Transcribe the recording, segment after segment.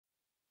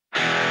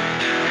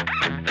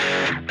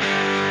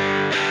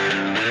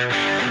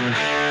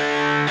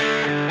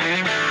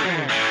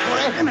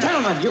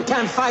on. You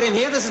can't fight in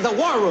here. This is the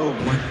war room.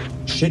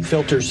 Shit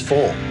filter's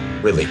full.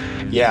 Really?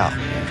 Yeah.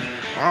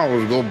 I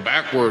always go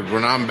backwards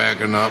when I'm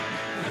backing up.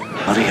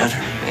 Howdy, Hunter.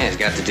 Yeah, he's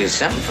got to do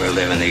something for a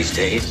living these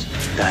days.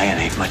 Dying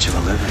ain't much of a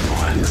living,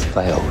 boy. You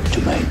failed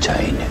to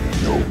maintain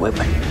your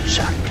weapon,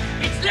 son.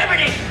 It's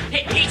Liberty!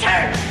 He's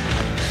hurt!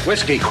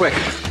 Whiskey, quick.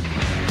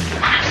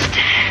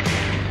 Master,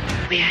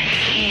 we are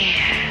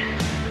here.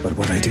 But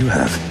what I do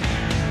have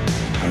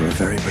are a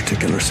very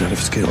particular set of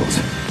skills.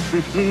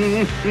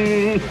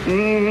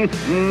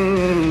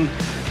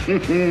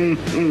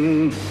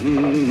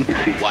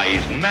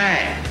 Wise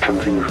man.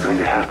 Something is going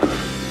to happen.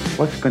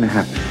 What's going to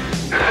happen?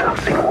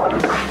 Something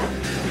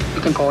wonderful.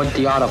 You can call it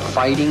the art of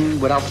fighting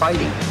without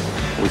fighting.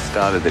 We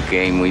started a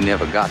game we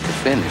never got to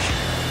finish.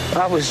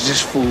 I was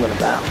just fooling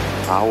about.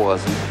 I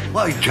wasn't.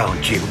 Why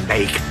don't you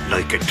make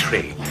like a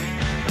tree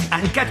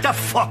and get the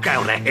fuck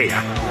out of here?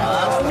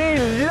 Give me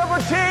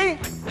liberty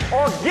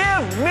or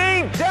give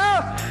me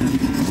death!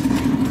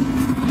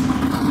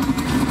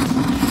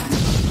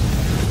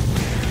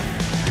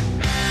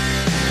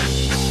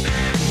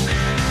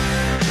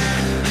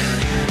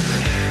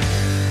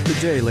 Good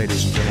day,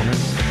 ladies and gentlemen,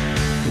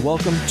 and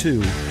welcome to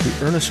the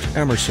Ernest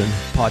Emerson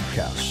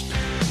podcast.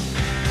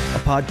 A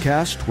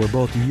podcast where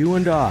both you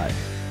and I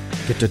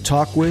get to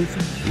talk with,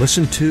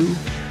 listen to,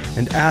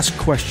 and ask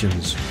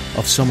questions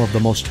of some of the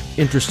most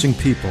interesting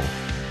people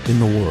in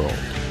the world.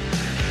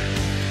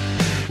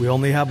 We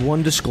only have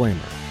one disclaimer.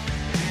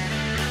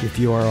 If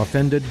you are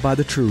offended by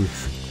the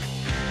truth,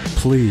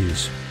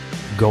 please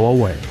go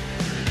away.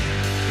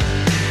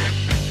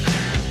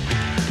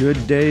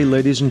 Good day,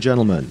 ladies and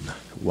gentlemen.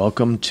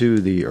 Welcome to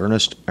the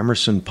Ernest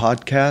Emerson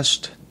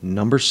podcast,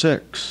 number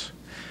 6.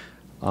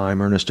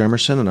 I'm Ernest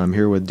Emerson, and I'm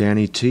here with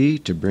Danny T.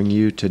 to bring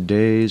you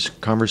today's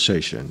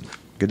conversation.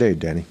 Good day,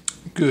 Danny.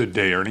 Good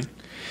day, Ernie.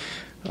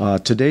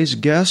 Today's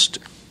guest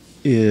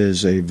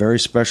is a very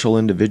special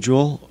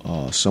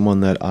individual, someone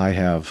that I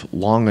have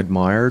long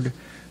admired,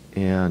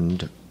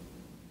 and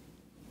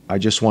I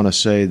just want to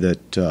say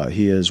that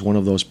he is one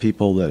of those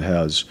people that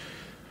has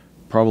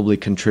probably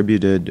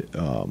contributed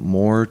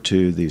more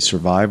to the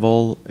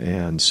survival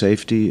and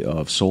safety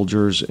of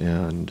soldiers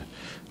and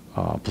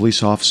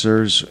police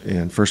officers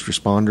and first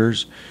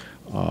responders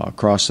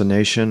across the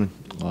nation,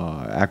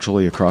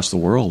 actually across the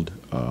world.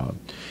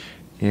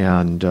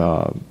 And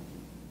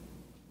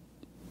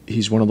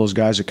he's one of those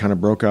guys that kind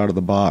of broke out of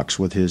the box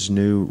with his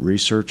new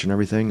research and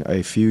everything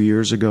a few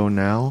years ago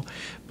now,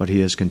 but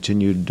he has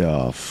continued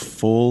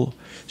full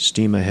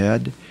steam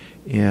ahead.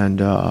 And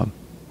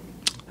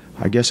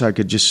I guess I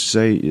could just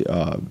say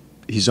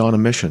he's on a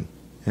mission,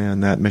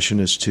 and that mission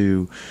is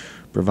to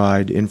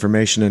provide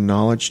information and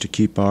knowledge to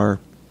keep our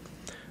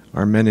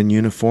men in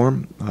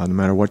uniform, no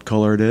matter what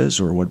color it is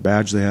or what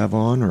badge they have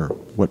on or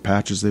what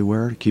patches they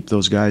wear, to keep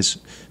those guys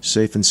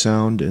safe and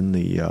sound in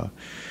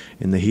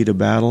the heat of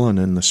battle and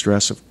in the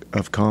stress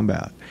of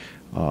combat.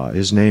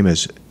 His name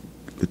is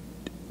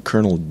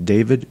Colonel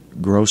David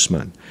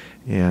Grossman,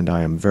 and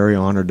I am very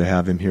honored to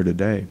have him here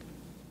today.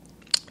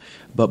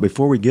 But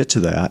before we get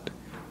to that,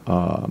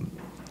 I'm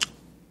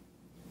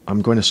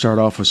going to start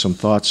off with some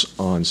thoughts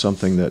on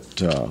something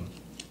that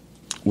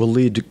will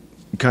lead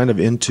kind of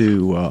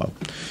into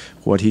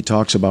what he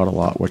talks about a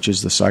lot, which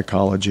is the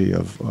psychology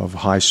of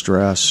high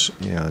stress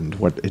and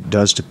what it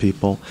does to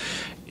people.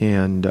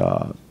 And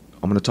I'm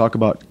going to talk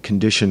about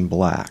Condition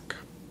Black.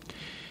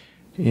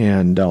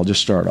 And I'll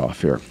just start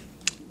off here.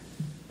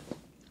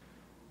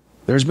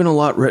 There's been a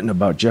lot written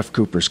about Jeff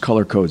Cooper's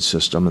color code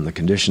system and the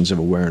conditions of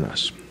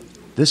awareness.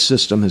 This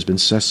system has been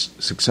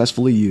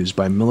successfully used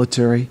by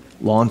military,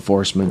 law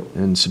enforcement,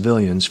 and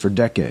civilians for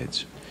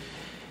decades.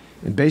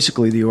 And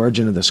basically, the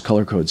origin of this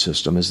color code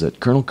system is that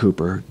Colonel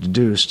Cooper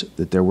deduced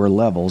that there were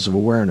levels of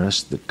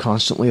awareness that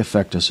constantly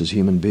affect us as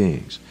human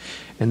beings,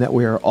 and that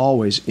we are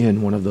always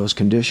in one of those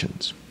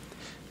conditions.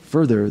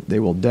 Further, they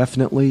will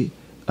definitely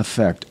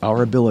affect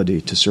our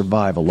ability to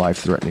survive a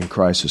life-threatening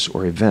crisis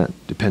or event,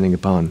 depending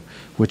upon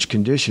which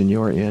condition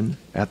you are in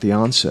at the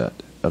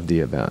onset of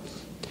the event.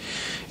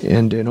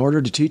 And in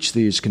order to teach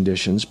these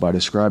conditions by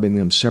describing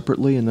them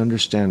separately and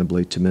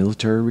understandably to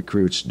military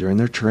recruits during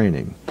their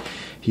training,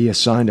 he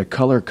assigned a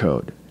color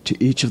code to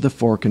each of the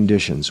 4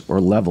 conditions or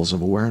levels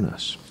of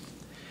awareness.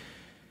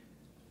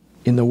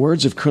 In the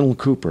words of Colonel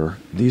Cooper,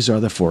 these are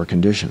the 4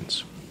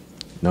 conditions.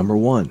 Number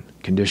 1,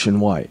 Condition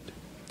White.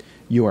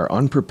 You are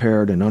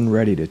unprepared and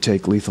unready to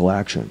take lethal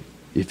action.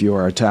 If you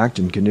are attacked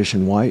in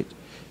Condition White,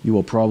 you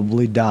will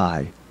probably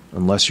die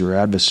unless your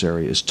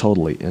adversary is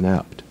totally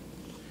inept.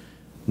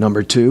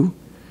 Number 2,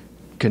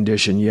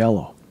 Condition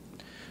Yellow.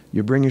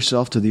 You bring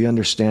yourself to the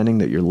understanding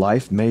that your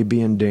life may be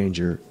in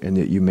danger and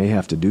that you may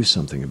have to do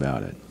something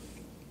about it.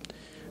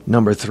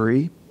 Number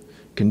 3,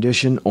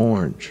 Condition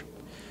Orange.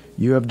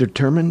 You have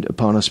determined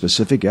upon a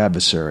specific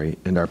adversary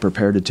and are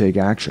prepared to take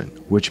action,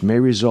 which may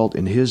result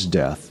in his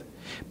death,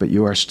 but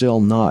you are still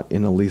not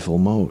in a lethal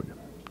mode.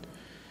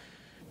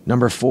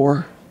 Number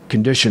 4,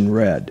 Condition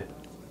Red.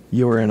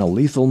 You are in a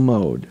lethal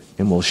mode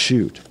and will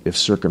shoot if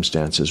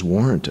circumstances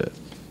warrant it.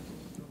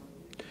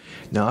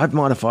 Now, I've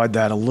modified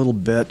that a little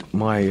bit,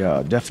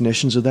 my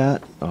definitions of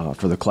that,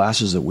 for the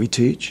classes that we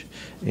teach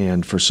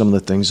and for some of the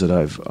things that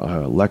I've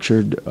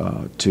lectured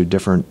to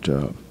different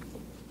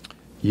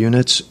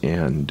units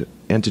and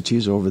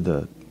entities over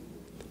the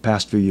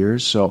past few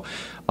years. So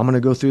I'm going to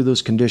go through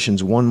those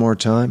conditions one more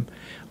time.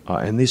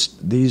 And these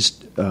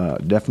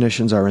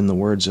definitions are in the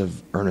words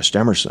of Ernest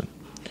Emerson.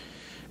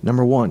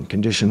 Number 1,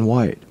 condition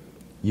white.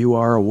 You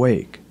are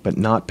awake, but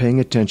not paying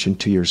attention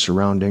to your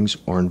surroundings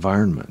or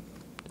environment.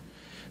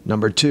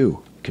 Number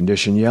 2,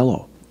 condition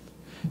yellow.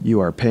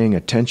 You are paying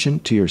attention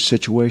to your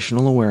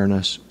situational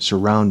awareness,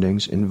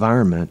 surroundings,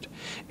 environment,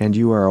 and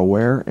you are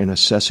aware and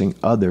assessing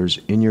others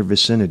in your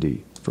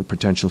vicinity for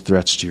potential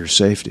threats to your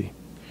safety.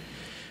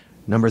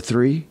 Number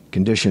 3,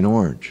 condition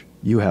orange.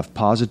 You have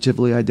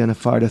positively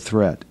identified a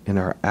threat and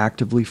are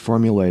actively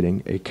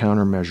formulating a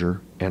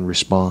countermeasure and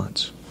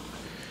response.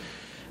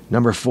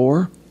 Number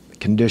 4,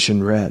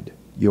 condition red.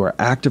 You are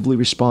actively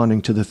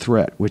responding to the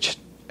threat, which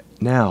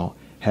now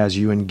has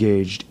you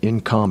engaged in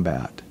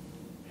combat.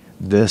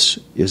 This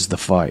is the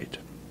fight.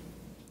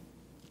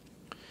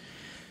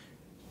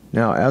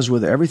 Now, as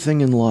with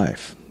everything in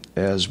life,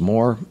 as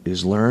more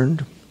is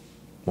learned,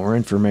 more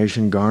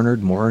information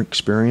garnered, more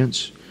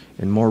experience,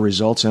 and more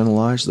results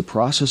analyzed, the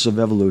process of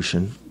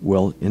evolution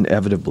will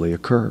inevitably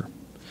occur.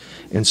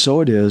 And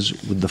so it is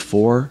with the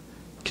 4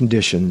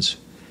 conditions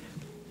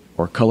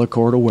or color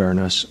code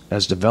awareness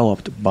as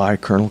developed by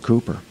Colonel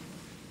Cooper.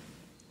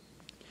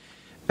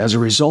 As a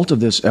result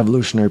of this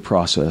evolutionary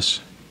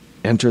process,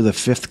 enter the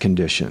 5th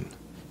condition,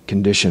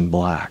 condition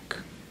black.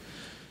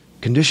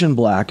 Condition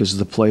black is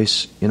the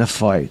place in a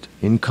fight,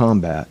 in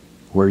combat,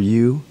 where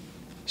you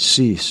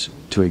cease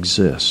to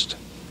exist.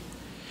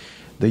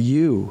 The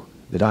you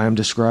that I am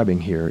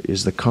describing here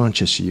is the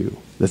conscious you,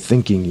 the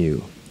thinking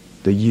you,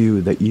 the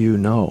you that you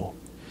know.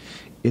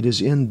 It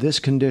is in this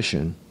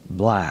condition,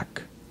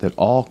 black, that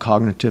all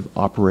cognitive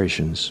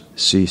operations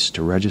cease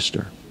to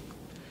register.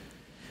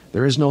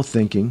 There is no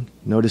thinking,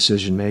 no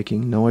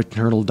decision-making, no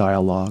internal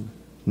dialogue,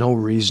 no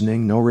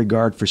reasoning, no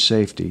regard for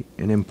safety,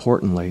 and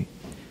importantly,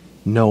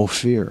 no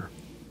fear.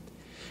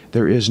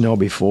 There is no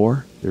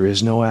before, there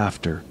is no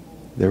after,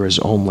 there is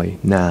only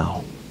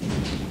now.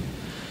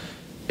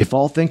 If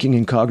all thinking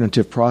and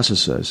cognitive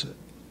processes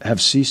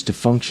have ceased to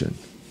function,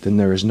 then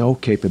there is no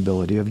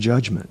capability of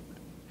judgment.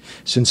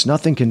 Since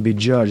nothing can be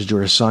judged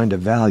or assigned a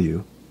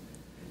value,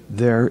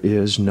 there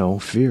is no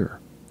fear.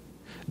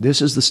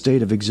 This is the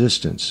state of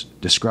existence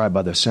described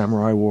by the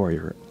samurai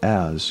warrior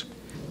as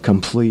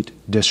complete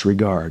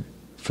disregard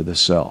for the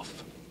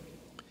self.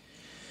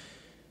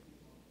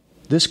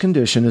 This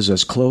condition is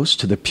as close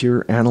to the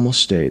pure animal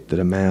state that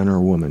a man or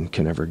woman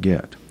can ever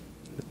get.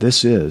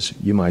 This is,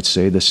 you might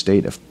say, the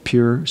state of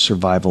pure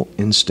survival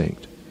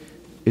instinct.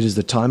 It is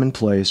the time and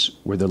place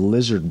where the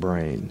lizard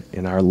brain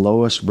and our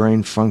lowest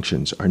brain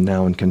functions are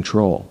now in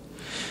control.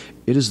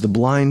 It is the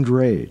blind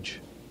rage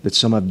that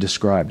some have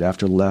described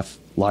after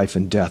life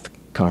and death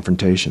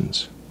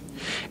confrontations.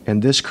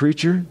 And this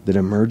creature that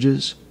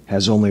emerges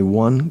has only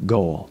one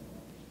goal: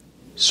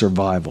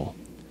 survival.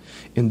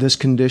 In this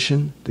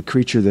condition, the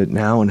creature that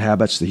now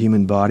inhabits the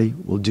human body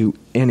will do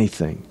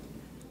anything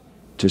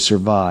to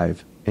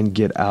survive and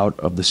get out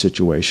of the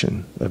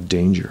situation of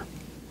danger.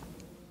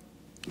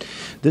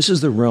 This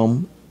is the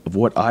realm of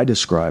what I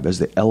describe as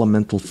the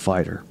elemental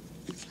fighter.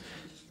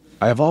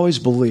 I have always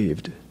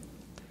believed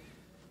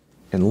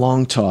and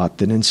long taught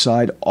that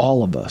inside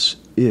all of us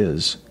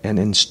is an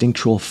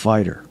instinctual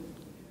fighter,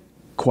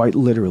 quite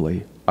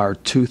literally our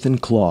tooth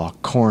and claw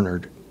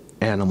cornered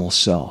animal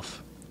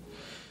self.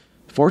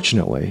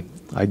 Fortunately,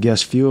 I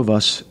guess few of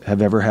us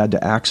have ever had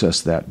to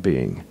access that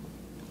being,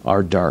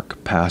 our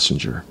dark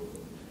passenger.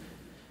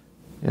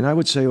 And I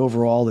would say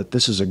overall that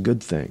this is a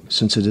good thing,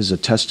 since it is a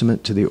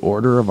testament to the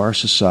order of our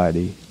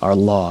society, our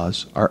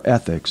laws, our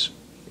ethics,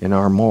 and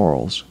our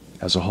morals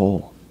as a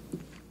whole.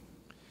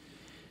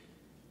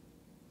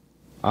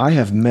 I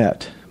have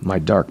met my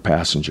dark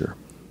passenger,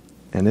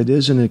 and it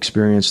is an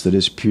experience that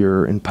is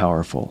pure and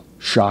powerful,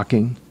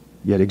 shocking,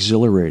 yet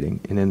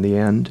exhilarating, and in the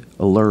end,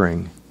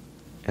 alluring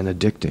and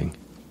addicting.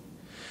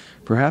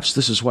 Perhaps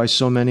this is why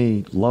so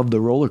many love the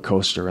roller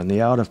coaster and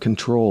the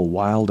out-of-control,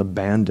 wild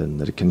abandon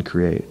that it can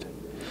create.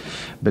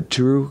 But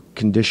true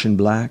condition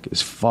black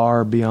is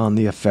far beyond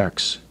the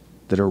effects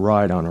that a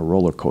ride on a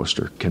roller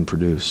coaster can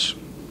produce.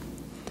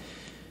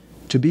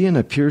 To be in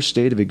a pure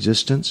state of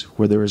existence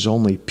where there is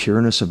only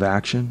pureness of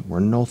action,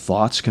 where no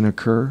thoughts can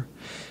occur,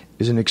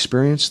 is an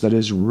experience that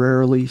is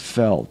rarely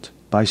felt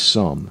by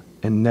some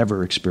and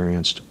never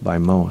experienced by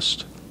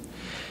most.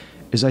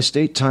 As I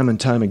state time and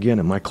time again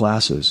in my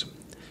classes,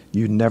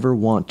 you never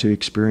want to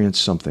experience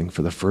something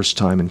for the first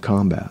time in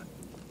combat.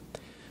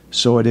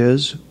 So it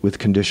is with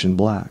condition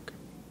black.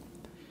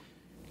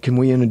 Can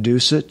we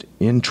introduce it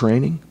in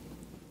training?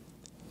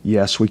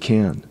 Yes, we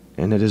can,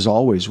 and it is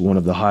always one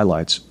of the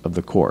highlights of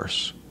the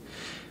course.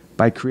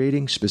 By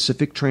creating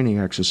specific training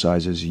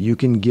exercises, you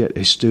can get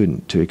a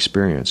student to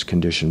experience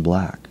condition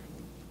black.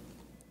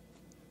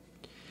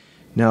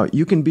 Now,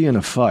 you can be in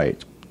a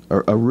fight,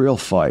 a real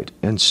fight,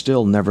 and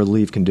still never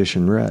leave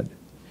condition red.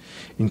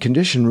 In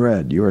condition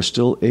red, you are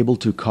still able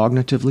to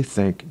cognitively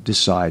think,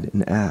 decide,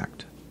 and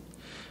act.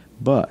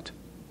 But,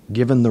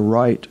 given the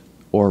right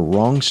or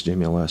wrong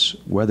stimulus,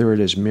 whether it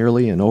is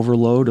merely an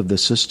overload of the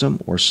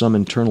system or some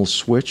internal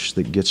switch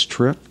that gets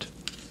tripped,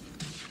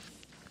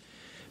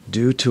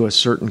 due to a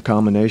certain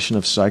combination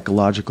of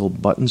psychological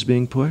buttons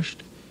being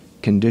pushed,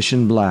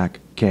 condition black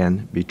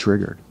can be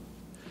triggered.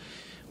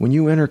 When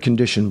you enter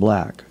condition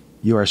black,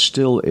 you are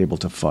still able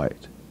to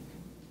fight,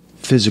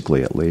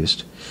 physically at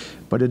least,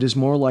 but it is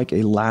more like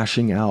a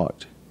lashing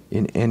out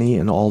in any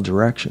and all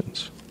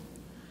directions.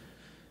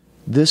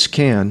 This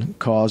can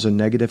cause a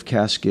negative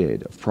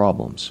cascade of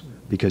problems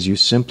because you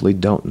simply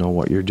don't know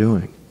what you're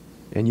doing,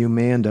 and you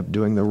may end up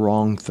doing the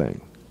wrong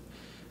thing,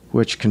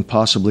 which can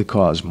possibly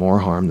cause more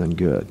harm than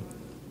good.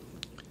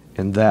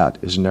 And that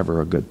is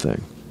never a good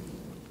thing.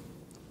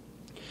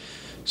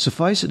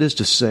 Suffice it is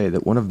to say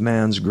that one of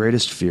man's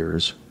greatest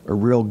fears, a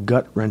real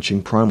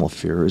gut-wrenching primal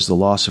fear, is the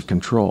loss of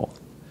control.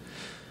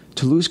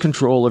 To lose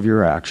control of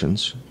your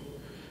actions,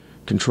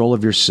 control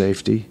of your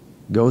safety,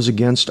 goes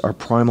against our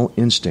primal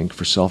instinct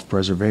for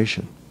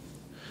self-preservation.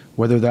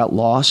 Whether that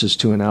loss is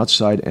to an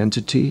outside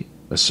entity,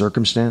 a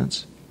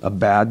circumstance, a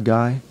bad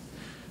guy,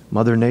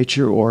 Mother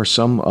Nature, or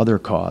some other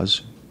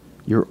cause,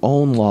 your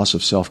own loss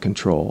of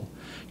self-control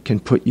can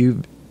put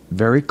you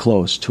very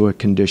close to a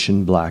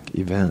condition black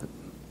event.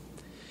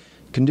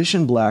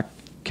 Condition black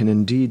can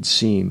indeed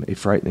seem a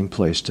frightening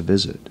place to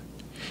visit.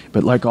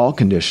 But like all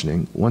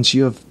conditioning, once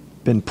you have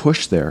been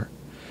pushed there,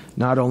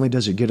 not only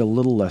does it get a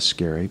little less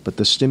scary, but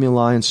the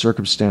stimuli and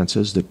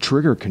circumstances that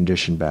trigger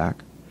condition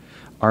back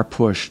are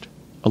pushed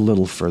a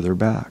little further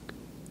back.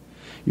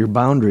 Your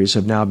boundaries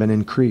have now been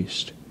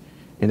increased.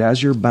 And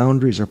as your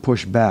boundaries are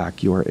pushed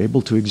back, you are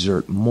able to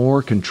exert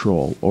more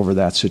control over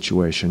that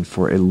situation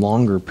for a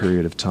longer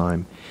period of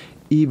time,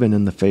 even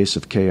in the face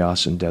of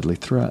chaos and deadly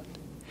threat,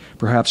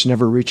 perhaps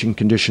never reaching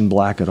condition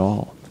black at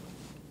all.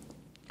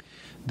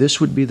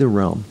 This would be the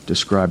realm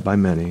described by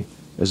many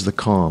as the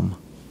calm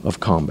of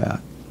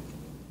combat.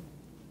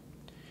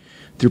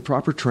 Through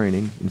proper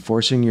training,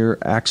 enforcing your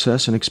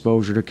access and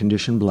exposure to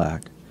condition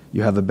black,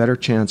 you have a better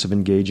chance of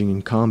engaging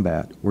in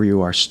combat where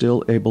you are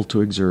still able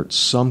to exert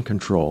some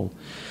control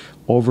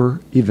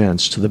over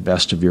events to the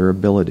best of your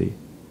ability,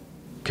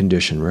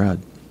 condition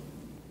red,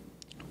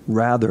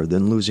 rather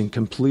than losing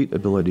complete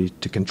ability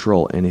to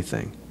control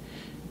anything,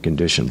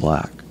 condition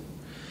black.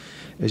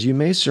 As you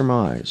may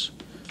surmise,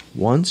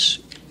 once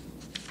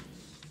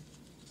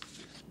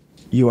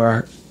you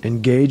are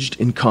engaged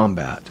in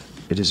combat,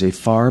 it is a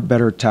far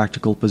better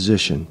tactical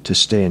position to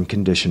stay in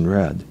condition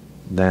red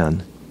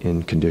than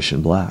in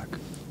condition black.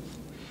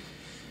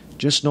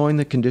 Just knowing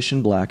that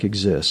condition black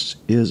exists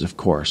is, of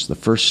course, the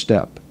first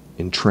step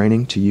in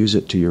training to use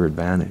it to your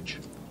advantage.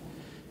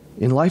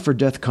 In life or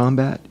death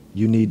combat,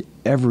 you need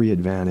every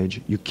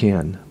advantage you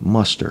can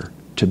muster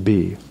to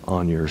be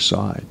on your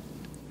side.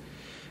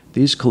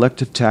 These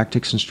collective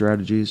tactics and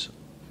strategies,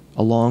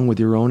 along with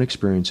your own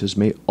experiences,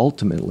 may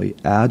ultimately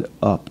add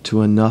up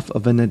to enough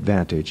of an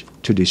advantage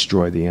to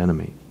destroy the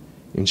enemy,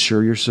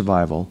 ensure your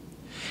survival,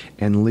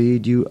 and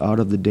lead you out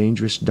of the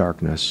dangerous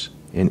darkness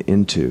and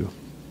into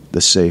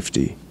the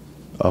safety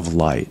of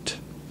light.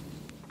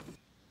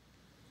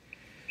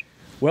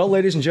 Well,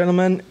 ladies and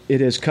gentlemen,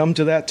 it has come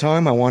to that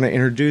time. I want to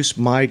introduce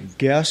my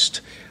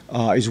guest.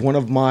 He's one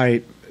of my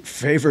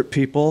favorite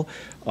people.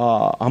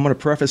 I'm going to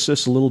preface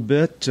this a little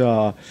bit.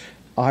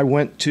 I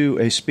went to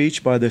a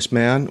speech by this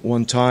man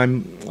one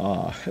time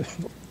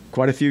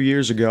quite a few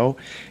years ago,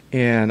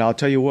 and I'll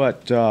tell you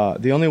what,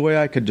 the only way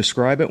I could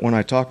describe it when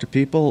I talk to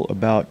people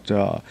about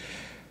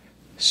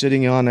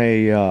sitting on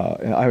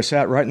I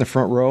sat right in the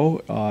front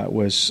row. It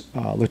was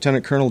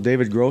Lieutenant Colonel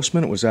David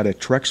Grossman. It was at a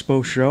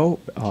Trexpo show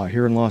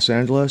here in Los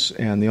Angeles,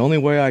 and the only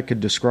way I could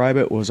describe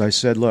it was I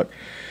said, look,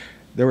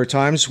 there were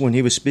times when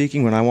he was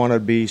speaking when I wanted to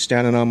be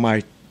standing on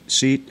my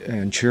seat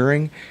and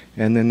cheering,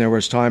 and then there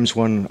was times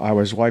when I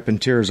was wiping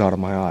tears out of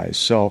my eyes.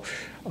 So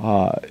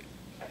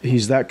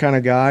he's that kind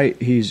of guy.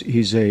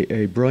 He's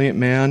a brilliant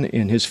man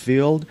in his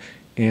field,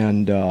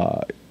 and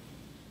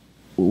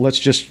let's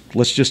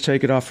just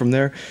take it off from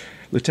there.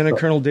 Lieutenant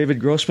Colonel David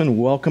Grossman,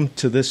 welcome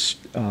to this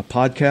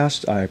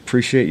podcast. I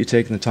appreciate you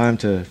taking the time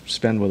to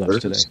spend with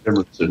us today.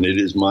 Emerson, it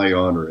is my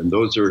honor, and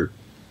those are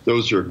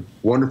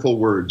wonderful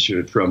words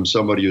from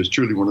somebody who's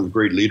truly one of the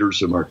great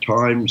leaders of our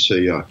time.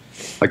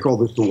 I call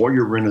this the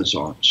Warrior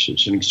Renaissance.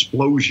 It's an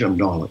explosion of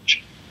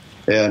knowledge.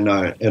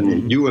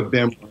 And you have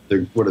been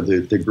one of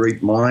the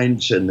great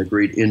minds and the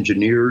great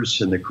engineers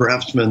and the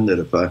craftsmen that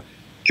have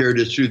carried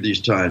us through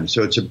these times.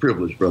 So it's a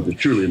privilege, brother,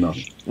 truly enough.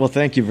 Well,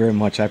 thank you very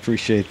much. I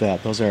appreciate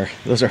that. Those are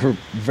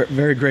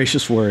very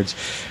gracious words.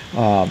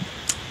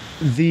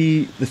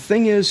 The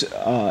thing is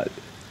that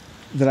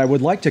I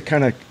would like to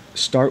kind of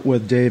start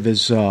with, Dave,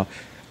 is do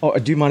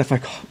you mind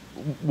if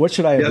what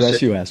should I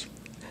address you as?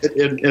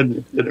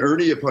 And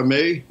Ernie, if I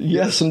may?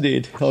 Yes,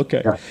 indeed.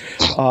 Okay.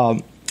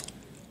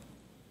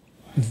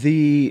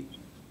 The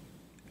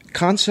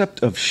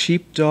concept of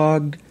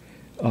sheepdog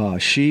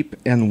Sheep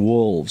and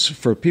Wolves.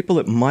 For people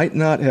that might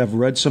not have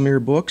read some of your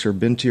books or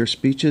been to your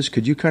speeches,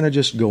 could you kind of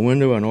just go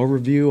into an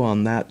overview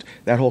on that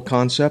whole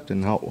concept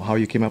and how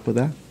you came up with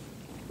that?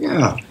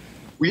 Yeah.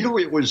 Well,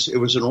 it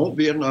was an old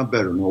Vietnam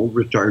veteran, an old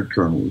retired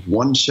colonel. It was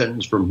one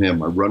sentence from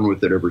him. I've run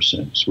with it ever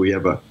since. We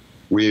have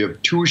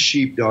 2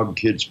 sheepdog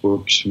kids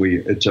books.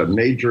 It's a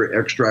major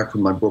extract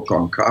from my book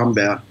on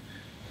combat.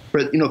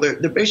 But,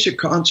 the basic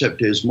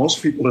concept is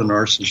most people in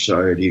our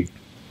society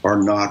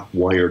are not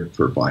wired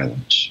for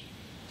violence.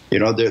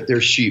 They're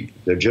sheep.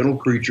 They're gentle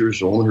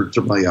creatures, only hurt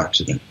them by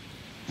accident.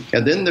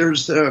 And then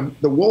there's the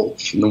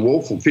wolf, and the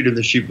wolf will feed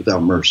the sheep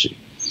without mercy.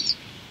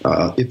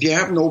 If you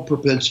have no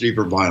propensity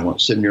for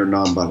violence, then you're a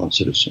nonviolent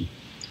citizen.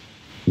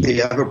 If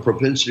you have a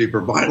propensity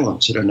for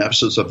violence and an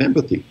absence of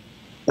empathy,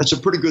 that's a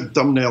pretty good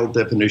thumbnail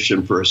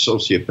definition for a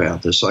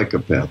sociopath, a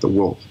psychopath, a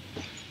wolf.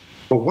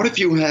 But what if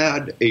you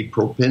had a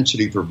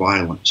propensity for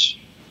violence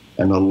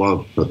and a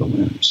love for the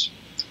limbs?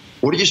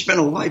 What if you spent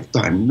a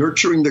lifetime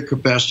nurturing the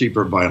capacity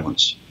for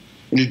violence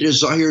and a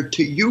desire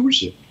to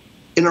use it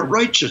in a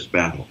righteous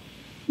battle?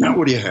 Now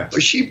what do you have?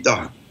 A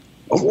sheepdog,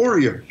 a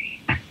warrior.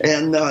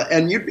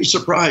 And you'd be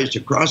surprised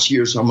across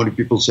years how many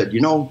people said,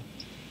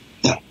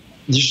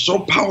 this is so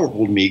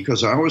powerful to me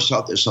because I always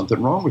thought there's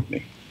something wrong with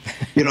me.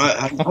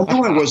 I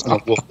knew I wasn't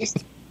a wolf.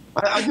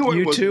 I knew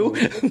I wasn't. You too?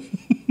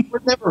 I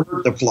would never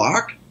hurt the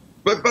flock.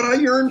 But I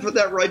yearned for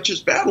that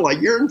righteous battle. I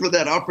yearned for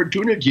that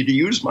opportunity to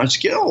use my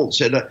skills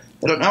at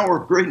an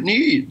hour of great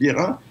need,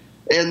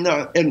 And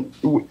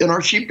in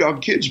our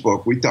Sheepdog Kids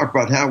book, we talk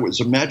about how it was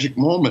a magic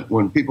moment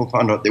when people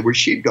found out they were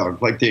sheepdogs,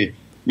 like the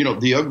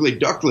ugly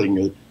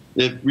duckling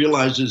that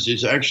realizes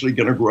he's actually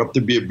going to grow up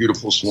to be a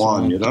beautiful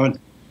swan,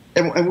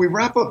 And we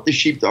wrap up the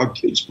Sheepdog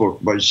Kids book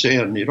by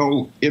saying,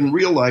 in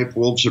real life,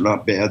 wolves are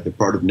not bad. They're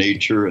part of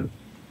nature, and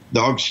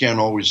dogs can't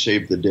always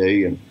save the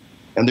day.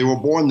 And they were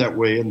born that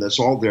way, and that's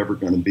all they're ever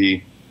going to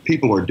be.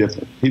 People are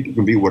different. People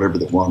can be whatever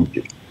they want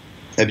to be.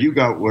 Have you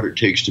got what it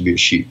takes to be a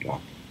sheepdog?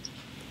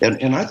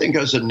 And I think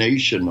as a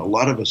nation, a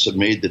lot of us have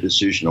made the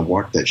decision to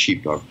walk that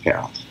sheepdog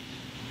path,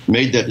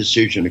 made that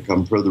decision to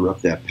come further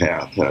up that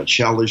path.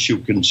 Shall issue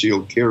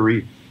concealed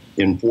carry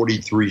in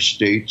 43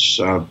 states,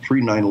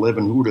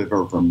 pre-9/11, who would have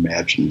ever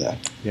imagined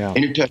that? Yeah.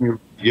 Anytime you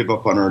give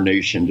up on our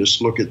nation,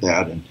 just look at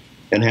that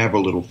and have a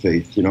little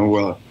faith.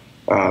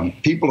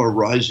 People are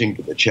rising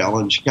to the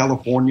challenge.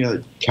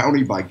 California,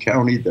 county by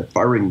county, they're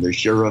firing the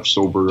sheriffs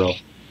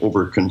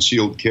over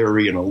concealed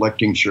carry and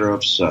electing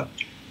sheriffs.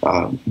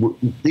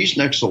 These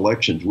next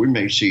elections, we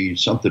may see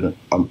something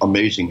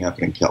amazing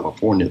happen in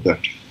California. The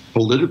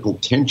political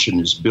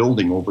tension is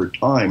building over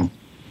time.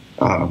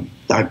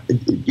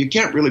 You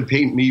can't really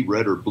paint me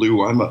red or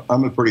blue. I'm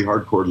a pretty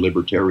hardcore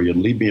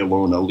libertarian. Leave me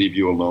alone, I'll leave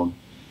you alone.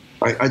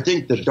 I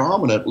think the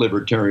dominant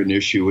libertarian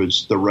issue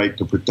is the right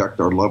to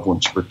protect our loved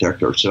ones,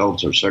 protect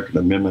ourselves, our Second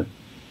Amendment.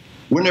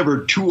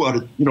 Whenever two out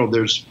of,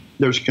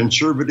 there's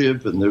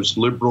conservative and there's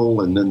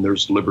liberal and then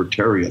there's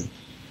libertarian.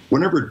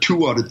 Whenever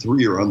 2 out of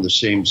 3 are on the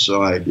same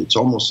side, it's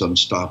almost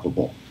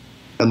unstoppable.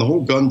 And the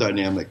whole gun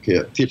dynamic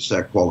fits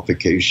that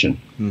qualification.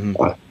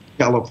 Mm-hmm.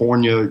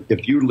 California,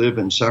 if you live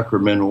in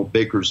Sacramento,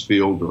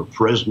 Bakersfield, or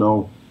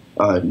Fresno,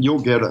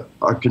 you'll get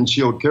a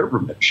concealed carry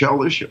permit,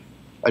 shall issue.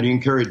 And you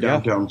can carry it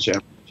downtown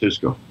San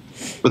Francisco.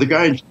 But the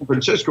guy in San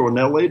Francisco and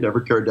L.A. never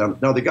carried down.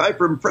 Now, the guy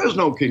from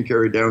Fresno can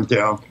carry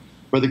downtown,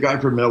 but the guy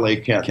from L.A.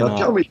 can't. Now,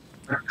 tell me,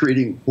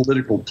 creating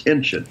political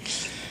tension.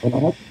 And I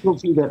hope we'll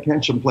see that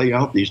tension play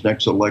out these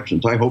next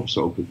elections. I hope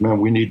so, because, man,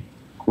 we need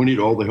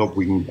all the help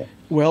we can get.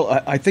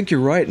 Well, I think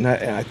you're right, and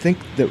I think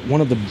that one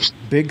of the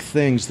big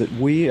things that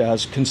we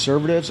as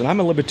conservatives, and I'm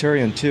a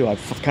libertarian too,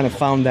 I've kind of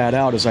found that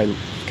out as I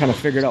kind of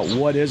figured out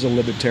what is a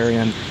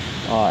libertarian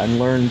and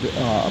learned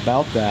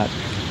about that.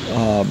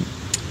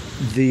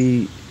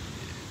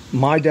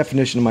 My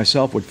definition of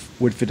myself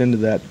would fit into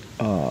that,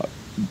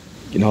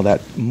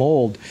 that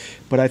mold,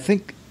 but I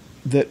think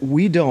that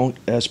we don't,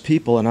 as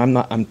people, and I'm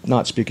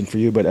not speaking for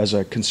you, but as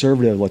a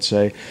conservative, let's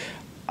say,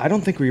 I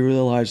don't think we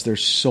realize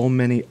there's so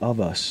many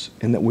of us,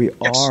 and that we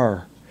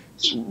are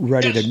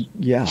ready to,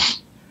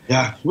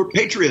 Yeah, we're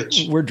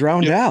patriots. We're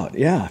drowned out,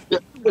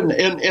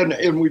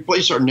 And we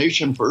place our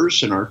nation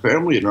first and our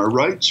family and our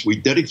rights. We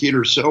dedicate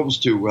ourselves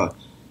to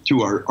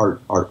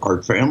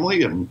our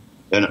family and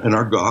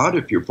our God,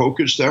 if you're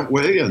focused that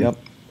way,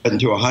 and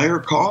to a higher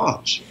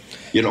cause.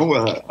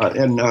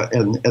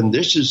 And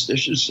this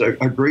is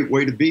a great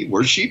way to be.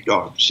 We're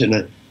sheepdogs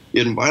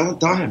in violent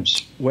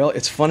times. Well,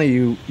 it's funny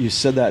you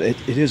said that. It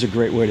is a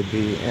great way to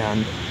be,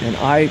 and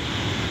I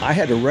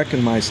had to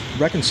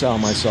reconcile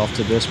myself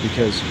to this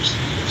because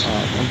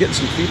I'm getting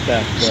some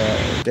feedback,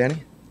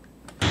 Danny.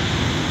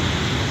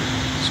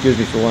 Excuse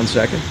me for 1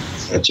 second.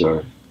 That's all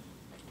right.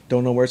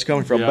 Don't know where it's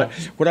coming from, but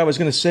what I was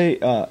going to say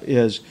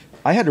is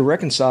I had to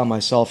reconcile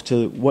myself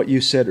to what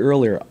you said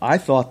earlier. I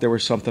thought there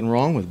was something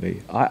wrong with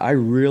me. I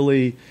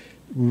really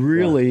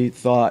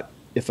thought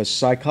if a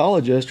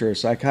psychologist or a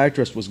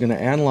psychiatrist was going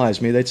to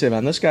analyze me, they'd say,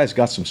 man, this guy's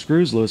got some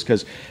screws loose,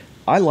 because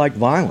I like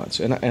violence.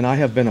 And I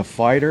have been a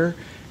fighter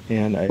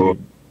and a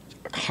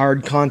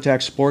hard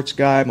contact sports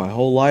guy my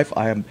whole life.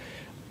 I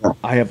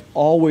have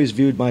always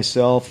viewed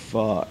myself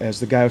as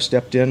the guy who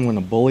stepped in when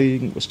a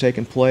bullying was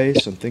taking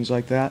place and things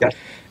like that. Yes.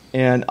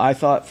 And I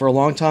thought for a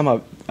long time,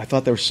 I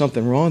thought there was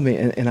something wrong with me.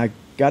 And I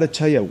got to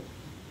tell you,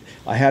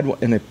 I had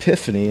an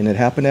epiphany, and it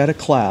happened at a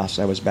class.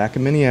 I was back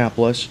in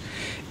Minneapolis,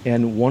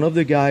 and one of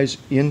the guys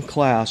in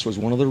class was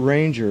one of the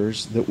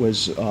Rangers that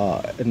was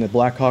in the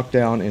Black Hawk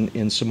Down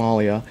in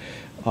Somalia.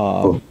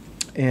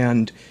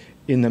 And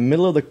in the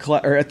middle of the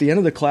class, or at the end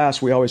of the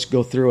class, we always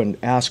go through and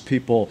ask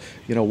people,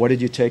 what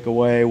did you take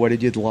away? What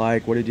did you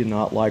like? What did you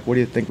not like? What do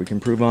you think we can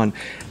improve on?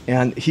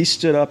 And he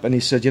stood up and he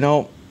said,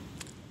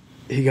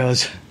 he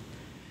goes,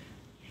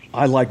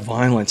 I like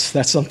violence.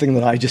 That's something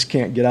that I just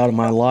can't get out of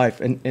my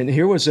life. And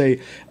here was a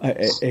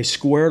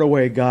squared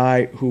away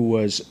guy who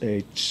was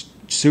a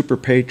super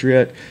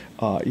patriot.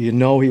 He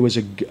was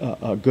a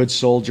good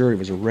soldier. He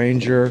was a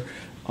Ranger.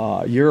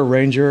 You're a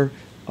Ranger.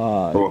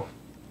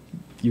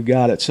 You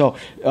got it. So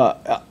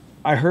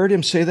I heard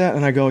him say that,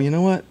 and I go, you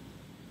know what?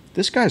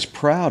 This guy's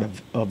proud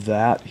of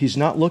that. He's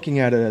not looking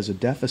at it as a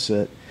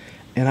deficit.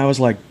 And I was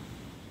like,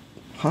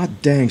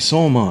 hot dang,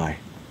 so am I.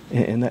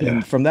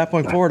 And from that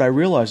point forward, I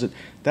realized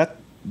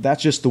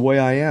that's just the way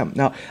I am.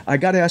 Now, I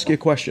got to ask you a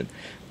question.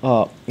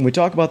 When we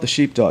talk about the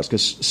sheepdogs,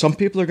 because some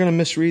people are going to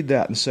misread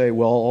that and say,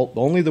 well,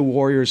 only the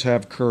warriors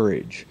have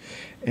courage,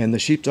 and the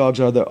sheepdogs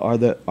are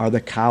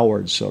the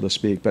cowards, so to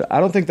speak. But I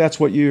don't think that's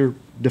what you're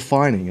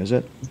defining, is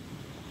it?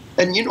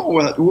 And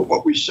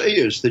what we say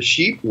is that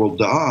sheep will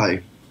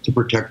die to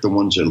protect the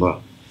ones they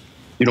love.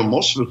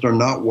 Most of us are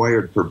not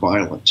wired for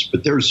violence,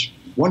 but there's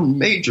one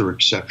major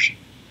exception.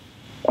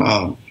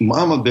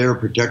 Mama bear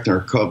protecting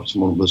her cubs is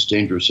one of the most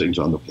dangerous things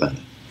on the planet.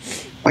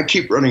 I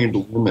keep running into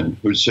women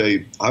who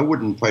say, I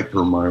wouldn't fight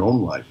for my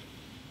own life,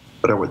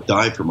 but I would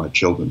die for my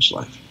children's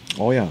life.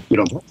 Oh, yeah.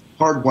 That's a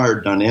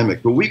hardwired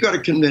dynamic. But we got to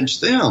convince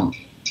them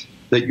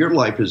that your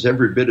life is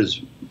every bit as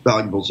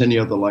valuable as any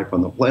other life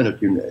on the planet.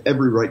 You have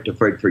every right to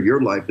fight for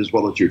your life as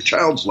well as your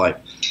child's life.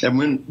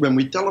 And when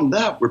we tell them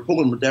that, we're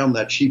pulling them down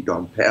that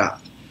sheepdog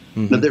path.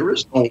 Mm-hmm. Now, there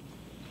is no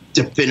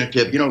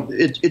definitive,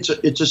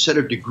 it's a set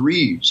of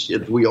degrees.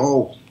 We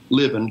all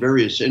live in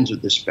various ends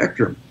of the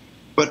spectrum.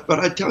 But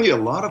I tell you, a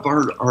lot of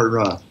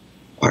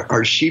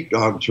our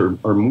sheepdogs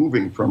are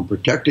moving from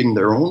protecting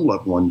their own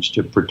loved ones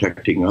to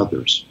protecting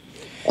others.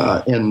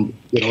 And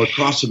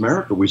across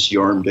America, we see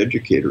armed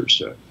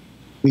educators,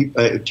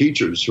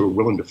 teachers who are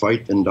willing to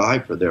fight and die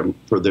for their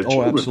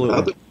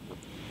children.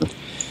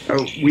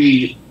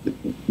 Absolutely.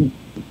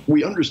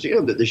 We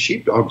understand that the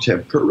sheepdogs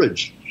have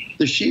courage.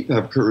 The sheep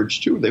have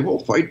courage too. They will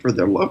fight for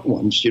their loved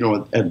ones,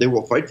 and they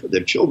will fight for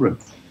their children.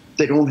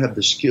 They don't have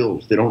the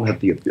skills. They don't have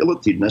the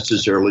ability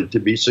necessarily to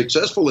be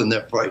successful in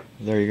that fight.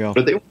 There you go.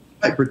 But they will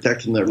fight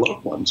protecting their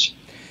loved ones.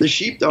 The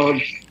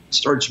sheepdog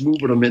starts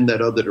moving them in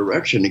that other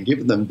direction and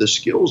giving them the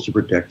skills to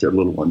protect their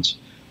little ones.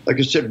 Like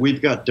I said,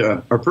 we've got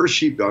our first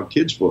Sheepdog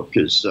Kids book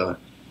has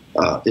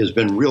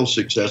been real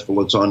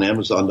successful. It's on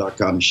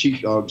Amazon.com.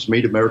 Sheepdogs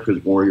Made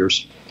America's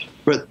Warriors.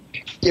 But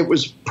it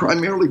was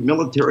primarily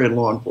military and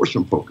law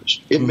enforcement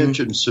focused. It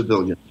mentioned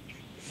civilians.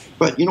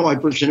 But, I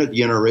present at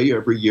the NRA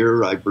every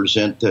year. I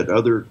present at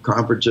other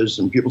conferences,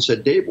 and people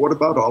said, Dave, what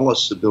about all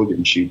us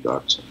civilian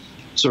sheepdogs?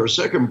 So our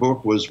second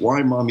book was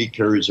Why Mommy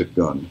Carries a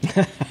Gun.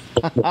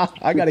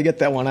 I got to get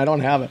that one. I don't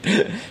have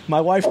it. My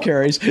wife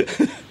carries.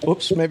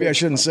 Oops, maybe I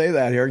shouldn't say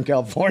that here in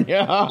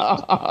California.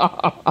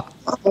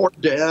 Or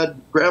Dad,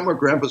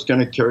 Grandpa's going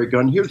to carry a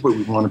gun. Here's what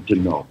we wanted to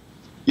know.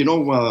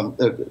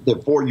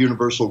 The 4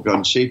 universal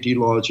gun safety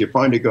laws. You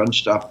find a gun,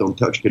 stop, don't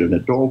touch, get an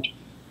adult.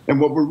 And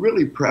what we're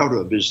really proud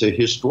of is the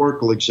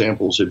historical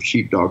examples of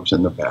sheepdogs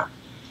in the back.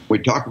 We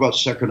talk about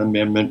Second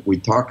Amendment. We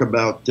talk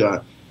about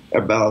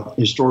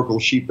historical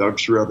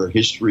sheepdogs throughout our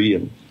history,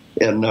 and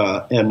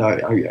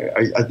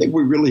I think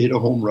we really hit a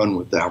home run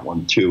with that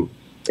one too.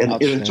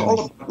 And it's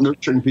all about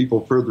nurturing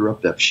people further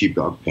up that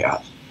sheepdog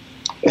path.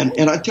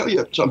 And I tell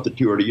you something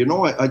too, Ernie.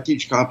 I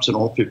teach cops in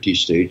all 50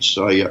 states.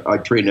 I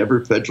train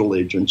every federal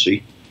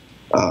agency.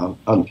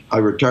 I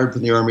retired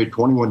from the Army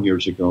 21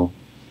 years ago.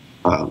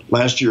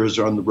 Last year I was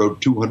on the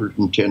road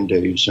 210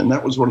 days, and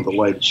that was one of the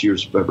lightest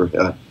years I've ever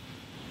had.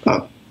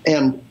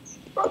 And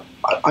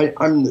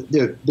I'm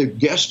the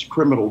guest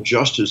criminal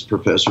justice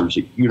professors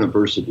at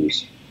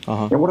universities.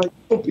 And what I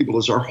tell people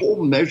is our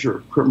whole measure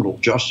of criminal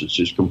justice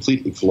is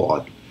completely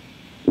flawed.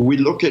 We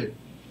look at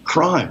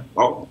crime,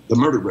 the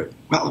murder rate.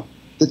 Well,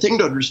 the thing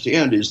to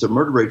understand is the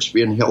murder rate's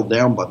being held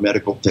down by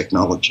medical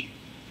technology.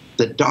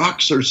 The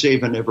docs are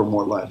saving ever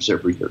more lives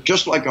every year,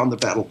 just like on the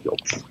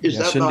battlefield.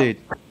 Yes, indeed.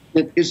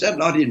 Is that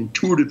not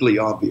intuitively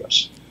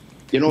obvious?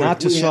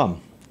 Not to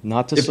some.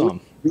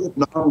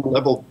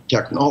 Vietnam-level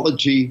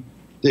technology,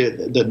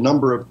 the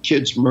number of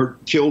kids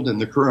killed in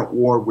the current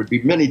war would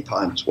be many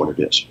times what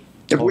it is.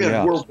 If we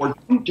had World War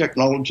II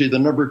technology, the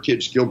number of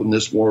kids killed in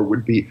this war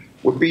would be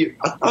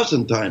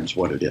 1,000 times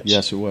what it is.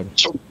 Yes, it would.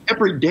 So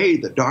every day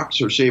the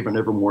docs are saving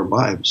ever more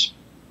lives.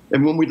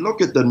 And when we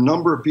look at the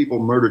number of people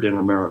murdered in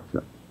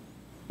America,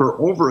 for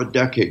over a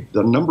decade,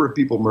 the number of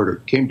people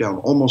murdered came down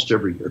almost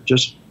every year,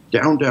 just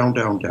down, down,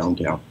 down, down,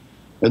 down.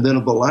 And then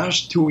in the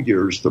last 2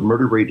 years, the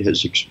murder rate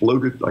has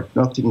exploded like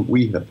nothing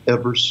we have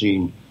ever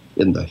seen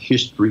in the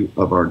history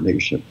of our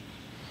nation.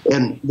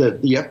 And the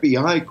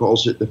FBI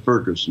calls it the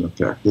Ferguson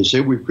effect. They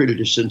say we've created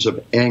a sense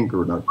of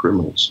anger in our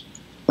criminals.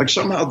 Like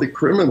somehow the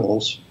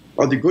criminals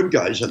are the good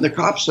guys and the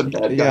cops are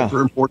bad guys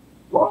for enforcing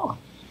the law.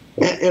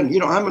 And,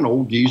 I'm an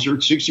old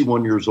geezer,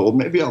 61 years old.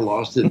 Maybe I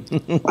lost it.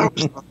 I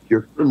was not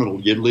you're a criminal.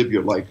 You live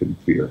your life in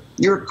fear.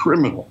 You're a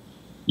criminal.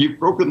 You've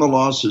broken the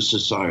laws of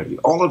society.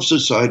 All of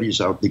society is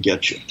out to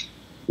get you.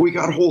 We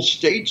got whole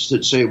states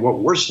that say, well,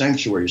 we're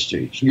sanctuary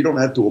states. You don't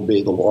have to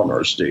obey the law in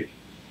our state.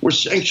 We're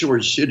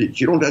sanctuary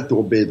cities. You don't have to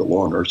obey the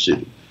law in our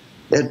city.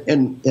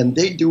 And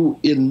they do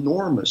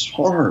enormous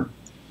harm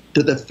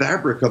to the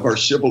fabric of our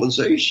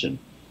civilization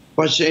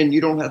by saying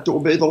you don't have to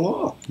obey the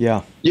law.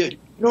 Yeah. You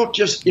don't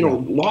just,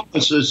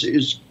 lawlessness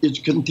is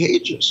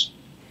contagious.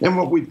 And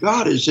what we've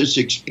got is this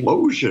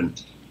explosion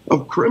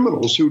of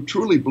criminals who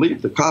truly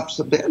believe the cop's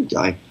the bad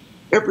guy.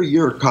 Every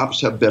year,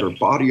 cops have better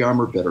body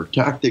armor, better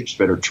tactics,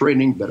 better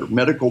training, better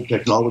medical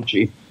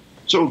technology.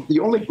 So the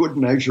only good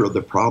measure of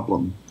the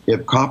problem,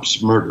 if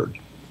cops murdered,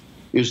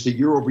 is the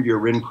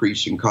year-over-year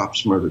increase in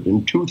cops murdered.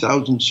 In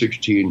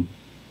 2016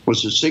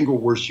 was the single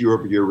worst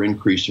year-over-year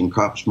increase in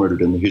cops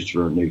murdered in the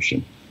history of our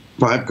nation.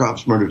 5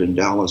 cops murdered in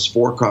Dallas,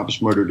 4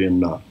 cops murdered in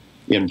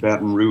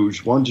Baton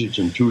Rouge, onesies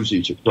and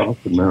twosies across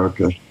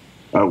America.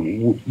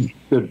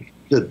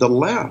 The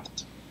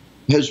left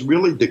has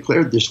really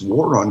declared this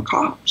war on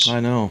cops. I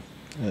know.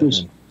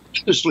 It's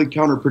tremendously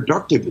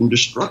counterproductive and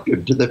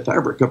destructive to the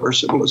fabric of our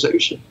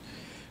civilization.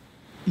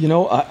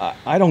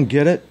 I don't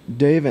get it,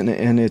 Dave,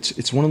 and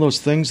it's one of those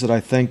things that I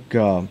think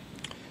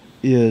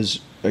is,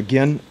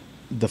 again,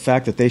 the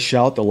fact that they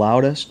shout the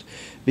loudest.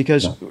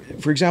 Because,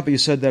 for example, you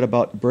said that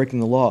about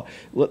breaking the law.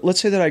 Let's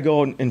say that I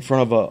go in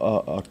front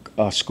of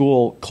a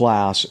school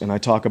class and I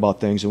talk about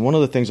things, and one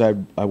of the things I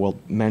will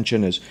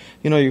mention is,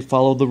 you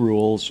follow the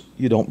rules,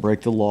 you don't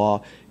break the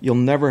law, you'll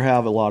never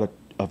have a lot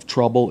of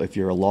trouble if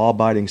you're a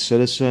law-abiding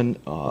citizen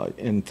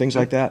and things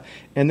like that.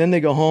 And then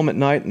they go home at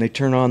night and they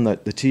turn on the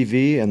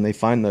TV and they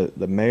find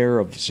the mayor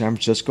of San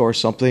Francisco or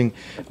something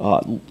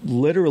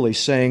literally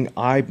saying,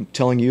 I'm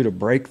telling you to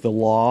break the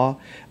law.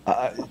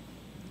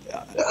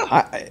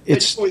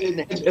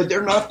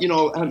 They're not,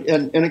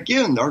 and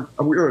again,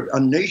 we're a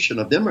nation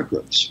of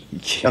immigrants,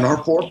 and our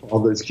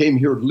forefathers came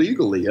here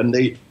legally, and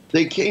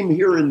they came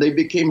here and they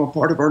became a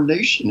part of our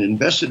nation,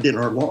 invested in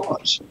our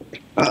laws.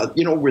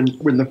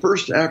 When the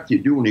first act you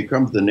do when you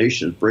come to the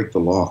nation is break the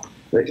law,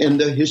 and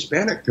the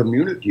Hispanic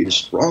community is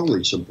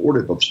strongly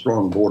supportive of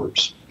strong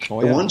borders.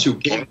 The ones who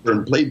came here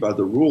and played by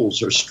the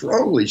rules are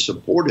strongly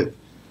supportive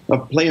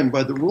of playing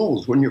by the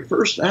rules. When your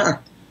first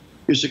act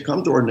is to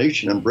come to our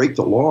nation and break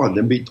the law and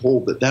then be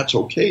told that that's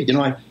okay.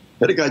 I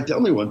had a guy tell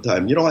me one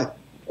time, we don't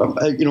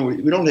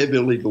have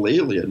illegal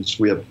aliens.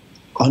 We have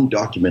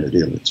undocumented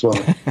aliens. Well,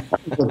 I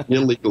don't have an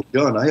illegal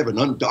gun. I have an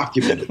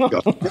undocumented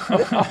gun.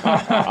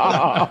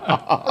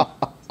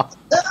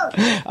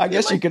 I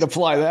guess you could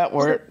apply that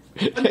word.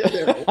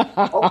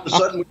 All of a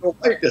sudden, we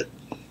don't like it.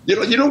 You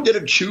don't get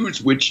to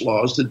choose which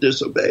laws to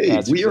disobey.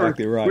 That's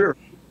exactly right. We're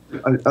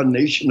a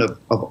nation of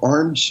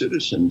armed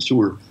citizens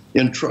who are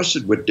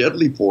entrusted with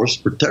deadly force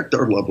to protect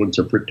our loved ones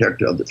and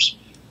protect others.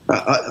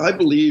 I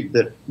believe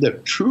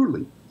that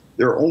truly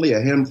there are only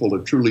a handful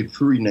of truly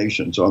free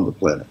nations on the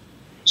planet.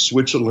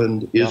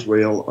 Switzerland,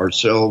 Israel,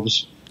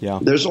 ourselves. Yeah.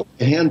 There's only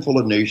a handful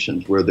of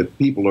nations where the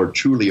people are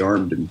truly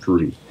armed and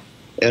free.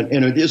 And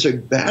it is a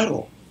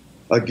battle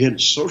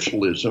against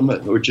socialism,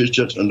 which is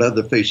just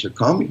another face of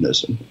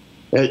communism,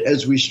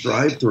 as we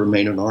strive to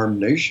remain an armed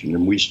nation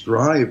and we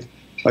strive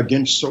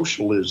against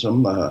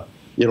socialism.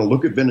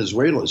 Look at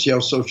Venezuela. See how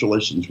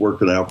socialism's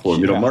working out for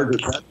them.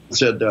 Margaret Thatcher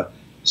said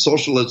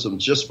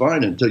socialism's just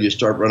fine until you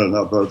start running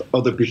out of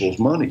other people's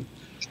money.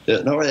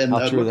 How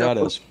true that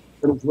is.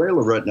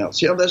 Venezuela right now.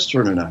 See how that's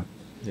turning out.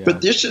 Yeah.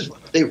 But this is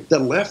what the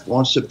left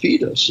wants to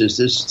feed us, is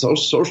this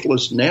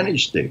socialist nanny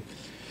state.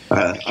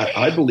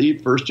 I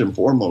believe, first and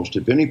foremost,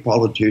 if any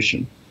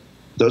politician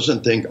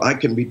doesn't think I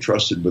can be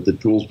trusted with the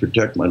tools to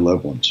protect my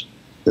loved ones,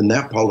 then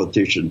that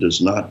politician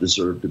does not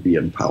deserve to be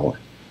in power.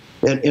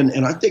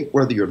 And I think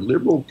whether you're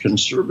liberal,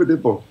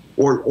 conservative, or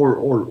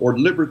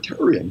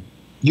libertarian,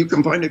 you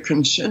can find a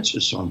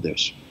consensus on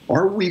this.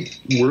 Are we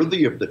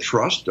worthy of the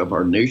trust of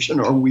our nation?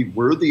 Are we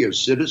worthy as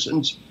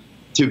citizens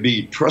to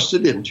be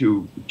trusted and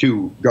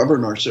to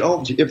govern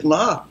ourselves? If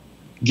not,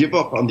 give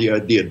up on the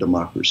idea of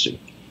democracy.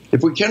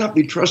 If we cannot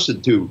be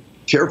trusted to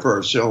care for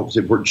ourselves,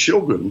 if we're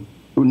children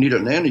who need a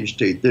nanny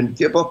state, then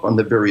give up on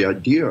the very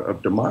idea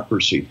of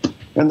democracy.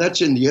 And that's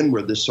in the end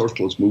where this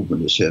socialist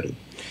movement is headed.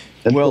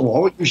 And well,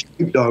 all you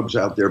sheepdogs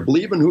out there,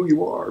 believe in who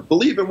you are.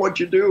 Believe in what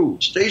you do.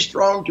 Stay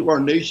strong to our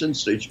nation.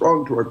 Stay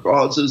strong to our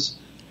causes.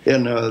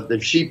 And the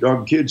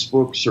Sheepdog Kids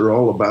books are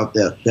all about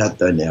that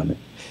dynamic.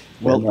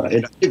 Well,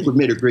 and I think we've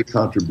made a great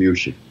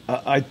contribution.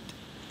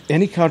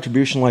 Any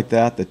contribution like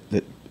that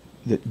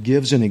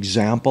gives an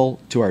example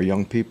to our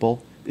young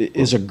people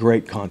is a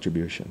great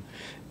contribution.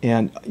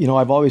 And,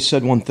 I've always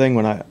said one thing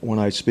when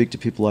I speak to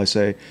people. I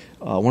say,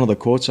 one of the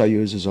quotes I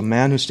use is, a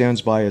man who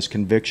stands by his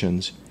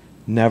convictions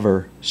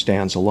never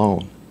stands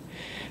alone.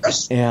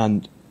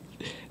 And,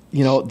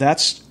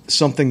 that's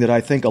something that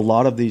I think a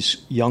lot of these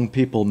young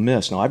people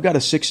miss. Now, I've got a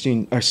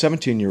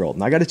 17-year-old,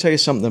 and I got to tell you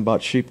something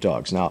about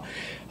sheepdogs. Now,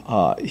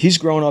 he's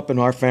grown up in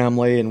our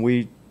family, and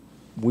we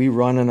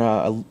run in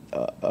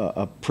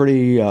a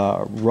pretty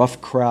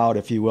rough crowd,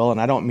 if you will, and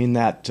I don't mean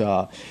that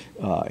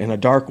in a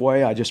dark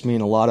way. I just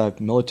mean a lot of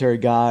military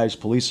guys,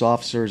 police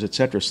officers,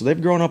 etc. So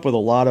they've grown up with a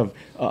lot of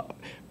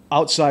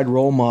outside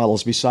role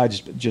models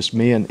besides just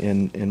me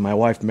and my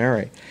wife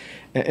Mary.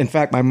 In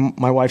fact,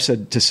 my wife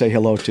said to say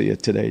hello to you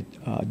today,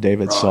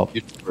 David. So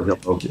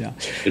hello. Yeah,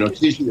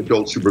 it's easy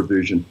adult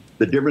supervision.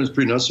 The difference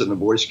between us and the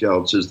Boy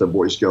Scouts is the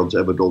Boy Scouts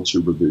have adult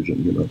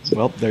supervision.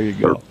 Well, there you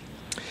go.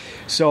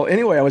 So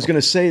anyway, I was going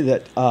to say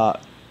that,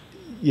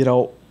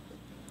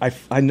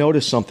 I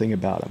noticed something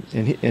about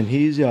him, and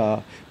he's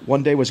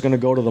one day was going to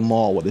go to the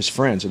mall with his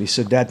friends, and he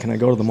said, "Dad, can I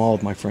go to the mall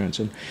with my friends?"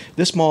 And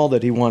this mall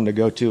that he wanted to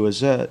go to is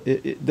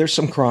there's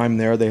some crime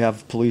there. They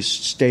have police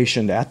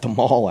stationed at the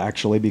mall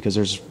actually because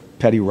there's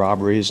petty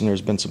robberies and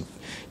there's been some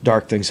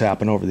dark things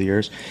happen over the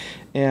years.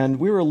 And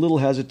we were a little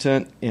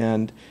hesitant,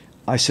 and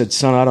I said,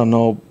 "Son, I don't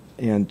know."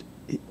 And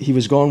he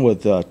was going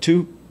with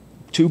two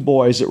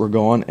boys that were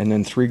going, and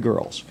then 3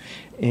 girls.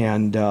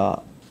 And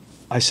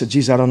I said,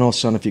 "Geez, I don't know,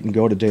 son, if you can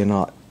go today or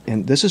not."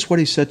 And this is what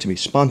he said to me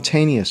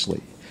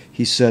spontaneously.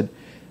 He said,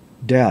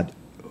 "Dad,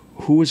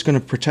 who is going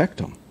to protect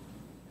them?"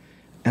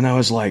 And I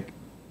was like,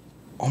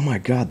 "Oh my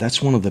God, that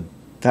is one of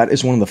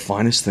the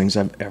finest things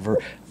I've ever."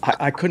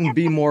 I couldn't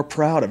be more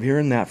proud of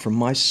hearing that from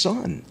my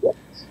son.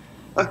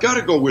 I've got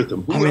to go with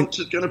them. Who else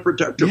is going to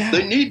protect them? Yeah.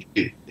 They need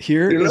me.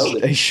 Here is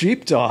a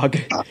sheepdog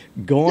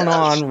going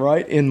on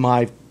right in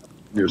my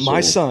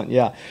son.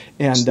 Yeah,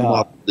 and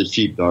the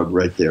sheepdog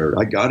right there.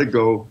 I got to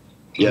go.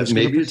 Yeah,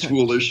 maybe it's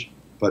foolish,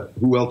 but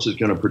who else is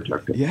going to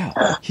protect him?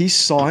 Yeah, he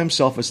saw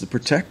himself as the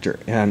protector,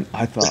 and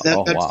I thought, that's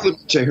wow.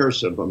 That's a hair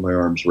set on my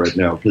arms right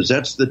now, because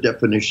that's the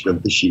definition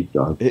of the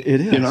sheepdog. It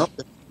is.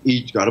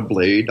 He's got a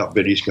blade. I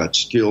bet he's got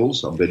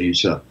skills. I bet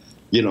he's,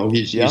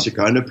 he's the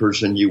kind of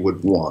person you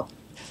would want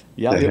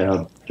to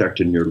have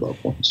protecting your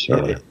loved ones.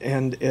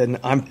 And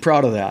I'm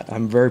proud of that.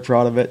 I'm very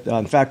proud of it.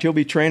 In fact, he'll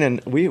be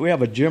training. We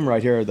have a gym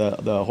right here.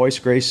 The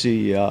Hoist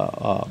Gracie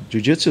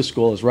Jiu-Jitsu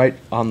school is right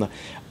on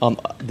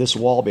this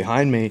wall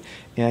behind me,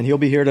 and he'll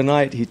be here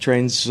tonight. He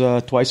trains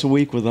twice a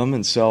week with them,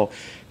 and so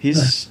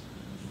he's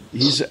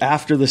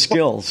after the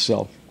skills.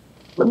 So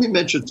let me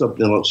mention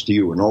something else to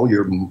you and all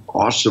your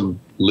awesome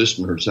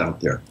listeners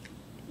out there.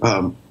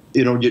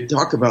 You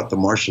talk about the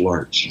martial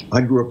arts.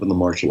 I grew up in the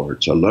martial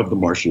arts. I love the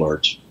martial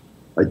arts.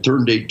 I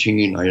turned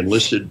 18. I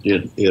enlisted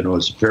as a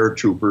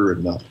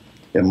paratrooper,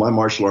 and my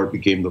martial art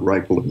became the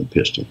rifle and the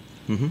pistol.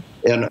 Mm-hmm.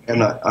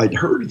 And I'd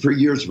heard for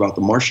years about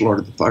the martial art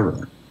of the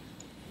firearm.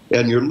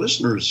 And your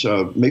listeners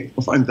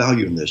find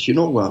value in this.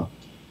 When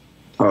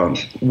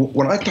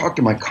I talk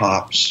to my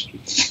cops,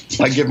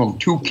 I give them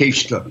 2 case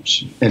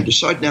studies and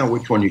decide now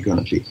which one you're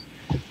going to be.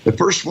 The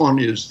first one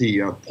is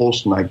the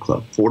Pulse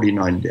nightclub,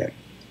 49 Deck.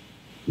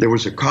 There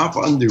was a cop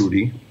on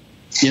duty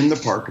in the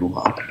parking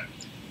lot.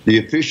 The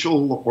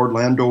official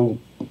Orlando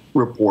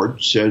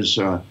report says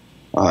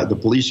the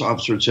police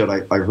officer said,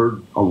 I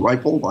heard a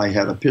rifle, I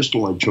had a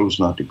pistol, I chose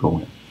not to go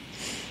in.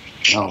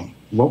 Now,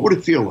 what would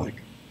it feel like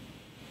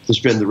to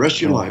spend the rest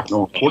of your life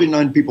knowing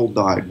 49 people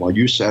died while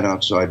you sat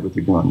outside with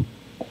a gun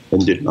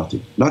and did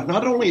nothing?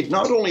 Not only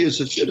as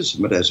a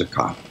citizen, but as a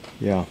cop.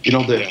 Yeah.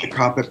 The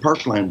cop at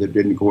Parkland that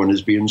didn't go in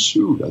is being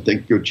sued. I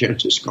think good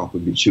chance this cop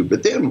would be sued.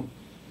 But then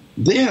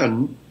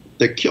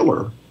the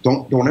killer,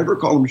 don't ever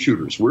call them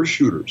shooters. We're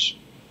shooters.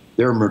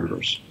 They're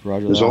murderers.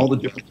 There's all the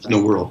difference in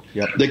the world.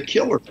 Yep. The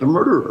killer, the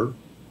murderer,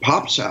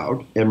 pops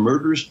out and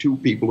murders 2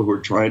 people who are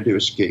trying to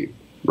escape,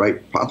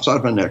 right? Pops out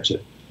of an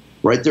exit,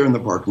 right there in the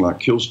parking lot,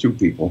 kills 2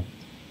 people,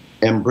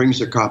 and brings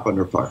the cop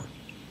under fire.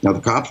 Now, the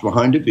cop's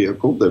behind a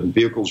vehicle. The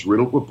vehicle's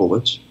riddled with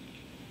bullets.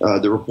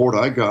 The report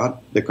I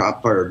got, the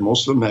cop fired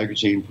most of the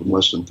magazine from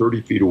less than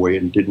 30 feet away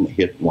and didn't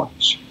hit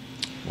once.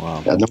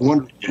 Wow. And no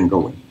wonder he didn't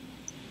go in.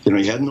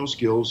 He had no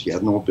skills. He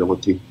had no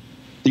ability.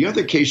 The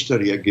other case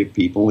study I give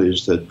people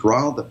is the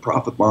Draw the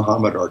Prophet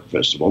Muhammad Art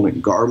Festival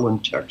in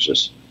Garland,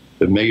 Texas,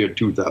 in May of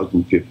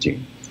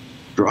 2015.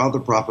 Draw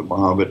the Prophet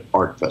Muhammad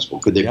Art Festival.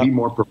 Could they be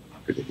more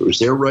provocative? It was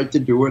their right to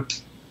do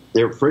it.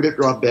 They were afraid to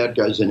draw bad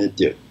guys, and it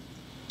did.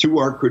 2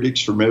 art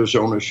critics from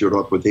Arizona showed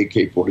up with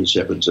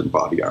AK-47s and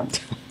body armor.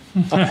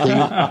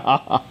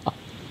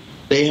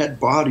 They had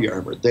body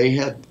armor. They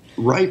had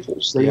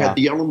rifles. They had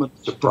the element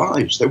of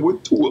surprise. There were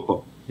 2 of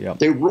them. Yep.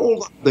 They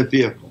rolled out the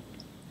vehicle,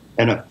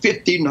 and a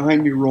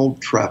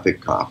 59-year-old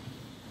traffic cop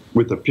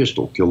with a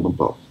pistol killed them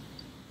both.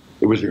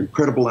 It was an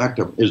incredible act.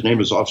 His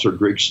name is Officer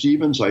Greg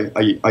Stevens.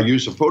 I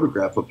used a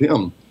photograph of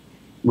him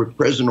with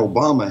President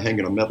Obama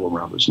hanging a medal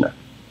around his neck.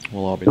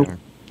 We'll all be there.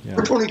 Yeah.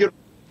 Which one you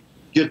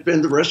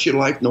spend the rest of your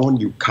life knowing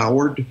you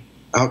cowered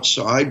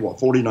outside while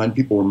 49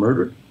 people were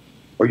murdered?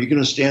 Are you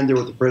going to stand there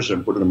with the president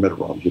and put a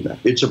medal around your neck?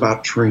 It's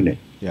about training.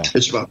 Yeah.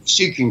 It's about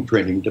seeking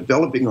training,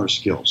 developing our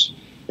skills.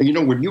 And, you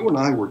know, when you and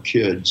I were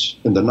kids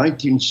in the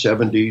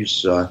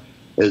 1970s,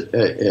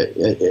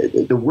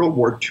 the World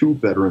War II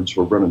veterans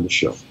were running the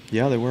show.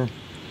 Yeah, they were.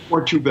 World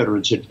War II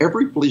veterans, and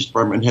every police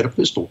department had a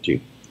pistol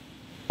team.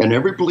 And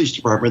every police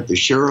department, the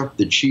sheriff,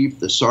 the chief,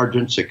 the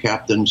sergeants, the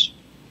captains,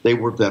 they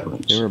were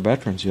veterans. They were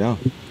veterans, yeah.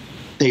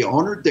 They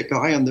honored the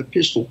guy on the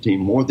pistol team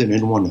more than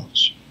anyone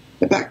else.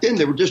 And back then,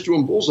 they were just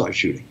doing bullseye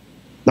shooting.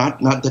 Not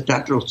the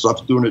tactical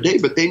stuff doing today,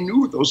 but they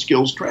knew those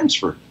skills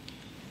transferred.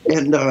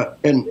 And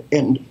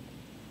the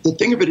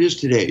thing of it is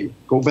today,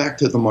 go back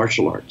to the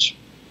martial arts.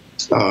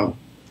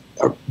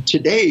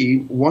 Today,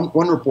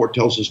 one report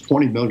tells us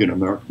 20 million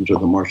Americans are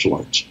in the martial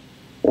arts.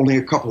 Only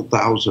a couple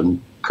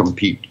thousand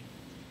compete.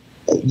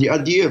 The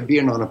idea of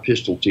being on a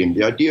pistol team,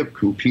 the idea of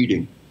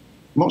competing,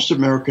 most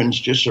Americans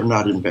just are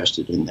not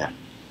invested in that.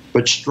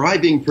 But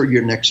striving for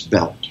your next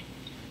belt,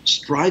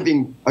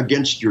 striving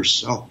against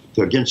yourself,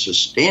 against a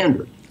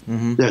standard,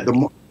 the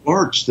martial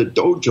arts, the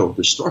dojo,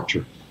 the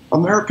structure,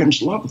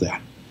 Americans love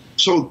that.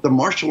 So the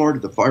martial art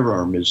of the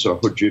firearm is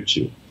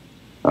Hojutsu,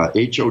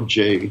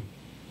 Hojutsu.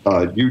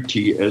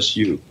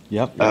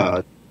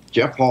 Yep.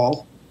 Jeff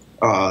Hall,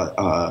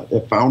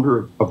 a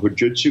founder of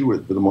Hojutsu,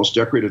 with the most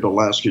decorated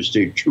Alaska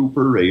State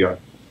Trooper, a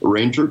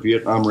Ranger,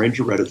 Vietnam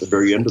Ranger, right at the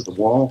very end of the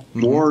wall,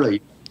 or a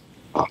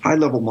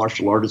high-level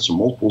martial artist of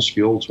multiple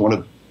skills, one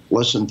of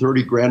less than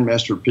 30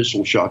 grandmaster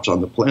pistol shots on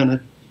the planet,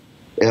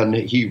 and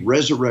he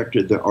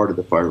resurrected the art of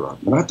the firearm.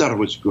 And I thought it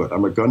was good.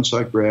 I'm a gun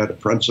sight grad, a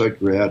front sight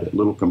grad, a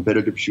little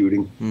competitive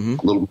shooting, a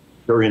little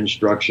military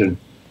instruction.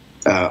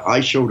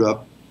 I showed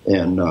up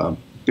and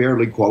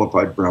barely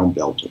qualified brown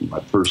belt in my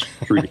first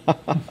 3 days.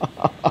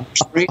 I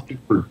trained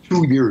for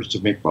 2 years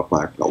to make my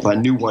black belt. I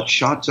knew what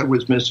shots I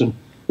was missing.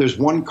 There's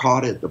one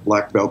kata at the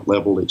black belt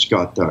level. It's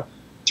got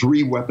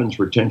 3 weapons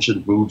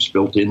retention moves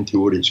built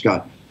into it. It's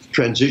got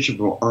transition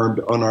from armed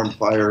to unarmed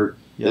fire.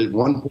 At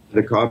one point in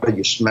the kata,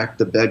 you smack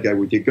the bad guy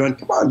with your gun.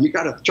 Come on, you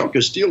got a chunk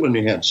of steel in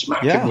your hand.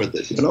 Smack him with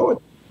it, you know.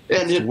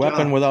 And it's a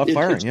weapon without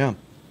firing, yeah.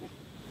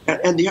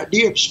 And the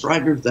idea of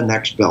striving for the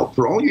next belt,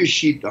 for all you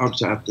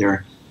sheepdogs out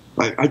there,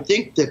 I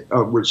think that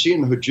we're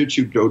seeing the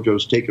Hojutsu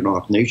dojos taken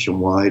off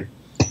nationwide.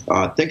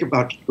 Think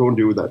about going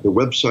to the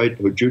website,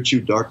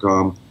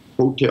 hojutsu.com,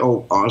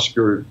 Hotel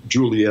Oscar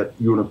Juliet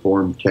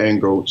Uniform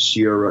Tango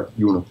Sierra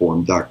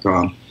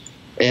Uniform.com,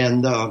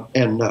 and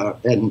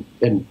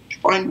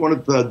find one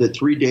of the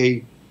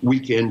 3-day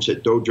weekends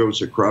at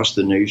dojos across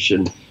the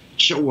nation.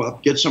 Show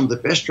up, get some of the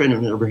best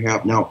training you ever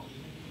have. Now,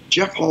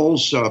 Jeff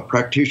Hall's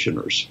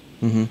practitioners,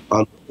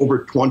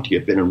 over 20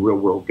 have been in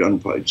real-world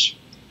gunfights.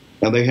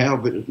 And they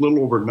have a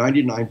little over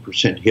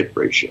 99% hit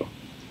ratio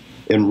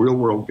in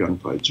real-world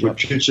gunfights,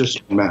 which is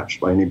just unmatched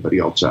by anybody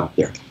else out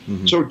there.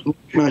 So it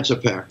recognize the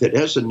fact that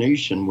as a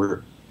nation,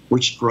 we're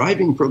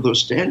striving for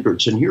those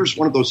standards. And here's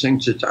one of those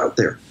things that's out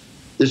there.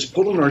 That's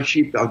pulling our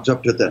sheepdogs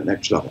up to that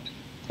next level.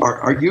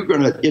 Are you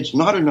going to – it's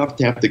not enough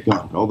to have the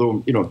gun.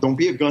 Although, you know, don't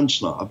be a gun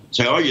snob.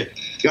 Say, oh, you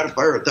got to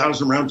fire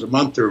 1,000 rounds a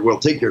month or we'll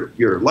take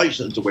your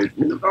license away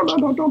from you.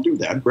 No, don't do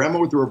that. Grandma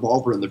with a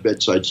revolver in the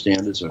bedside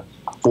stand is a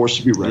force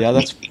to be reckoned with. Yeah,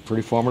 that's a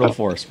pretty formidable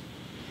force.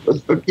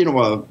 But you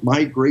know,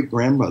 my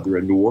great-grandmother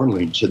in New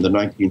Orleans in the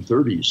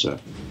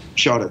 1930s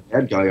shot a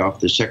bad guy off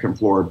the second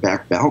floor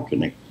back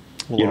balcony.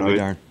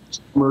 Darn.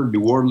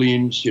 New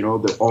Orleans, you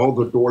know, all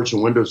the doors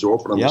and windows are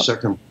open on the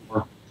second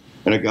floor.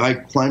 And a guy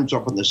climbs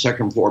up on the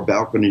second floor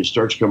balcony and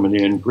starts coming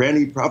in.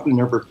 Granny probably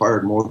never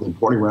fired more than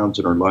 20 rounds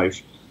in her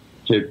life.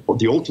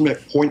 The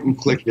ultimate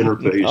point-and-click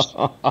interface.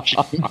 She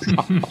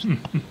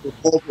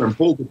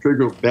pulled the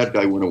trigger, the bad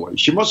guy went away.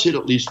 She must hit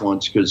at least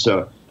once because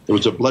there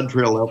was a blood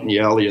trail out in the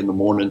alley in the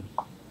morning.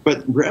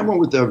 But Grandma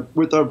with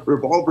a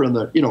revolver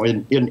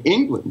in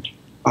England,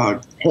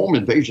 home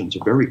invasions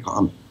are very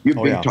common.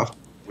 You'd be tough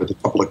with a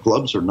couple of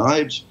clubs or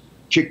knives,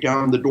 kick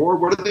down the door.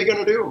 What are they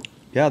going to do?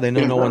 Yeah, they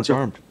know no one's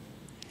armed.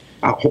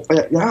 And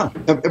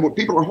when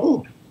people are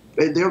home,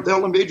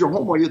 they'll invade your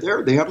home while you're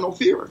there. They have no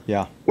fear.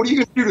 Yeah. What are you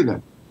going to do to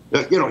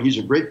them? He's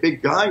a great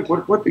big guy.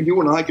 What are you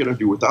and I going to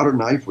do without a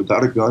knife,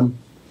 without a gun?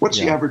 What's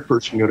the average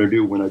person going to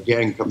do when a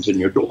gang comes in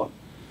your door?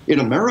 In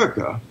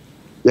America,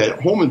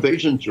 that home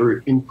invasions are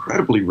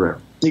incredibly rare.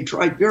 They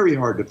try very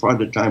hard to find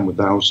a time when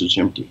the house is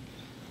empty.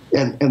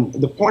 And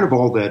the point of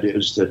all that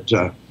is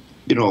that,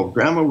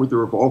 Grandma with the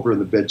revolver in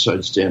the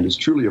bedside stand is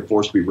truly a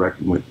force to be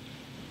reckoned with.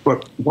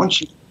 But once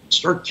you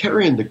start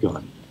carrying the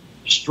gun,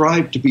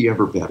 strive to be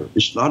ever better.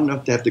 It's not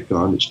enough to have the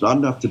gun. It's not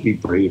enough to be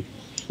brave.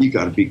 You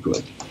got to be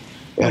good.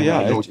 And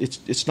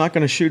it's not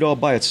going to shoot all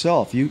by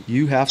itself.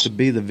 You have to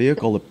be the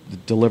vehicle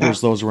that delivers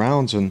those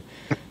rounds. And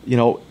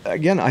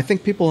again, I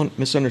think people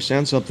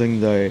misunderstand something.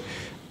 They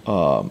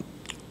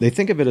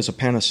think of it as a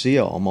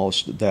panacea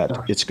almost,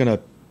 that it's going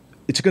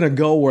to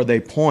go where they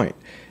point.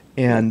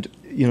 And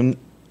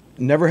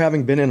never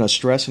having been in a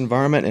stress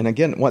environment, and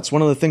again, what's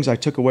one of the things I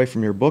took away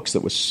from your books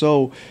that was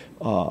so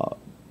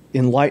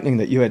enlightening,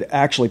 that you had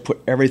actually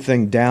put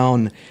everything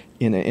down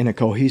in a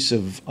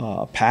cohesive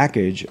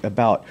package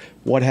about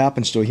what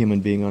happens to a human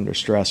being under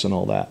stress and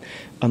all that.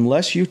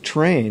 Unless you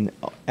train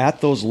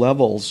at those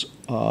levels,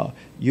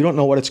 you don't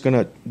know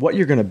what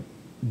you're gonna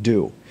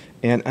do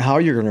and how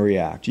you're gonna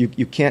react.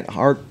 You can't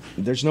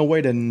there's no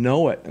way to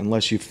know it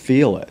unless you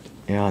feel it.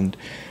 And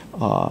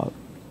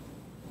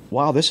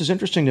wow, this is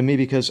interesting to me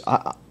because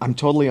I'm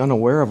totally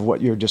unaware of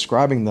what you're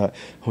describing, the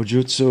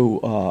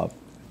Hojutsu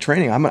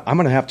training. I'm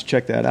going to have to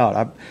check that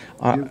out.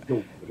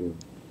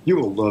 You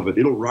will love it.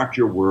 It'll rock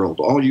your world.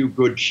 All you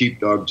good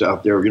sheepdogs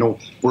out there,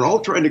 we're all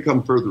trying to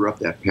come further up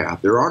that path.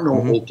 There are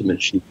no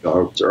ultimate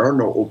sheepdogs. There are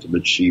no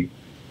ultimate sheep.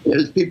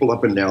 There's people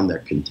up and down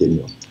that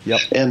continuum. Yep.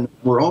 And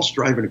we're all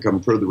striving to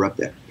come further up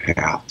that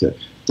path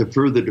to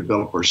further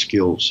develop our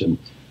skills. And,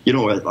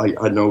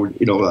 I know,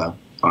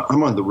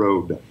 I'm on the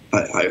road.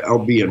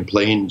 I'll be in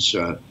planes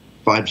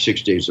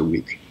 5-6 days a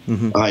week.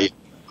 Mm-hmm.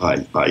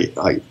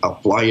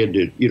 I'll fly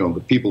into,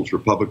 the People's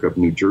Republic of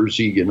New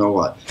Jersey.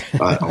 I'll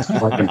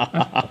fly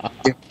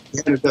in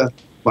Canada.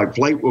 My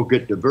flight will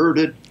get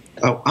diverted.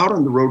 Out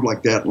on the road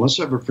like that, unless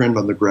I have a friend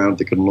on the ground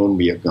that can loan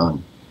me a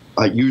gun.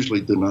 I usually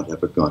do not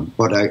have a gun,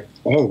 but I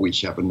always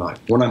have a knife.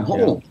 When I'm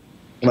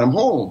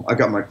home, I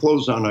got my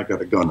clothes on, I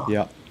got a gun on.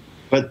 Yeah.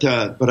 But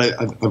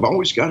I've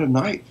always got a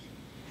knife.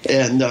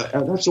 And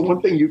that's the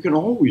one thing you can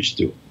always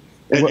do.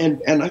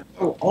 And I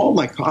tell all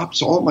my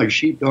cops, all my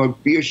sheepdogs,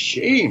 be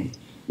ashamed.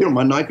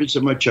 My knife is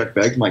in my check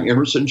bag. My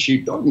Emerson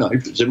sheepdog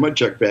knife is in my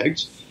check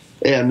bags.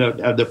 And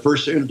the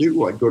first thing I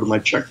do, I go to my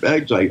check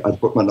bags. I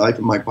put my knife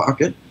in my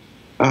pocket.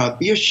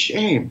 Be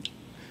ashamed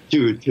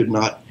to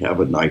not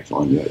have a knife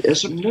on you.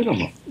 It's a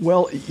minimum.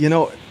 Well,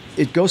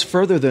 it goes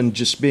further than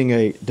just being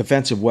a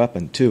defensive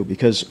weapon, too,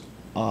 because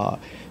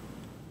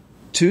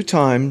 2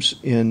 times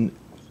in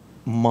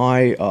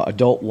my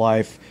adult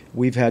life,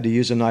 we've had to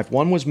use a knife.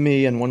 One was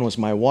me and one was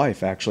my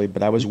wife, actually,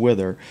 but I was with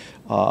her.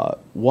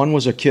 One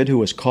was a kid who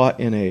was caught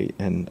in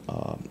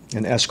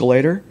an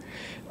escalator,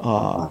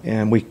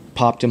 and we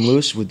popped him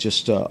loose with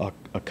just a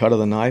cut of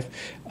the knife.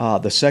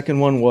 The second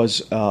one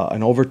was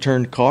an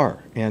overturned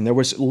car, and there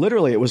was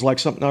literally, it was like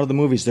something out of the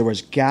movies. There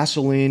was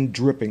gasoline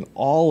dripping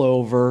all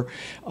over.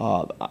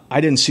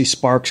 I didn't see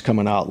sparks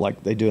coming out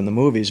like they do in the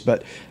movies,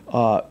 but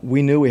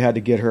we knew we had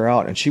to get her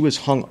out, and she was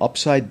hung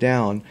upside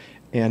down.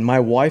 And my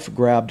wife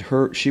grabbed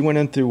her. She went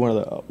in through one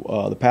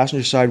of the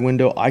passenger side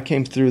window. I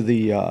came through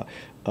the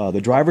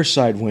driver's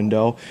side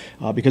window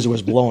because it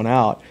was blown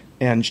out.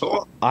 And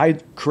I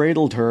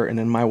cradled her, and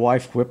then my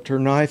wife whipped her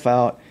knife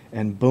out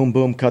and boom,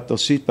 boom, cut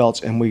those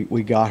seatbelts, and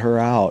we got her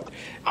out.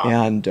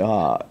 And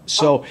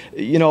so,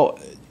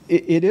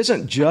 it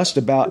isn't just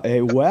about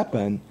a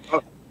weapon.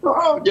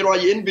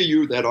 I envy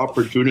you that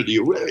opportunity.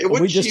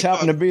 We just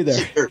happen to be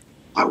there.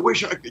 I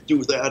wish I could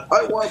do that.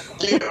 I want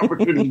the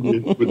opportunity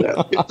to do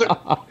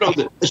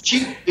that.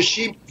 The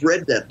sheep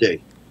bred that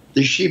day.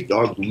 The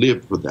sheepdog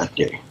lived for that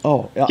day.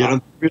 Oh,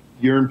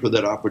 yearn for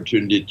that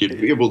opportunity to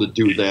be able to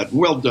do that.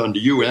 Well done to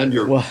you and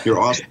your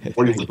awesome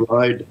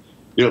bride.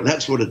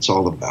 That's what it's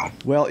all about.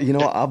 Well,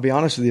 I'll be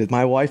honest with you.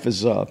 My wife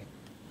is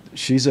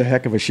she's a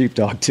heck of a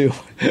sheepdog too.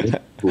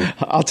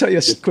 I'll tell you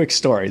a quick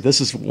story.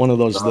 This is one of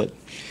those that.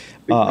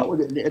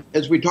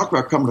 As we talk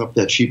about coming up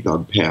that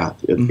sheepdog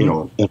path,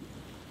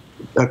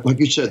 like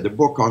you said, the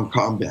book on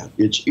combat,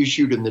 it's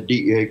issued in the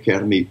DEA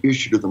Academy,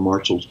 issued in the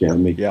Marshals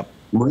Academy. Yep.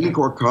 Marine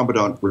Corps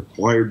Commandant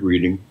required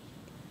reading.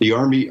 The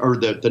Army or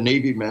the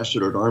Navy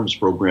Master at Arms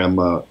program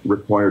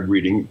required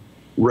reading,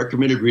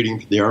 recommended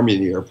reading for the Army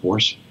and the Air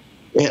Force,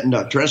 and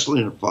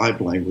translated in 5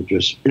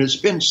 languages. And it's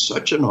been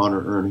such an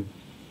honor, Ernie,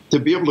 to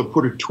be able to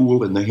put a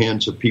tool in the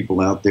hands of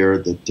people out there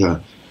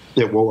that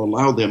will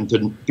allow them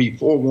to be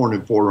forewarned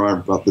and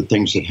forearmed about the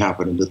things that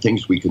happen and the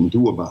things we can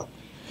do about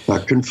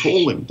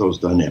controlling those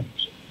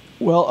dynamics.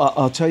 Well,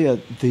 I'll tell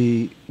you,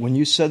 when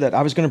you said that,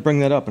 I was going to bring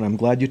that up, and I'm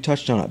glad you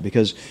touched on it,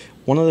 because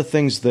one of the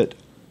things that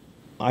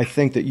I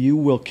think that you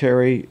will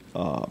carry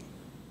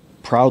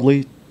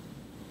proudly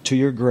to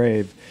your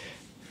grave,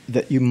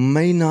 that you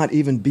may not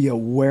even be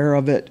aware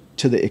of it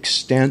to the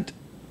extent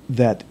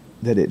that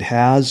it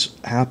has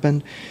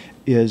happened,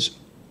 is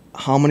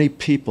how many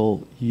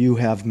people you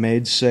have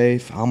made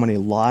safe, how many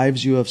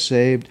lives you have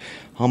saved,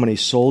 how many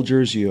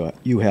soldiers you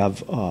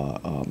have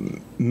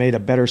made a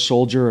better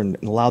soldier and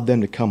allowed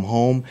them to come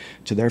home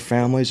to their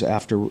families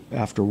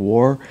after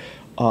war.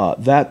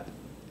 That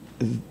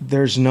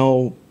there's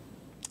no,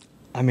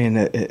 I mean,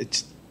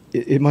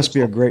 it must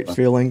be a great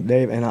feeling,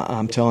 Dave. And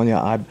I'm telling you,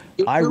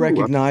 I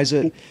recognize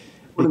it.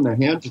 Put in the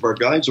hands of our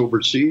guys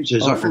overseas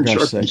as iron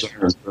sharpens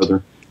iron,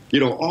 brother.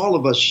 All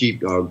of us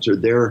sheepdogs are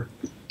there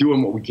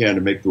doing what we can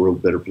to make the world a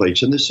better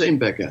place. And the same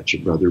back at you,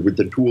 brother, with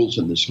the tools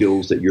and the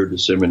skills that you're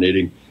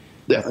disseminating.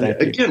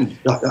 Again,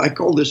 I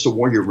call this a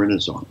warrior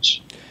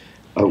renaissance.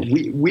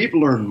 We've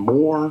learned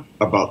more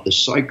about the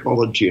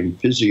psychology and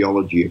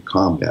physiology of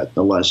combat in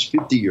the last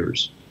 50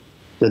 years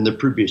than the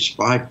previous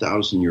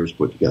 5,000 years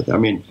put together. I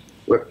mean,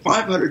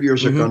 500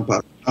 years of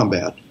gunpowder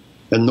combat,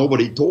 and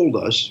nobody told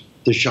us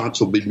the shots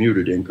will be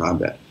muted in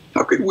combat.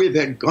 How could we have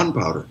had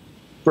gunpowder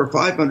for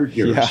 500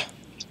 years?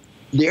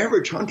 the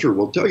average hunter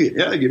will tell you,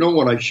 yeah,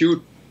 when I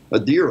shoot a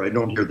deer, I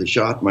don't hear the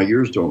shot, my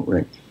ears don't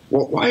ring.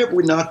 Well, why have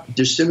we not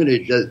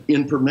disseminated that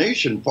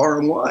information far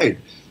and wide?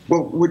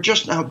 Well, we're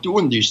just now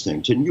doing these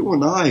things, and you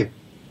and I,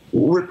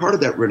 we're part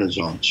of that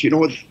renaissance.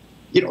 When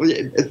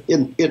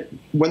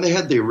they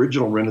had the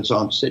original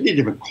Renaissance, they didn't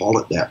even call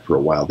it that for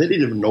a while. They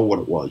didn't even know what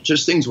it was.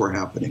 Just things were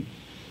happening.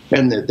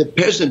 And the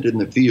peasant in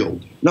the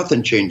field,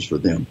 nothing changed for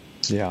them.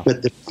 Yeah.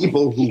 But the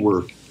people who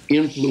were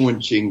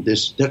influencing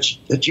this, that's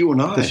you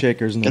and I. The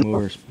shakers and the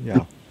movers,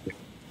 yeah.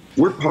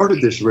 We're part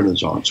of this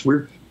renaissance.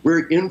 We're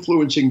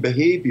influencing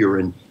behavior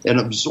and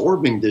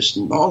absorbing this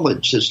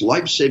knowledge, this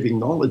life-saving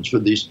knowledge for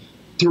these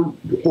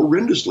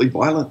horrendously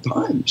violent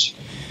times.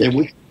 And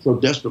we so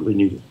desperately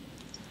need it.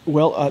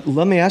 Well,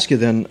 let me ask you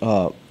then,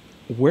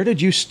 where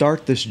did you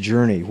start this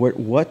journey?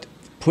 What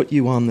put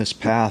you on this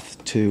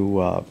path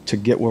to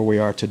get where we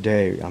are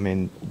today? I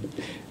mean,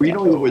 it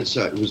was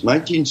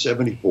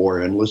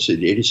 1974. I enlisted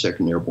the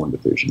 82nd Airborne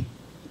Division,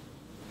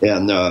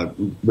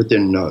 and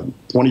within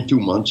 22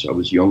 months, I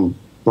was young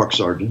buck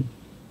sergeant.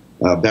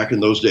 Back in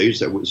those days,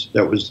 that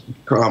was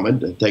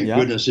common. Thank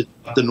goodness it's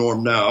not the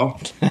norm now.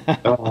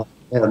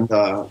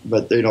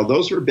 But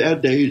those were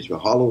bad days. The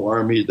Hollow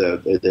Army,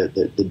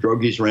 the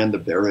druggies ran the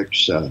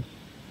barracks.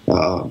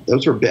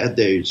 Those were bad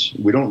days.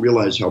 We don't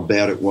realize how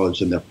bad it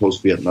was in that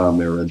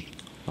post-Vietnam era. And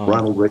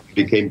Ronald Reagan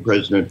became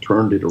president,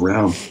 turned it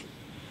around.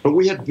 But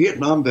we had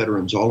Vietnam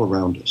veterans all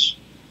around us.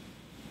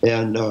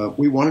 And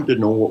we wanted to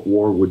know what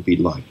war would be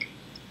like.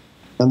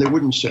 And they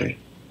wouldn't say.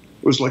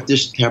 It was like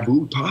this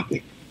taboo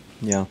topic.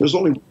 Yeah. There's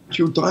only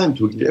 2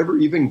 times we could ever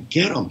even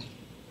get them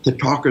to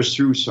talk us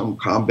through some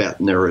combat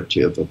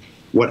narrative of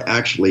what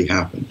actually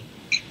happened.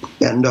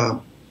 And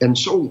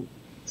so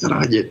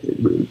I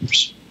did.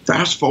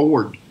 Fast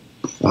forward,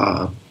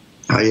 I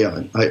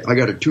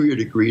got a 2-year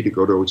degree to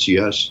go to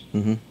OCS.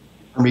 Mm-hmm.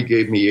 Army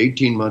gave me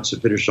 18 months to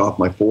finish off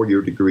my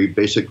 4-year degree,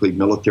 basically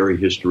military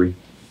history.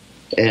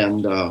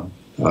 And all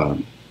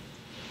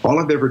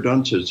I've ever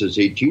done since I was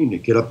 18 to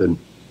get up and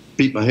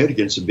beat my head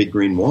against a big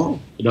green wall.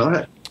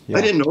 I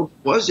didn't know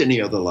there was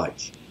any other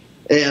life.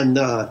 And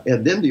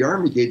then the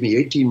Army gave me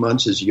 18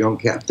 months as a young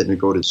captain to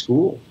go to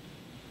school.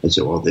 I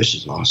said, well, this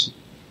is awesome.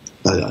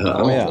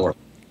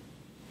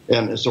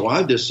 And so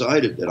I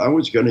decided that I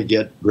was going to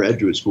get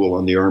graduate school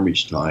on the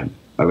Army's time.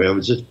 I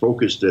was just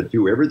focused to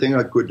do everything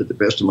I could to the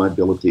best of my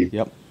ability.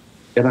 Yep.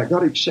 And I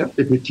got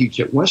accepted to teach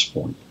at West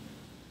Point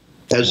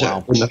in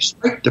the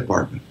psych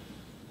department.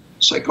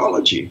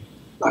 Psychology.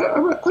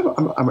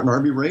 I'm an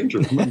Army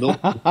Ranger.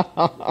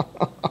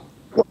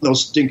 No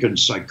stinking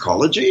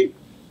psychology.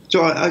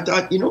 So I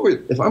thought,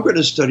 if I'm going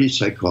to study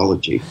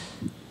psychology,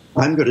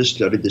 I'm going to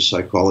study the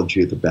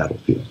psychology of the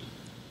battlefield.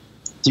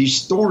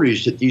 These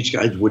stories that these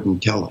guys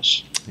wouldn't tell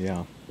us.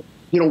 Yeah.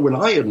 When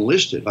I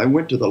enlisted, I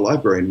went to the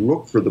library and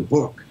looked for the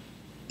book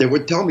that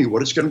would tell me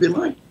what it's going to be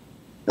like.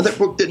 And that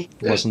book didn't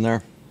exist. Wasn't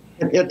there.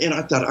 And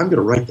I thought, I'm going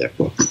to write that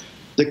book.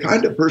 The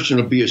kind of person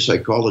who would be a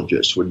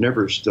psychologist would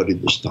never study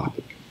this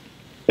topic.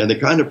 And the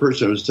kind of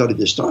person who would study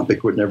this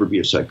topic would never be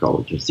a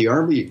psychologist. The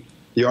Army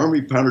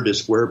pounded a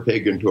square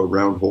peg into a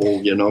round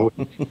hole,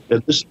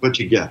 and this is what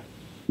you get.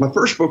 My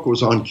first book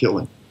was on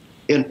killing.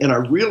 And I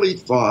really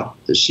thought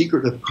the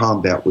secret of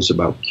combat was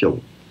about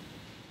killing.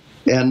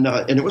 And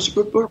it was a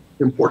good book,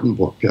 important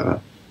book.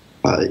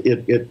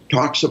 It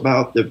talks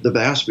about the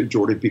vast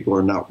majority of people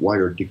are not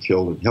wired to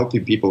kill, and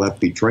healthy people have to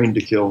be trained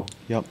to kill.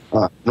 Yep.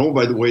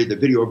 By the way, the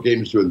video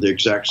games doing the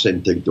exact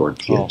same thing to our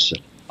kids.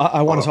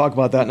 I want to talk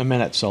about that in a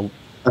minute. So,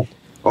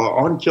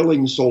 On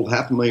Killing sold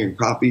 500,000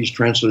 copies,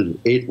 translated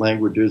 8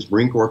 languages.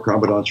 Marine Corps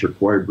commandants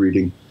required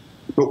reading.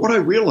 But what I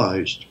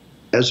realized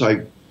as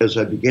I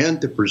began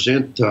to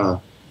present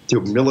to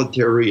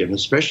military and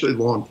especially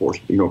law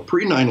enforcement,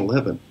 pre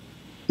 9/11,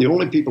 the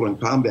only people in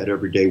combat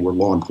every day were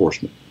law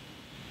enforcement.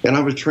 And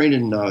I was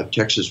training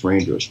Texas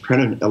Rangers,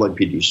 training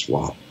LAPD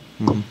SWAT.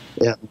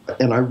 Mm-hmm.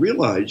 And I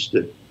realized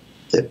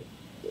that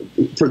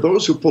for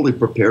those who fully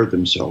prepare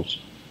themselves,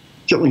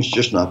 killing's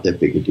just not that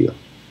big a deal.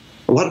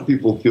 A lot of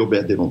people feel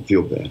bad, they don't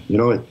feel bad.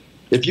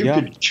 If you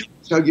could choose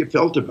how you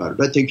felt about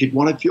it, I think you'd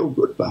want to feel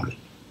good about it.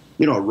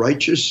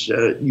 Righteous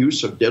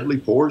use of deadly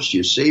force,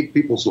 you save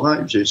people's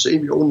lives, you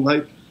save your own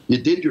life, you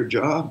did your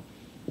job.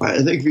 I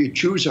think if you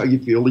choose how you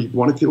feel, you'd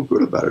want to feel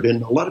good about it.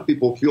 And a lot of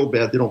people feel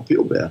bad, they don't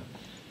feel bad.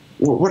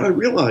 Well, what I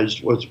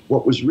realized was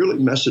what was really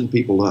messing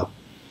people up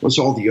was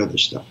all the other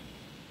stuff.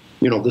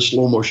 The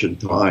slow motion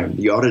time,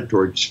 the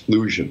auditory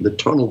exclusion, the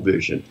tunnel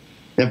vision.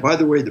 And by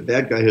the way, the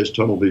bad guy has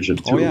tunnel vision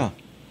too. Oh, yeah.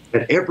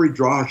 And every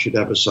draw should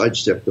have a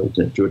sidestep built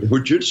into it.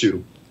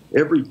 Hojutsu,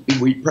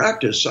 we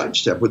practice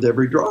sidestep with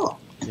every draw.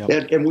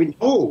 Yep. And we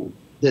know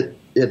that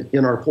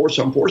in our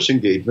force-on-force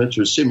engagements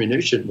or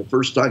simuation, the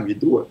first time you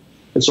do it,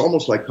 it's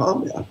almost like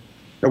combat.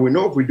 And we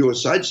know if we do a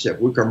sidestep,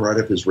 we'll come right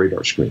up his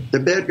radar screen. The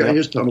bad guy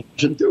has tunnel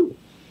vision too.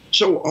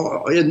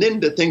 So, and then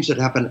the things that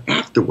happen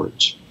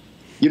afterwards,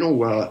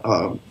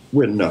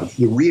 when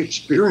you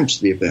re-experience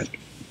the event,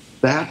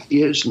 that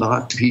is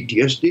not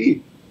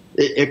PTSD.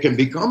 It can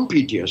become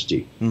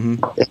PTSD.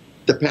 Mm-hmm.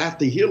 The path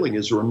to healing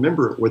is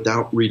remember it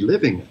without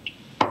reliving it.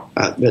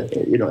 But,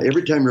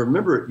 every time you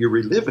remember it, you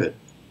relive it.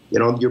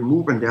 You're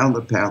moving down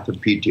the path of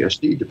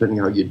PTSD, depending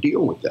how you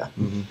deal with that.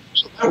 Mm-hmm.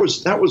 So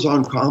that was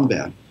on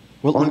combat.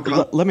 Well,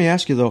 let me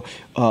ask you, though,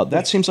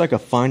 that seems like a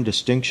fine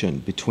distinction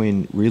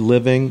between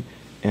reliving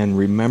and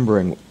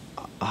remembering.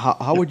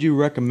 How would you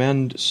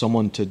recommend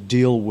someone to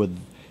deal with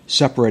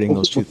separating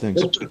those two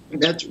things?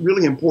 That's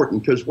really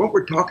important, because what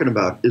we're talking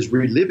about is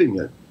reliving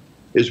it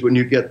is when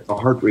you get the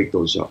heart rate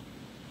goes up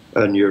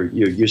and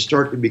you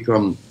start to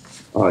become,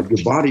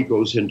 your body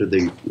goes into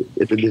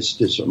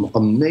this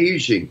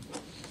amazing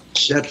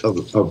set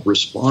of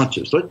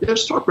responses.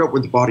 Let's talk about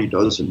what the body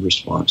does in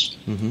response.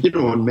 Mm-hmm.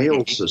 In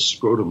males, the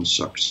scrotum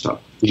sucks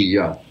up.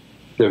 The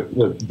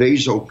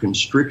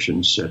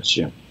vasoconstriction sets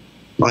in.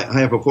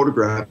 I have a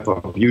photograph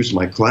I've used in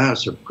my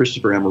class of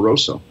Christopher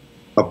Amoroso,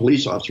 a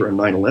police officer on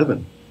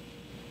 9/11,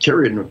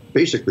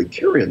 basically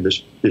carrying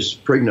this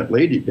pregnant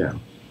lady down.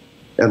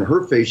 And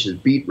her face is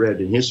beet red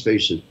and his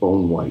face is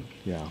bone white.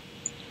 Yeah.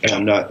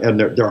 And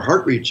their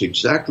heart rate's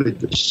exactly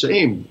the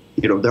same.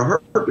 Their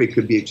heart rate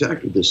could be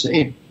exactly the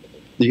same.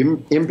 The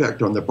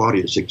impact on their body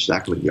is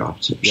exactly the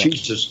opposite. Yeah.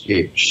 She's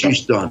escaped.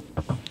 She's done.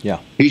 Yeah.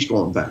 He's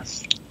going back.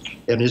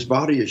 And his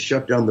body has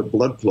shut down the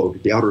blood flow to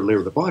the outer layer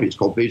of the body. It's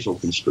called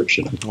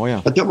vasoconstriction. Oh,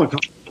 yeah. I tell my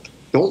colleagues,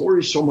 don't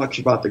worry so much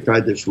about the guy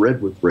that's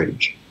red with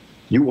rage.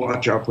 You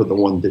watch out for the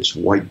one that's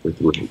white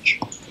with rage.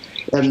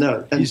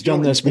 And he's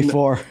done this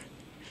before.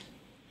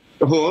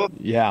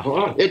 Yeah.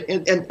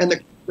 And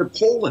the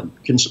colon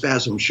can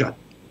spasm shut.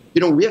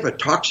 We have a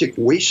toxic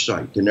waste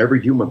site in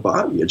every human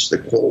body. It's the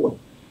colon.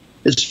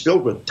 It's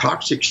filled with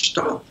toxic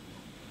stuff,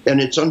 and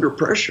it's under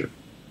pressure.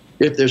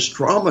 If there's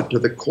trauma to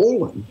the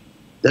colon,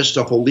 that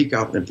stuff will leak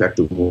out and infect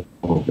the wound.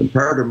 And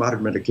prior to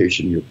modern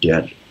medication, you're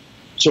dead.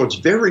 So it's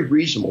very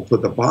reasonable for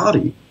the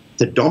body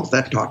to dump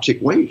that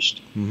toxic waste.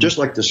 Mm-hmm. Just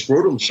like the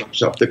scrotum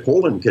sucks up, the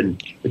colon can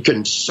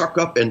suck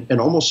up and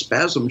almost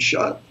spasm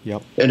shut.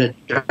 Yep. And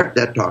inject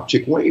that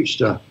toxic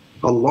waste. A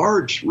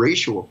large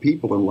ratio of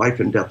people in life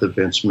and death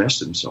events mess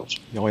themselves.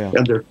 Oh, yeah.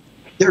 And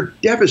they're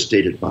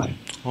devastated by it.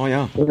 Oh,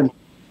 yeah. And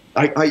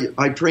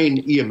I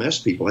train EMS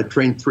people. I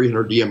trained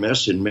 300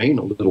 EMS in Maine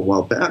a little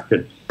while back,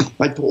 and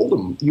I told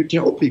them, you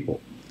tell people,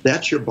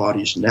 that's your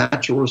body's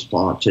natural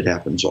response. It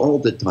happens all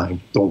the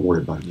time. Don't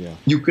worry about it. Yeah.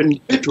 You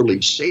can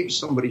literally save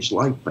somebody's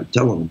life by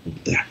telling them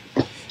that.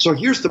 So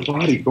here's the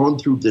body going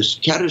through this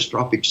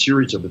catastrophic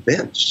series of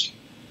events,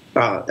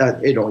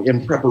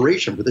 in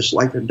preparation for this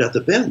life and death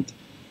event.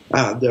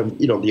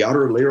 The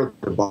outer layer of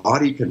the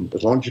body can,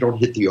 as long as you don't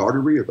hit the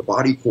artery or the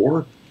body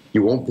core,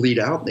 you won't bleed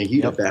out in the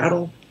heat of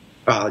battle.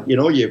 Like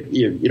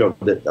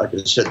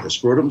I said, the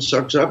scrotum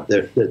sucks up.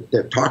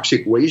 The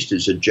toxic waste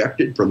is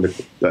ejected from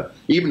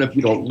even if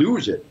you don't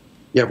lose it,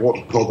 you have what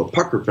we call the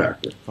pucker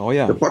factor. Oh,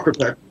 yeah. The pucker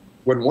factor,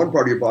 when one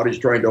part of your body is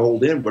trying to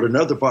hold in, but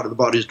another part of the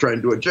body is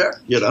trying to eject,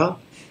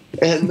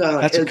 And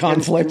that's a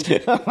conflict.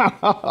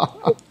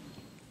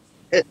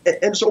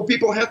 And so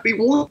people have to be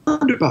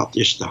warned about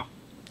this stuff,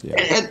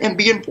 and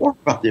be informed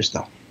about this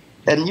stuff.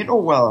 And the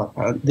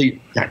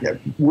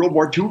World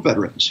War II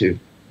veterans who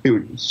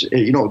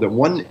the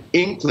one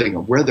inkling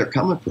of where they're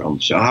coming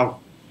from. So I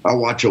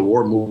watch a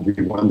war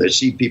movie when they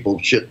see people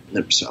shitting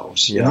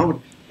themselves, and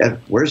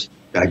where's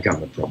that guy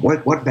coming from?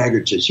 What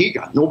baggage has he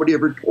got? Nobody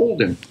ever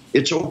told him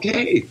it's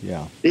okay.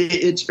 Yeah.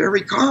 It's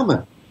very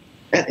common.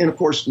 And of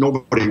course,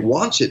 nobody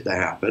wants it to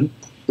happen.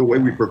 The way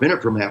we prevent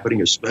it from happening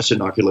is stress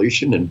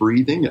inoculation and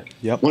breathing.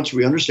 Yep. Once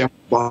we understand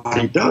what the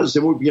body does,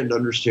 then we begin to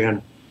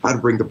understand how to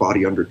bring the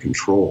body under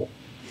control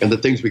and the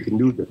things we can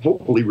do to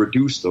hopefully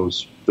reduce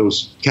those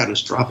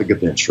catastrophic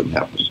events from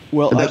happening.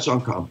 Well, and that's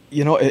uncommon.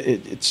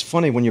 It's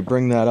funny when you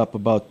bring that up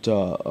about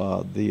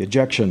the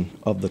ejection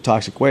of the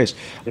toxic waste.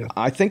 Yeah.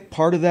 I think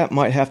part of that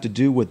might have to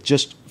do with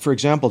for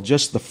example,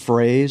 just the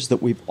phrase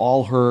that we've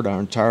all heard our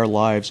entire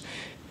lives.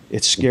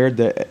 It scared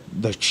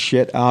the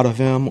shit out of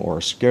him, or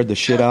scared the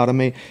shit out of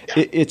me.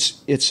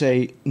 It's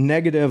a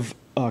negative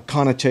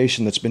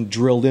connotation that's been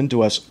drilled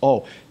into us.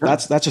 Oh,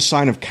 that's a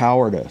sign of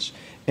cowardice,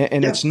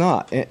 and it's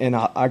not. And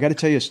I got to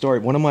tell you a story.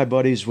 One of my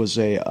buddies was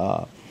he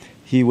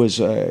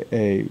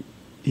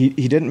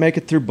didn't make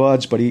it through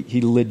BUD/S, but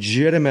he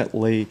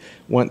legitimately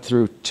went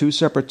through 2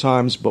 separate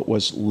times, but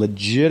was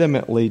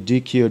legitimately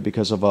DQ'd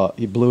because of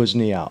he blew his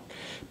knee out.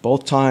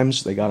 Both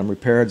times they got him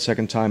repaired.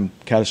 Second time,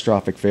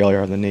 catastrophic failure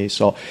of the knee.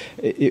 So,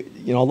 a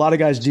lot of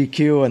guys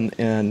DQ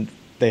and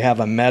they have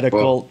a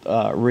medical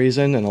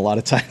reason, and a lot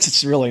of times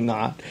it's really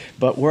not.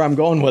 But where I'm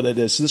going with it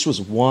is this was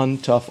one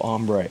tough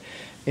hombre,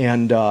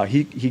 and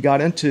he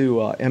got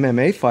into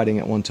MMA fighting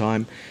at one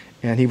time,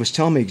 and he was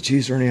telling me,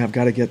 "Geez, Ernie, I've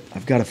got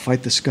to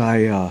fight this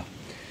guy."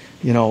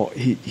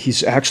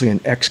 He's actually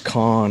an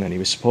ex-con, and he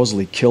was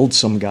supposedly killed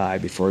some guy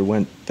before he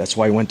went. That's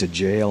why he went to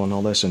jail and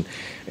all this. And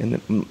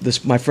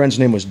this, my friend's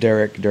name was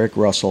Derek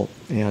Russell,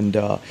 and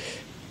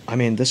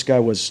this guy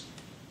was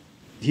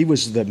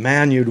the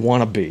man you'd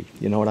want to be.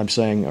 You know what I'm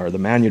saying, or the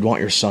man you'd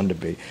want your son to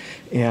be.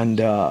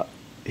 And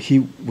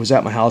he was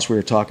at my house. We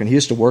were talking. He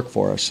used to work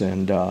for us,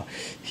 and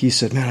he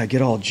said, "Man, I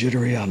get all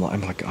jittery. I'm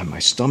like, my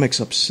stomach's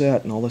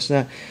upset and all this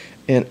and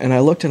that." And I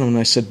looked at him and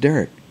I said,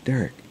 "Derek,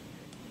 Derek,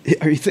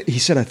 he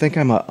said, I think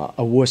I'm a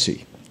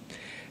wussy.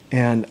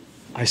 And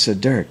I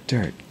said,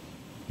 Derek,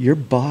 your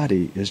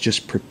body is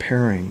just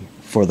preparing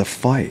for the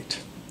fight.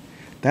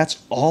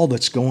 That's all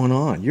that's going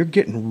on. You're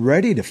getting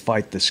ready to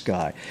fight this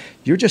guy.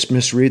 You're just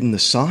misreading the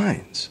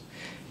signs.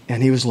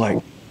 And he was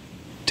like,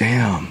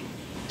 damn,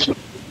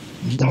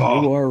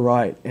 you are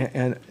right.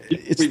 And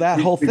it's that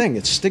whole thing.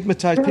 It's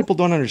stigmatized. People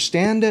don't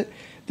understand it.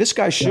 This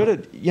guy should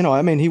have,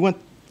 he went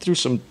through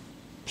some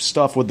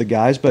stuff with the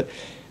guys, but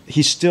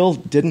he still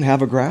didn't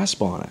have a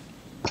grasp on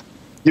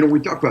it. We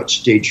talk about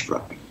stage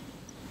fright.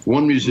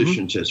 One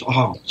musician says,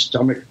 my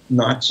stomach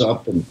knots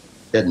up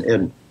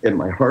and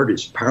my heart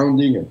is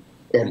pounding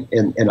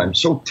and I'm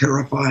so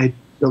terrified.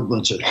 The other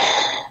one says,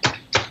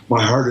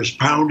 my heart is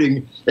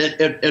pounding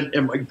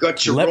and my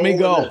guts are Let me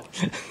go.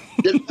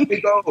 Let me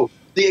go.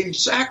 The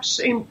exact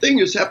same thing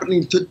is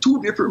happening to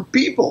two different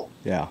people.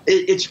 Yeah.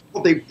 It's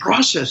how they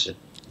process it.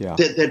 Yeah.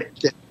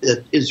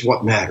 That is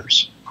what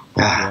matters.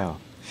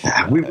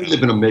 We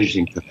live in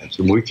amazing times,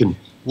 and we can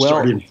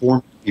start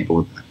informing people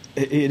of that.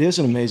 It is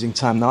an amazing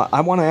time. Now,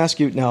 I want to ask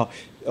you now.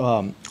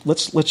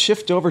 Let's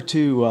shift over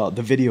to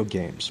the video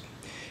games,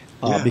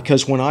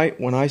 because when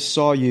I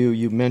saw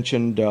you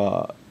mentioned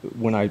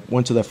when I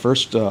went to the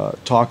first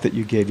talk that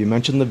you gave, you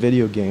mentioned the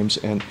video games,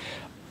 and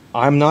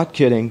I'm not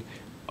kidding.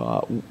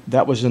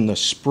 That was in the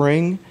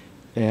spring,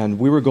 and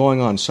we were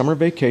going on summer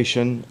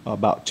vacation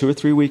about 2 or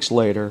 3 weeks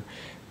later,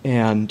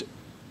 and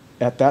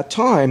at that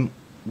time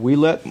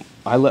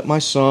I let my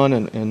son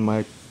and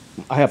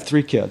I have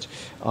 3 kids.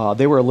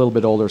 They were a little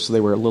bit older, so they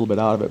were a little bit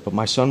out of it. But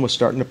my son was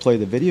starting to play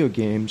the video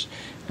games,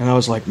 and I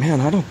was like, man,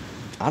 I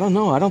don't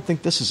know. I don't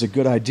think this is a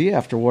good idea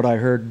after what I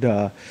heard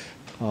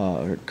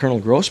Colonel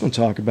Grossman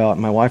talk about.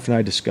 My wife and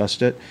I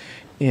discussed it,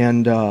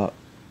 and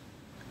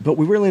but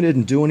we really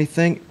didn't do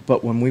anything.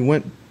 But when we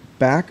went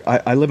back,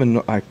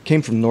 I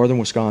came from northern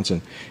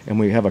Wisconsin, and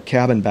we have a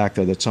cabin back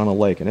there that's on a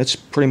lake, and it's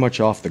pretty much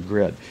off the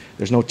grid.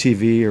 There's no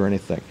TV or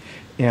anything,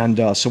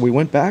 and so we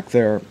went back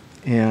there,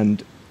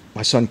 and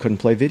my son couldn't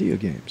play video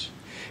games.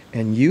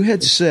 And you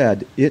had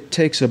said it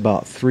takes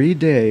about 3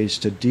 days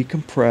to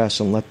decompress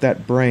and let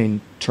that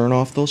brain turn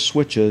off those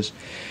switches.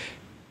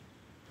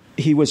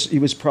 He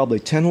was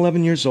probably 10,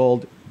 11 years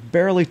old,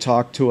 barely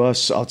talked to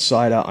us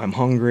outside, I'm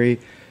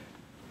hungry.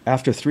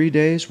 After 3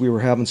 days, we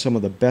were having some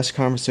of the best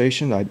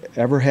conversation I'd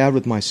ever had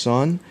with my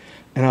son.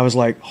 And I was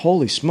like,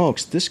 holy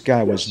smokes, this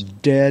guy was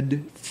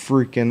dead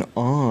freaking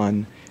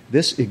on.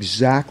 This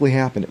exactly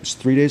happened. It was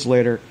 3 days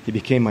later, he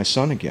became my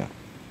son again.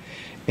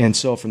 And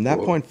so from that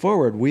point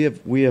forward,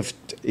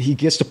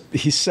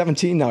 he's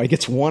 17 now. He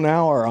gets 1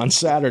 hour on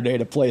Saturday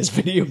to play his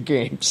video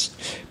games.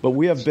 But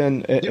we have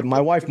been,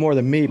 my wife more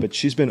than me, but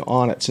she's been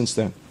on it since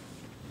then.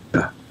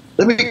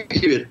 Let me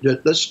give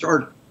it, let's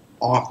start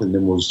off and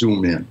then we'll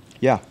zoom in.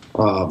 Yeah.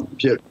 To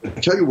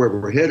tell you where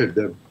we're headed,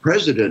 the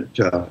president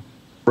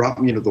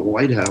brought me into the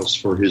White House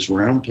for his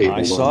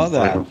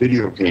roundtable on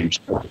video games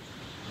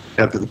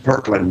after the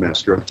Parkland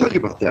massacre. I'll tell you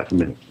about that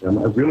in a minute.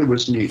 It really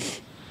was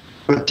neat.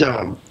 But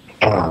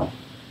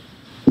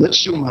let's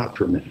zoom out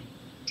for a minute.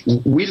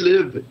 We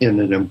live in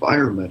an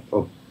environment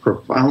of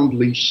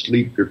profoundly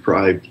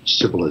sleep-deprived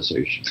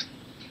civilization.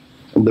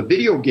 And the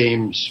video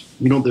games,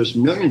 there's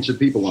millions of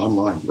people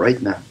online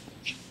right now.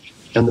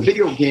 And the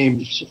video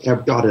games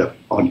have got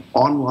an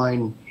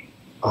online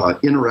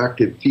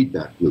interactive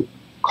feedback loop,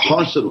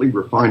 constantly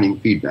refining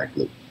feedback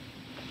loop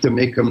to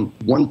make them,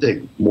 one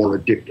thing, more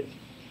addictive.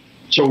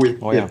 So if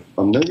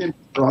 1 million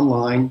are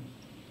online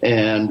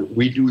and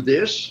we do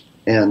this,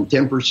 and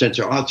 10% say,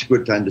 it's a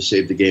good time to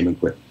save the game and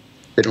quit.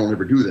 They don't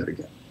ever do that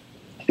again.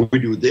 We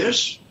do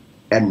this,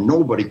 and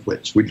nobody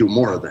quits. We do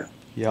more of that.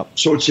 Yep.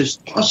 So it's this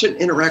constant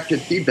interactive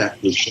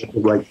feedback loop, the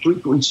right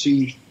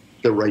frequency,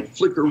 the right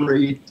flicker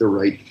rate, the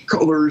right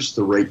colors,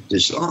 the right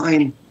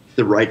design,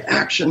 the right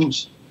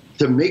actions,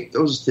 to make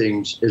those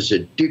things as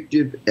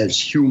addictive as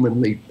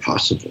humanly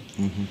possible.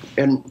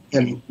 Mm-hmm.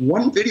 And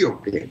one video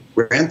game,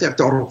 Grand Theft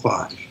Auto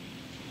 5,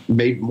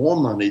 made more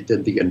money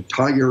than the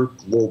entire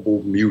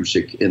global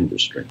music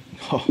industry.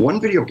 One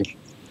video game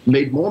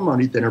made more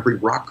money than every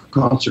rock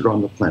concert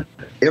on the planet.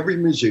 Every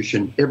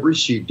musician, every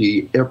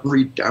CD,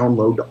 every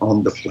download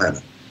on the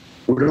planet.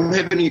 We don't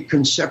have any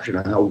conception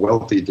of how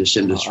wealthy this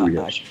industry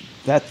is.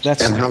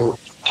 That's and how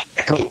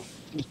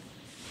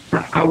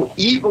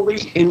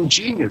evilly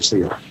ingenious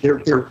they are.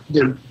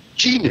 They're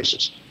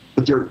geniuses,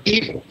 but they're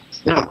evil.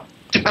 Now,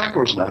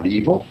 tobacco's not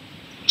evil.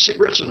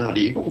 Cigarettes are not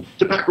evil.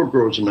 Tobacco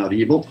growers are not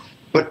evil.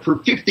 But for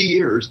 50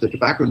 years, the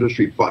tobacco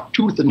industry fought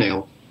tooth and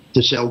nail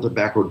to sell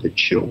tobacco to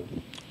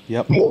children.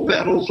 Yep. Whole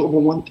battles over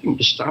one thing,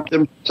 to stop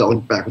them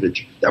selling tobacco to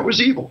children. That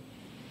was evil.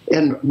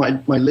 And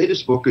my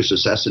latest book is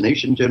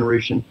Assassination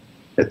Generation.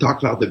 It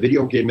talks about the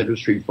video game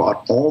industry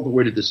fought all the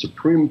way to the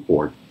Supreme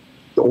Court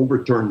to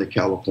overturn the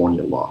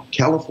California law.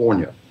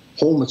 California,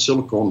 home of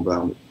Silicon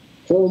Valley,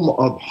 home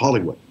of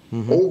Hollywood,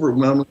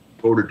 overwhelmingly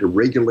voted to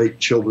regulate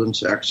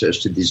children's access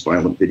to these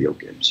violent video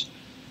games.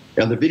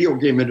 And the video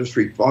game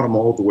industry fought them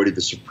all the way to the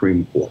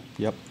Supreme Court.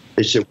 Yep.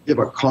 They said, we have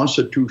a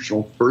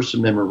constitutional First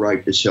Amendment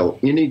right to sell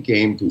any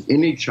game to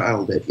any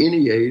child at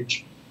any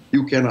age.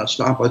 You cannot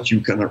stop us.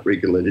 You cannot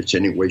regulate it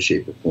in any way,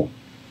 shape, or form.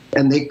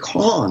 And they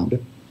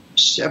conned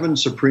 7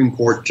 Supreme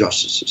Court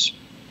justices,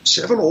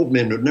 7 old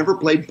men who'd never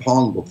played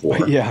Pong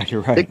before. Yeah,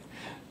 you're right.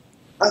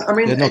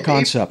 They had no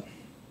concept.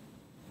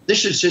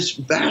 This is this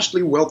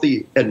vastly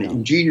wealthy and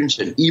ingenious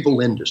and evil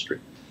industry.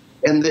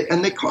 And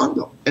they conned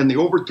them, and they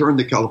overturned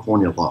the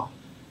California law.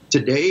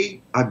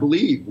 Today, I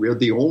believe we are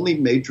the only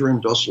major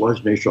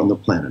industrialized nation on the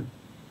planet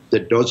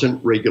that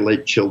doesn't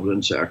regulate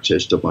children's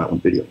access to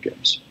violent video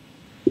games.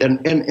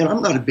 And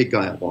I'm not a big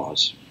guy on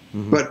laws,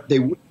 but they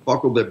wouldn't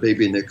buckle their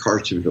baby in their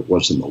car seat if it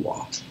wasn't the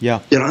law. Yeah.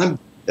 I'm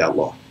that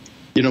law.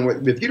 You know,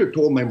 if you'd have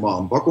told my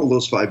mom, buckle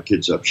those 5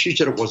 kids up, she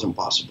said it wasn't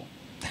possible.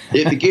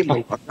 It became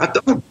the law. Not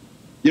done.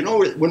 You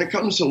know, when it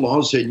comes to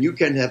laws saying you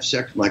can't have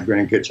sex with my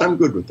grandkids, I'm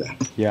good with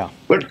that. Yeah.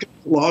 When it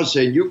comes to laws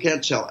saying you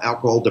can't sell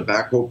alcohol,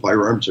 tobacco,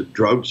 firearms, or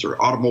drugs, or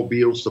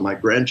automobiles to my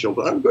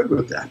grandchildren, I'm good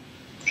with that.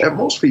 And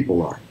most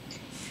people are.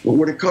 But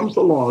when it comes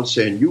to laws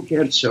saying you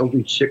can't sell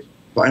these sick,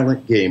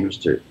 violent games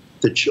to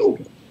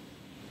children,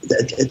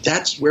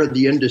 that's where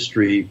the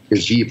industry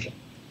is evil,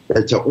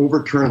 to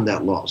overturn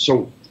that law.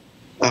 So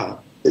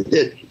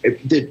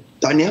the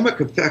dynamic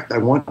effect I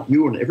want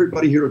you and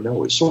everybody here to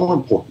know is so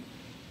important.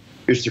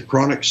 Is the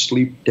chronic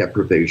sleep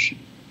deprivation.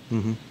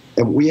 And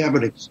we have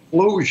an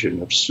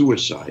explosion of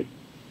suicide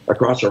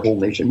across our whole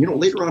nation. You know,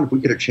 later on, if we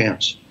get a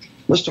chance,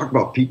 let's talk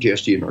about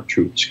PTSD in our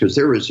troops, because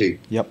there is a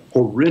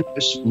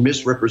horrendous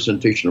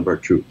misrepresentation of our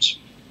troops.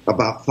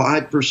 About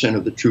 5%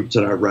 of the troops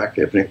in Iraq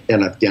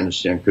and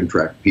Afghanistan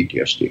contract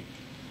PTSD.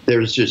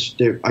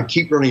 I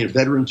keep running into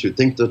veterans who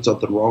think there's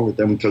something wrong with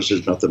them because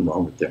there's nothing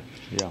wrong with them.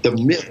 Yeah. The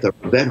myth of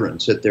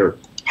veterans that they're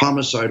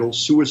homicidal,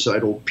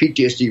 suicidal,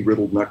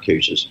 PTSD-riddled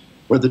nutcases,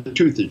 where the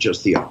truth is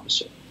just the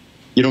opposite.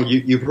 You know,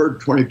 you've heard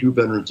 22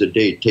 veterans a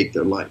day take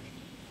their life.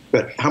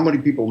 But how many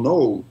people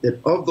know that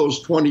of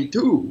those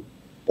 22,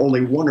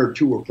 only 1 or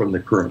 2 are from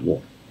the current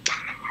war?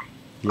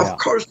 Yeah. Of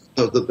course,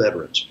 there's the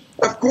veterans.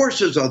 Of course,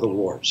 there's other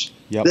wars.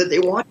 Yep. That they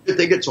want you to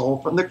think it's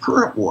all from the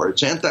current war.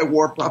 It's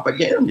anti-war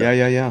propaganda.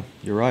 Yeah.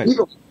 You're right.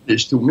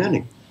 There's too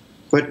many.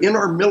 But in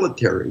our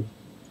military,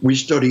 we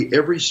study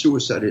every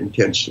suicide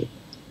intensely.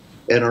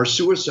 And our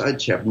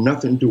suicides have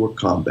nothing to do with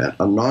combat.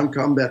 A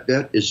non-combat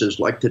vet is as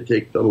like to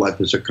take their life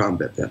as a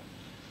combat vet.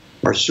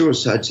 Our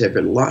suicides have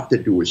a lot to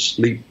do with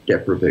sleep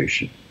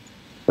deprivation.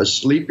 A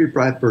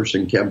sleep-deprived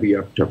person can be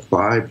up to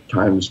 5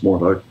 times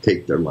more to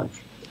take their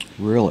life.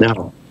 Really?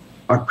 Now,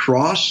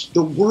 across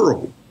the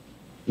world,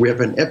 we have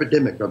an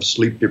epidemic of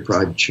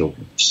sleep-deprived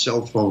children.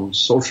 Cell phones,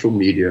 social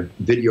media,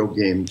 video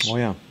games. Oh,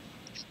 yeah.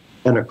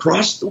 And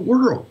across the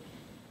world,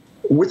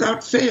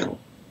 without fail,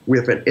 we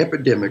have an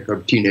epidemic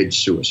of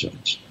teenage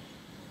suicides.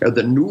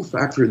 The new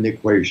factor in the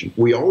equation.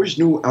 We always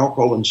knew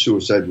alcohol and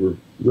suicide were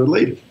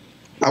related.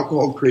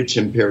 Alcohol creates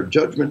impaired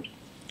judgment.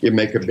 You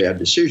make a bad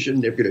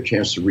decision, you get a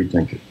chance to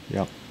rethink it.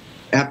 Yep.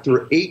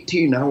 After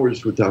 18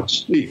 hours without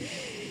sleep,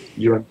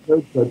 your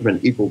impaired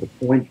judgment equal to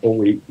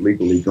 0.08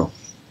 legally drunk.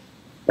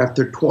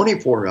 After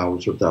 24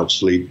 hours without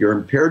sleep, your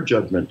impaired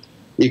judgment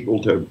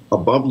equal to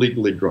above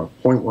legally drunk,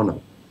 0.10.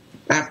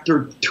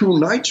 After 2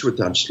 nights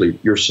without sleep,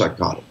 you're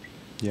psychotic.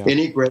 Yeah.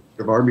 Any graduate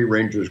of Army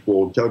Rangers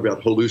will tell you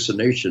about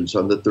hallucinations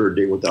on the 3rd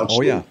day without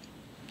sleep. Oh, yeah.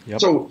 Yep.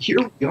 So here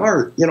we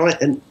are, you know,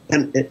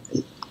 and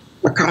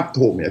a cop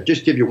told me, I'll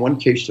just give you one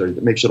case study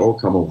that makes it all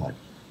come alive.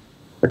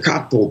 A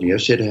cop told me, he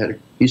said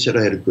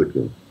I had a good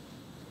girl.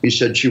 He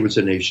said she was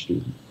an A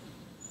student.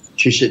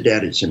 She said,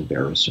 Dad, it's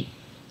embarrassing.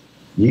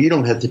 You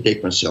don't have to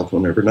take my cell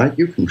phone every night.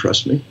 You can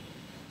trust me.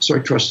 So I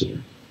trusted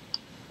her.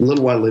 A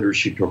little while later,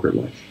 she took her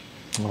life.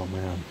 Oh,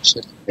 man.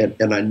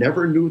 And I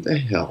never knew the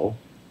hell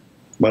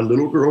my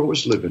little girl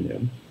was living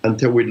in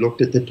until we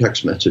looked at the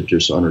text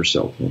messages on her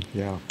cell phone.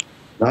 Yeah.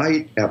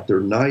 Night after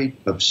night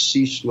of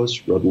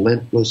ceaseless,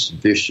 relentless,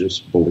 vicious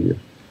bullying.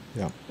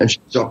 Yeah. And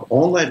she's up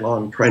all night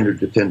long trying to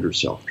defend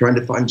herself, trying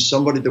to find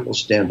somebody that will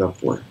stand up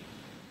for her.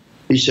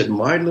 He said,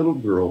 my little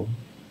girl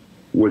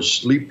was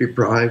sleep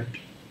deprived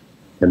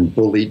and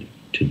bullied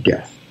to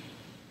death.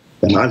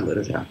 And I let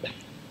it happen.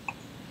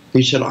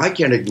 He said, I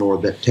can't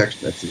ignore that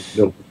text message.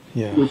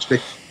 Yeah.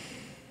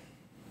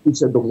 He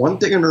said, the one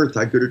thing on earth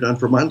I could have done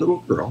for my little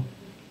girl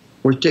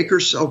was take her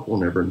cell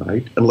phone every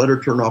night and let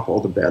her turn off all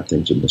the bad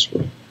things in this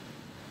world.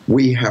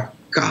 We have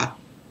got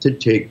to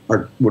take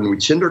when we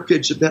send our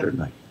kids to bed at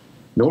night,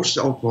 no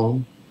cell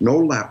phone, no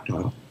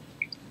laptop,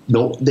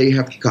 no, they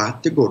have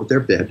got to go to their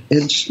bed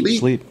and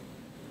sleep.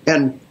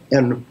 And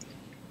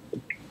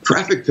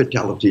traffic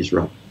fatalities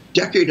are up,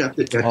 decade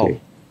after decade.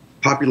 Oh.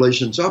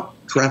 Population's up,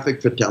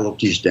 traffic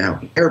fatalities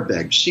down,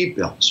 airbags,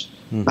 seatbelts,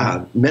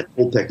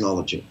 medical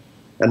technology.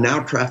 And now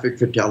traffic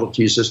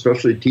fatalities,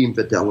 especially teen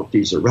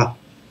fatalities, are up.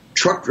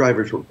 Truck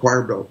drivers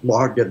required to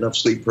log enough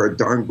sleep for a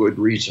darn good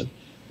reason.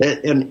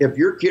 And if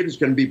your kid is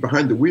going to be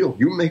behind the wheel,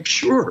 you make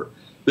sure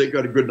they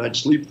got a good night's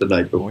sleep the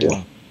night before. Oh,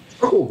 yeah.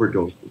 Drug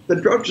overdoses. The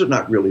drugs are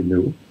not really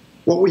new.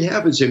 What we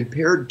have is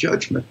impaired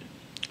judgment,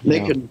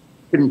 making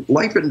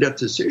life and death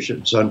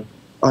decisions on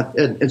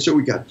And so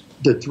we got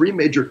the three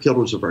major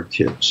killers of our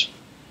kids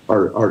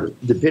are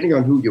depending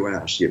on who you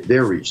ask, it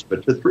varies,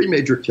 but the three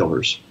major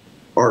killers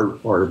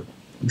are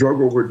drug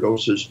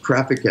overdoses,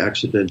 traffic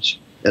accidents,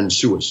 and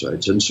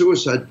suicides. And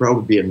suicide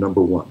probably being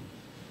number one.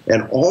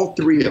 And all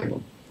three of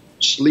them,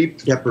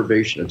 sleep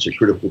deprivation is a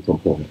critical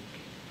component.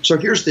 So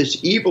here's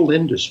this evil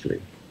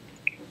industry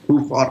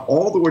who fought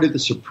all the way to the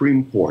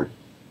Supreme Court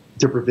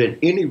to prevent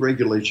any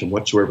regulation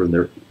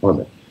whatsoever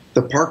on it.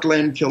 The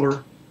Parkland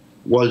killer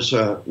was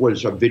a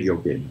video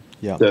game.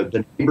 Yeah.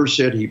 The neighbor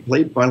said he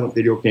played violent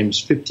video games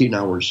 15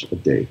 hours a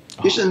day.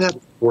 Oh. Isn't that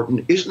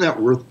important? Isn't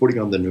that worth putting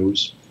on the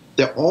news?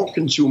 The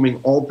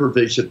all-consuming,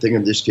 all-pervasive thing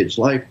in this kid's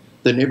life.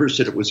 The neighbor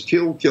said it was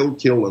kill, kill,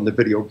 kill on the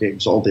video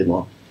games all day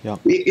long. Yeah.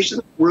 Isn't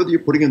it worthy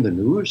of putting in the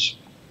news?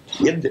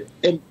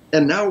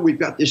 And now we've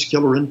got this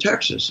killer in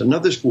Texas,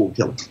 another school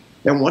killer.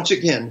 And once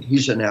again,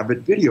 he's an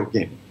avid video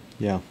gamer.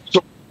 Yeah.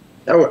 So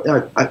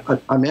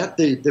I'm at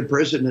the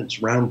president's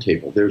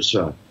roundtable. There's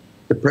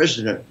the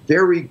president,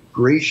 very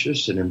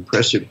gracious and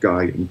impressive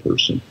guy in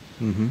person.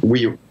 Mm-hmm.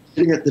 We were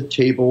sitting at the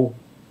table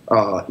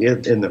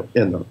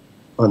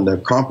in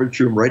the conference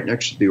room right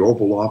next to the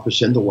Oval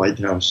Office in the White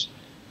House.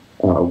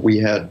 We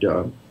had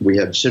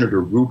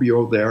Senator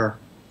Rubio there.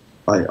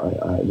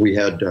 We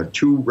had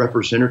two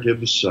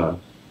representatives,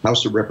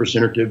 House of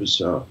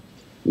Representatives.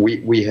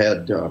 We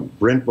had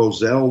Brent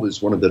Bozell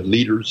is one of the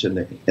leaders in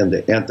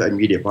the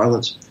anti-media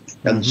violence,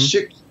 and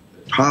 6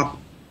 top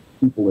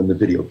people in the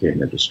video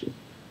game industry.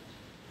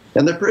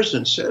 And the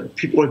president said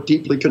people are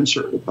deeply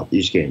concerned about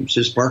these games.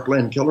 His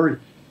Parkland killer,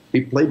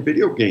 he played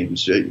video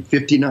games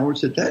 15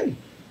 hours a day.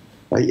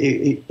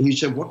 He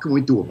said, "What can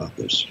we do about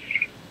this?"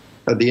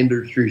 The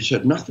industry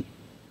said, "Nothing.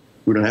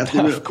 We don't have to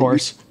do nothing." Of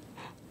course.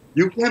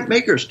 You can't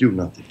make us do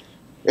nothing.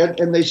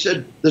 And they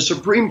said the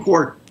Supreme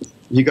Court,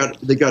 they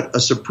got a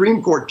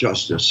Supreme Court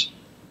justice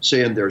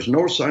saying there's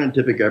no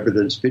scientific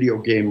evidence video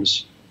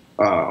games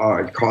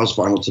cause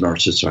violence in our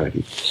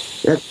society.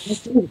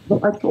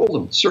 I told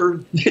him, "Sir,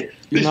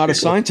 you're not a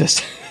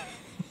scientist."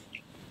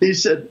 He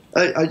said,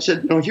 I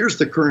said, here's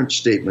the current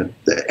statement.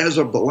 As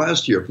of the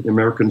last year for the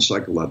American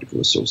Psychological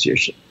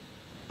Association,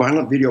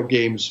 violent video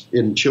games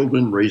in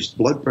children raise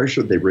blood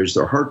pressure, they raise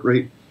their heart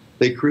rate,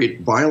 they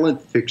create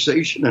violent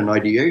fixation and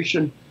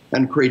ideation,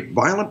 and create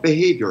violent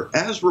behavior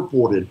as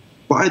reported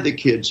by the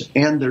kids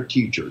and their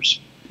teachers.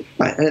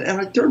 And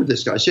I turned to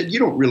this guy, I said, you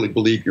don't really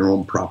believe your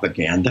own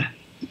propaganda.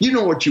 You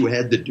know what you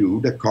had to do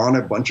to con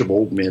a bunch of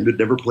old men who'd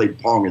never played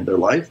Pong in their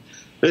life.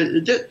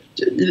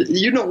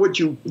 You know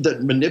the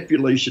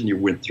manipulation you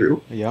went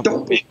through. Yep.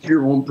 Don't make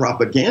your own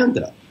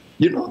propaganda.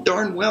 You know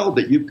darn well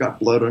that you've got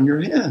blood on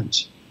your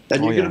hands,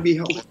 and you're going to be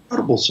held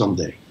accountable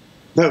someday.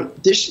 Now,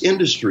 this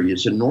industry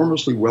is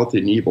enormously wealthy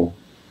and evil,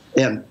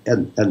 and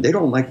they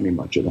don't like me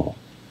much at all.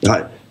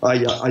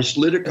 I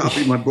slid a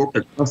copy of my book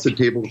across the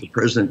table with the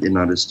President of the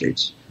United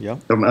States. Yeah.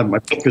 My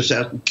book is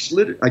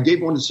I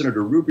gave one to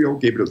Senator Rubio,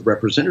 gave it to the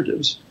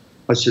representatives.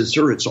 I said,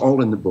 "Sir, it's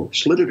all in the book."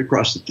 Slid it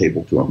across the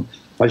table to him.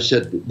 I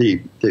said,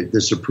 the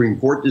Supreme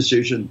Court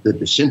decision, the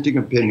dissenting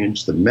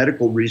opinions, the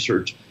medical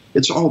research,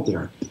 it's all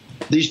there.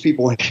 These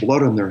people have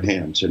blood on their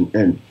hands.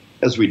 And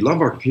as we love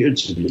our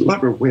kids and we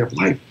love our way of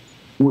life,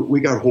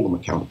 we got to hold them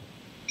accountable.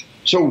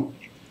 So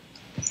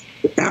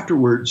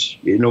afterwards,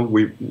 we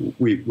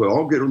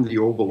all get in the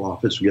Oval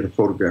Office. We get a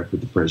photograph with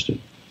the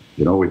president,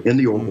 in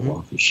the Oval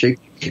Office, shake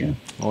his hand.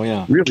 Oh,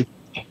 yeah. Really.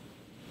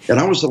 And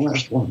I was the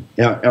last one.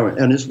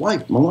 And his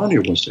wife,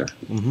 Melania, was there.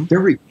 Mm-hmm.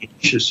 Very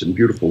gracious and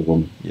beautiful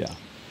woman. Yeah.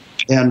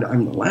 And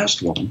I'm the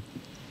last one.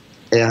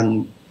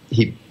 And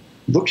he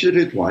looks at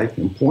his wife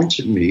and points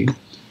at me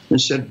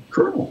and said,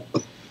 "Colonel,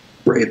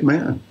 brave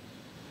man,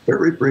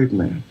 very brave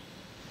man,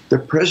 the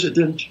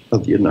President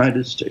of the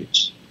United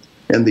States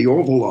and the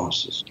Oval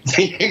Office."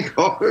 You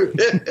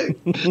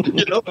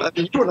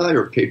and I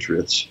are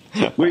patriots.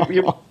 We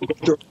go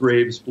to our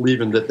graves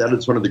believing that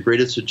is one of the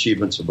greatest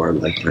achievements of our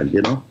lifetime,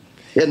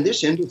 And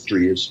this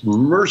industry is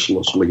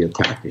mercilessly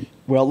attacking.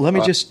 Well, let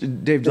me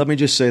Dave, let me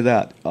just say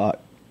that.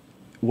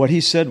 What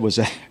he said was,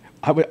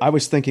 I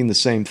was thinking the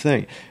same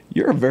thing.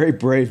 You're a very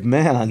brave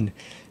man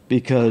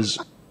because,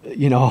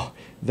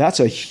 that's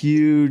a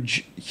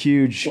huge,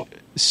 huge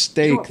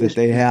stake that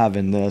they have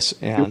in this.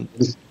 And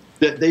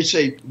they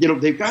say,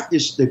 they've got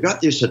this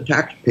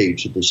attack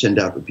page that they send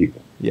out to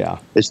people. Yeah.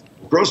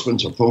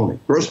 Grossman's a phony.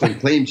 Grossman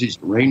claims he's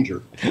a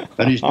ranger,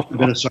 and he's never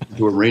been assigned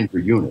to a ranger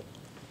unit.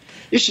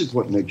 This is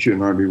what makes you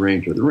an Army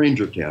Ranger, the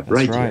Ranger tab,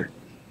 right there.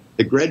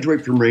 They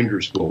graduate from Ranger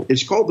School.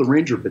 It's called the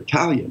Ranger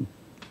Battalion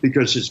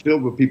because it's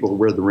filled with people who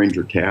wear the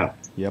Ranger tab.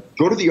 Yep.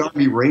 Go to the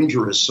Army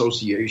Ranger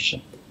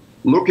Association.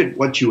 Look at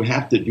what you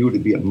have to do to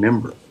be a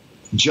member.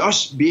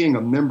 Just being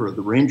a member of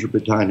the Ranger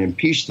Battalion in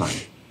peacetime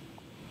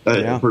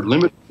for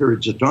limited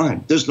periods of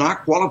time does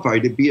not qualify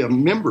to be a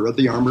member of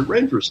the Army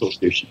Ranger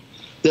Association.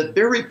 The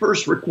very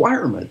first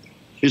requirement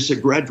is to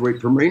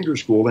graduate from Ranger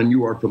School, and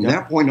you are from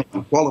that point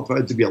on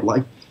qualified to be a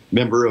life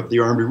member of the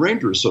Army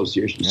Ranger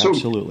Association.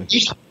 Absolutely.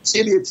 So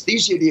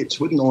these idiots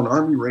wouldn't know an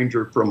Army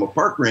Ranger from a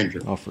park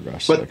ranger. Oh, for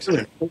gosh sakes. But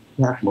they're in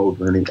attack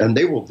mode, Ernie, and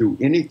they will do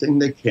anything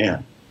they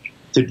can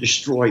to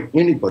destroy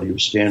anybody who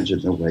stands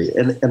in their way.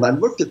 And I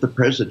looked at the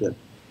president,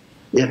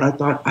 and I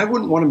thought, I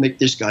wouldn't want to make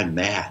this guy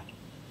mad.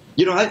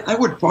 I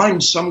would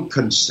find some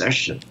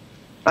concession.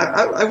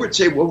 I would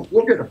say, well,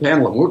 we'll get a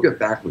panel and we'll get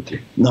back with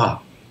you. No,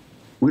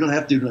 we don't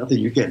have to do nothing.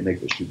 You can't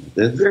make us do that.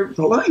 They're very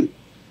polite.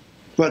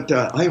 But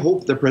I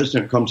hope the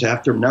president comes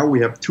after him. Now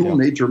we have two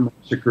major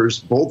massacres.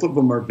 Both of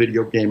them are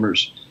video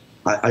gamers.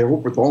 I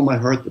hope with all my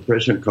heart the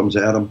president comes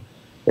at him.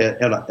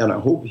 And I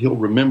hope he'll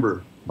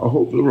remember. I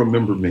hope he'll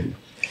remember me.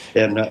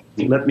 And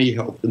let me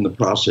help in the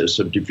process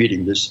of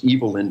defeating this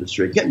evil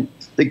industry. Again,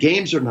 the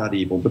games are not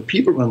evil. The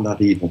people are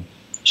not evil.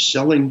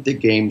 Selling the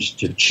games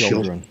to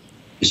children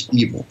is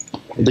evil.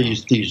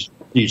 These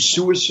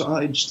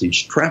suicides,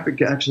 these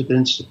traffic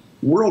accidents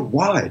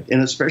worldwide,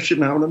 and especially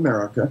now in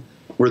America,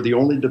 we're the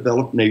only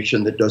developed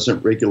nation that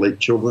doesn't regulate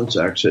children's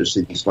access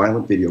to these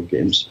violent video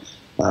games.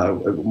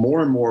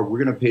 More and more,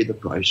 we're going to pay the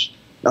price.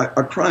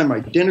 A crime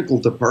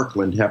identical to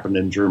Parkland happened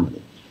in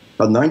Germany.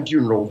 A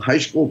 19-year-old high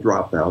school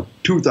dropout,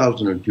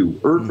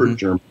 2002, Erfurt,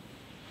 Germany,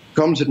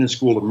 comes in his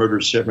school and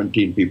murders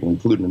 17 people,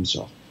 including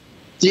himself.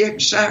 The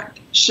exact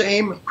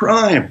same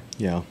crime.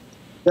 Yeah.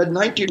 That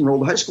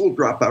 19-year-old high school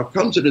dropout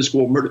comes in his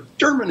school, murdered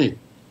Germany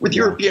with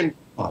European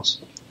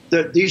laws.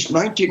 These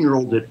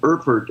 19-year-old at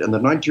Erfurt and the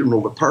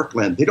 19-year-old at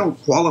Parkland, they don't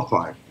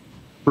qualify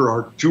for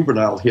our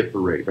juvenile hit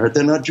parade. Right?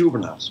 They're not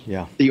juveniles.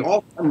 Yeah. The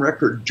all-time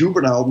record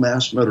juvenile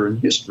mass murder in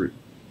history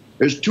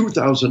is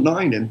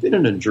 2009 in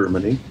Wien in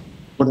Germany,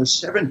 when a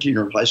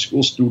 17-year-old high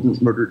school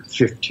student murdered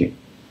 15.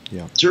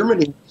 Yeah.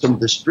 Germany has some of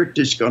the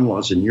strictest gun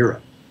laws in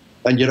Europe,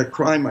 and yet a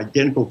crime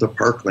identical to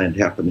Parkland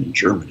happened in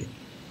Germany.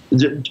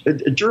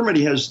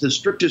 Germany has the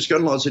strictest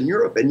gun laws in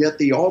Europe, and yet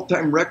the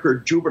all-time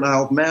record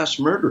juvenile mass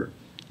murder,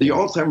 the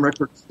all-time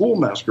record school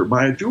massacre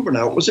by a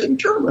juvenile was in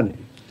Germany.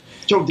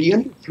 So the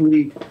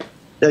industry...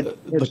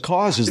 the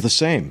cause is the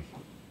same.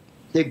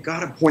 They've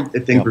got to point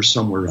the finger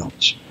somewhere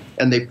else,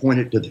 and they point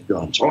it to the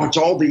guns. Oh, it's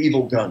all the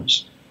evil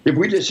guns. If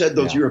we just had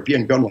those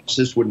European gun laws,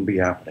 this wouldn't be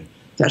happening.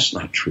 That's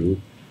not true.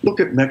 Look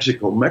at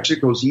Mexico.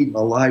 Mexico's eaten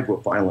alive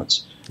with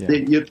violence. Yeah.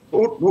 You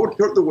go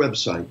to the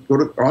website, go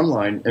to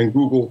online and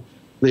Google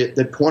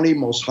the 20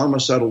 most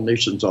homicidal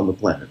nations on the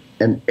planet.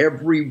 And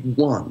every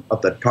one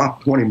of the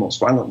top 20 most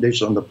violent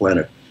nations on the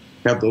planet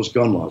have those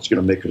gun laws. It's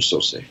going to make us so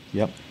safe.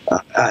 Yep.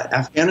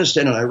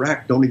 Afghanistan and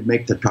Iraq don't even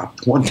make the top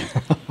 20.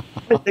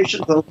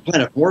 Nations on the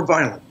planet more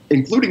violent,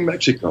 including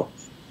Mexico,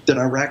 than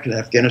Iraq and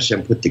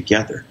Afghanistan put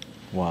together.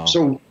 Wow.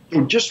 So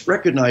just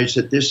recognize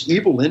that this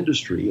evil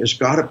industry has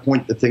got to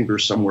point the finger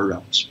somewhere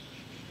else.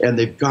 And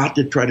they've got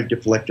to try to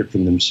deflect it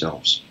from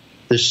themselves.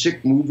 The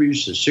sick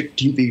movies, the sick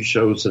TV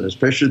shows, and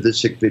especially the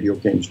sick video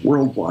games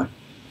worldwide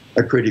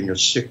are creating a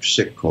sick,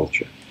 sick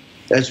culture.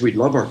 As we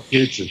love our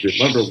kids, as we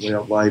love our way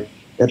of life,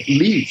 at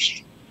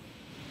least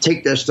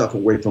take that stuff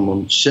away from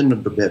them, send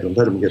them to bed, and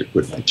let them get a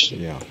good night's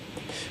sleep. Yeah.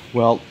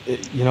 Well,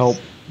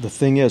 the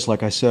thing is,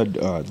 like I said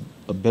a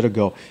bit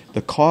ago,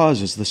 the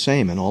cause is the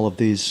same in all of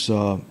these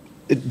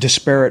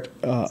disparate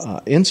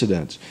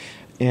incidents.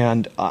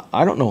 And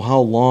I don't know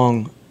how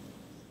long...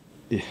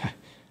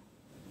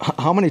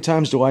 How many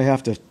times do I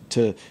have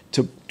to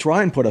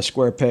try and put a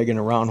square peg in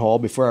a round hole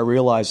before I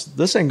realize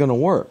this ain't going to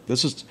work?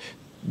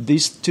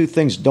 These two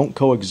things don't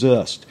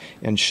coexist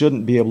and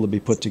shouldn't be able to be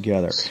put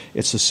together.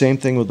 It's the same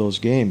thing with those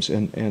games.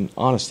 And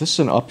honest, this is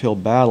an uphill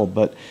battle,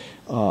 but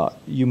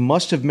you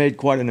must have made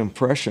quite an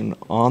impression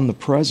on the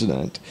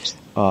president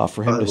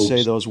for him to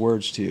say those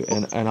words to you.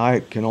 And I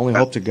can only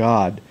hope to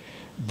God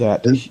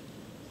that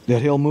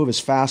he'll move as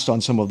fast on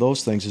some of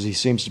those things as he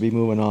seems to be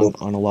moving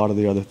on a lot of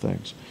the other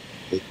things.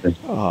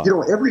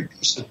 Every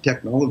piece of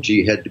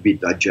technology had to be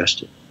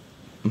digested.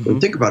 Mm-hmm.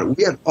 Think about it.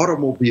 We had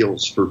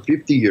automobiles for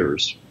 50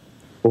 years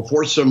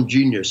before some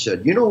genius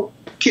said,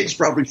 kids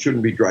probably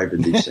shouldn't be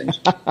driving these things.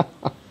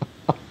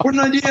 What an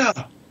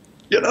idea.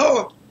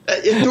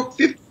 It took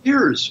 50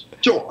 years.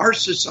 So our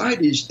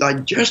society is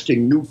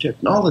digesting new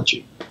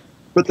technology.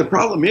 But the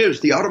problem is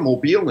the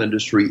automobile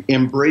industry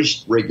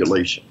embraced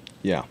regulation.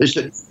 Yeah. They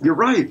said, you're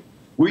right.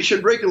 We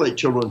should regulate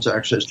children's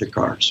access to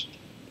cars.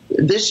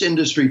 This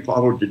industry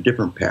followed a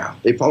different path.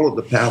 They followed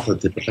the path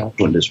of the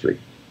tobacco industry,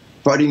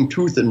 fighting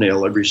tooth and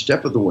nail every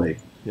step of the way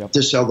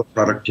to sell the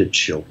product to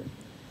children.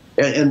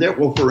 And that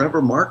will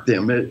forever mark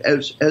them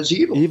as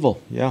evil.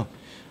 Evil, yeah.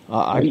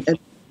 I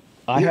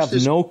have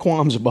no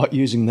qualms about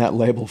using that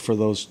label for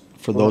those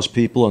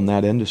people in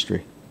that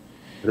industry.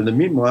 And in the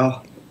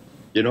meanwhile,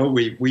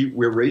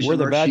 we're raising We're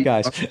the our bad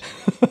guys.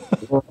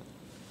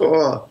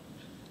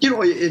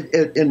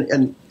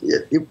 And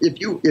if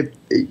you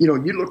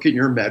look in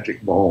your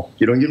magic ball,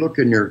 you look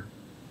in your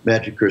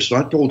magic crystal.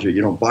 I told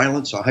you,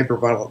 violence, a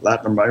hyper-violent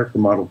Latin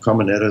American model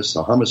coming at us.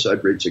 The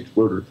homicide rates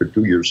exploded for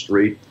 2 years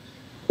straight.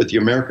 But the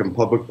American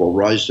public will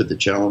rise to the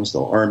challenge.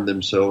 They'll arm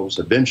themselves.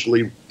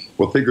 Eventually,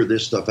 we'll figure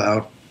this stuff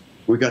out.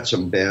 We got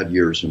some bad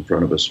years in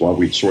front of us while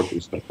we sort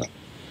this stuff out.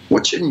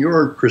 What's in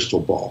your crystal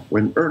ball?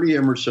 When Ernie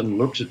Emerson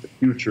looks at the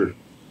future,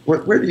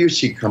 where do you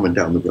see coming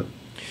down the road?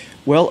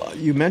 Well,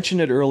 you mentioned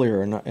it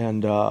earlier,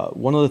 and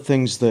one of the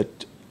things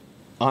that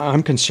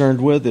I'm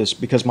concerned with is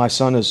because my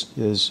son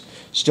is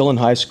still in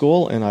high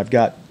school, and I've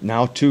got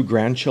now 2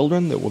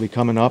 grandchildren that will be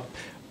coming up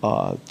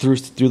through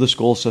the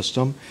school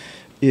system.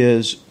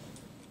 Is,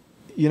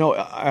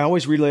 I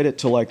always relate it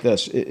to like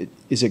this.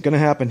 Is it going to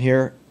happen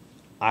here?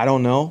 I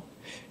don't know.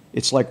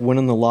 It's like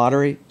winning the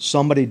lottery.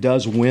 Somebody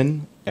does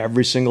win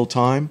every single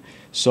time,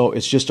 so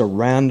it's just a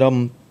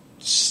random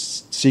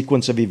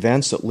sequence of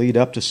events that lead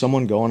up to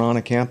someone going on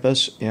a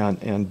campus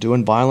and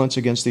doing violence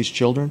against these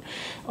children.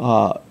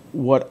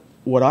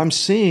 What I'm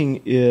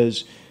seeing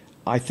is,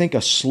 I think,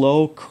 a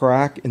slow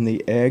crack in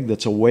the egg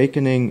that's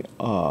awakening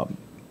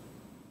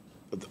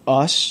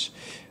us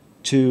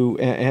to,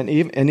 and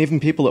even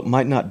people that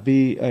might not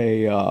be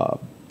a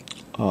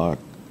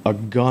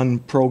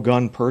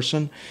pro-gun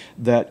person,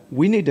 that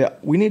we need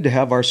to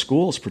have our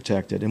schools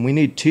protected, and we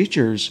need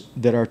teachers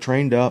that are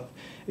trained up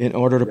in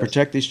order to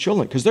protect these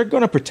children, because they're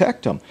going to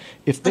protect them.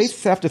 If they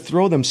have to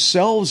throw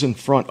themselves in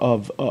front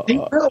of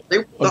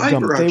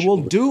they will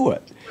do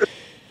it.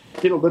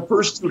 The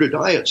first 2 to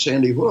die at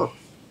Sandy Hook,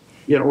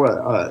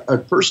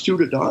 first 2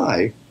 to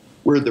die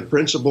were the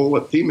principal,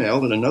 a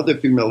female, and another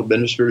female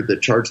administrator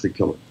that charged the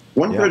killer.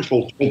 One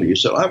principal told me, he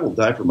said, "I will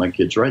die for my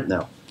kids right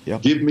now.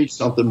 Yep. Give me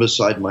something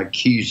beside my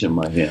keys in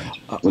my hand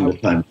when the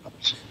time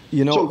comes."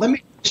 So let me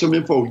give some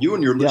info, you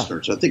and your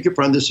listeners. I think you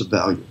find this of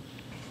value.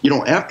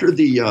 After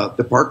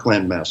the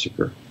Parkland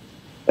massacre,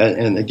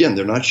 and again,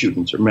 they're not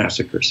shootings, they're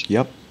massacres.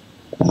 Yep.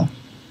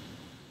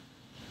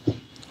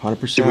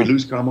 100%. Did we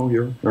lose Camo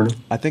here, Ernest?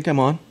 I think I'm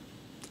on.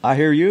 I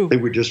hear you. I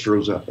think we just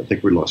froze up. I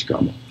think we lost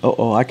Camo.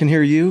 Oh, I can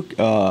hear you.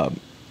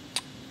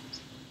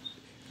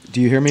 Do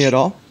you hear me at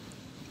all?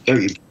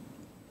 There you go.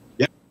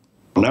 Yeah.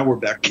 Now we're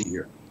back in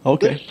here.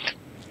 Okay.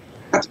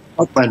 That's the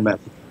Parkland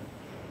massacre.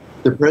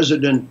 The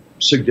president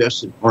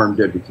suggested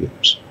armed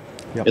educators.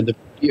 Yep. And the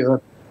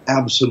media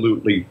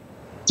absolutely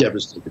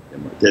devastated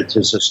him. That's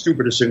just the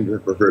stupidest thing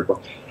I've ever heard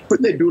about.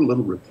 Couldn't they do a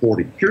little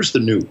reporting? Here's the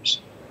news.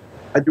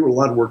 I do a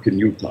lot of work in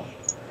Utah.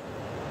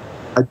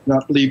 I do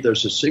not believe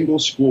there's a single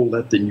school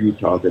left in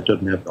Utah that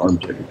doesn't have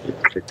armed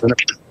educators. They've done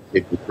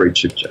it with great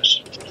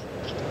success.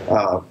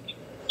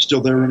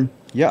 Still there, Ernie?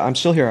 Yeah, I'm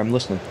still here. I'm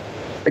listening.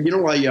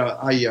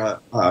 Ohio,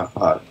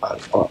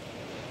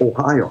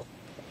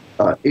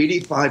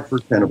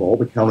 85% of all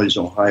the counties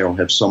in Ohio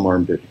have some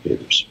armed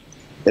educators,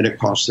 and it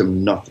costs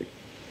them nothing.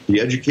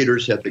 The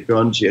educators had the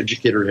guns, the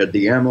educator had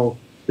the ammo,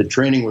 the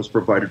training was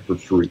provided for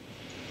free.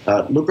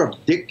 Look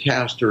up Dick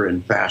Caster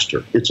and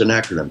FASTER. It's an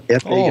acronym,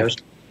 FASTER,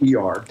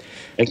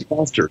 and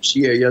FASTER,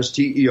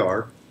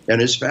 CASTER,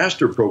 and his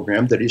FASTER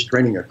program that he's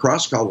training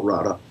across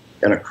Colorado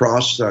and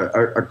across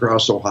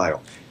Ohio,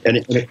 and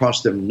it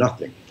costs them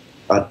nothing.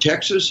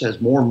 Texas has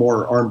more and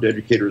more armed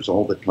educators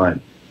all the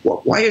time.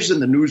 Well, why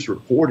isn't the news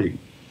reporting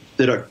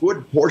that a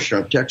good portion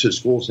of Texas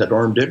schools had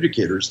armed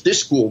educators? This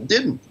school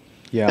didn't.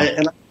 Yeah.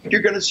 And I think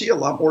you're going to see a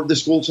lot more of the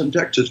schools in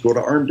Texas go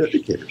to armed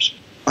educators.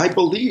 I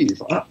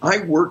believe I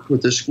worked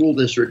with a school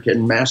district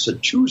in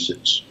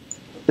Massachusetts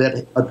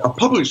that a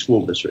public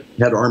school district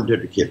had armed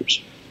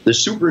educators. The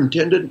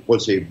superintendent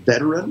was a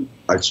veteran,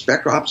 a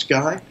spec ops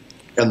guy,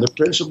 and the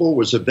principal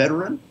was a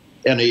veteran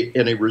and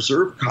a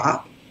reserve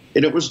cop.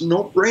 And it was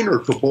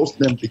no-brainer for both of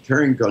them to be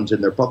carrying guns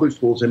in their public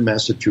schools in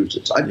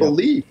Massachusetts. I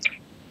believe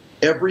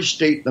every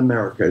state in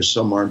America has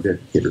some armed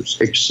educators,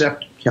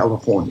 except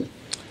California.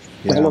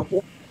 Yeah.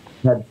 California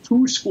had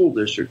 2 school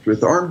districts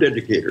with armed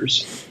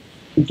educators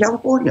in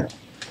California.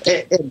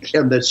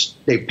 And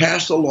they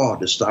passed a law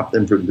to stop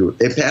them from doing it.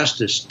 They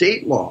passed a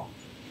state law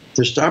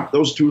to stop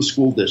those 2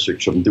 school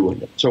districts from doing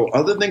it. So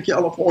other than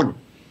California,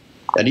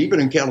 and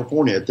even in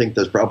California, I think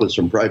there's probably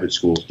some private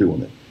schools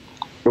doing it.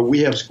 But we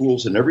have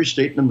schools in every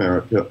state in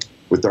America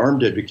with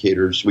armed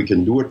educators. We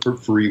can do it for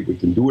free. We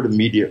can do it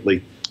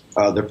immediately.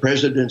 The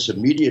president's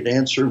immediate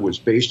answer was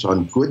based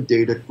on good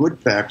data, good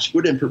facts,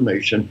 good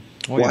information.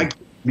 Why can't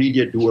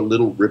media do a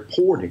little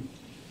reporting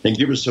and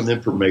give us some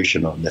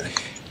information on that?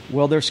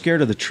 Well, they're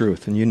scared of the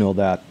truth, and you know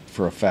that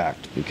for a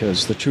fact,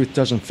 because the truth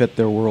doesn't fit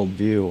their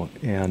worldview.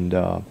 And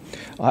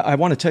I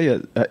want to tell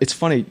you, it's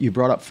funny, you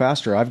brought up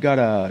FASTER. I've got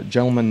a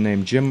gentleman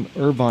named Jim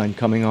Irvine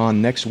coming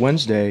on next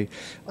Wednesday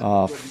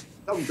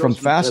from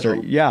FASTER.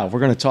 Yeah,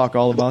 we're going to talk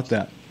all about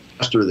that.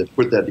 FASTER that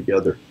put that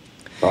together.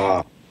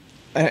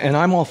 And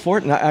I'm all for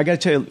it. And I got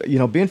to tell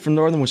you, being from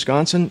northern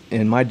Wisconsin,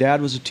 and my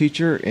dad was a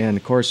teacher, and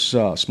of course,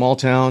 small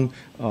town,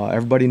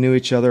 everybody knew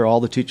each other.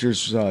 All the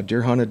teachers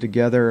deer hunted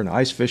together and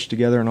ice fished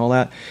together and all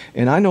that.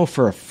 And I know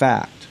for a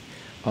fact,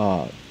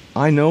 that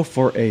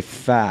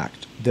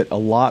a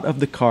lot of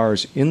the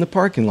cars in the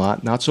parking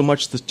lot, not so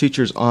much the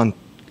teachers on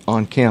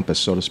campus,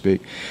 so to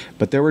speak,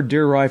 but there were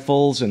deer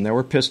rifles and there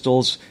were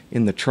pistols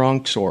in the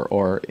trunks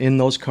or in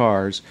those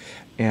cars.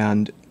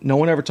 And no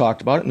one ever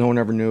talked about it. No one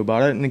ever knew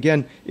about it. And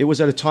again, it was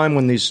at a time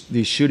when these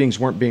shootings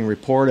weren't being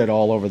reported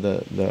all over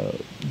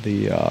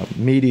the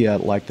media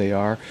like they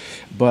are.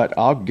 But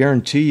I'll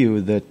guarantee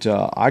you that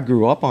I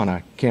grew up on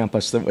a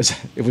campus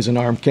it was an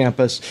armed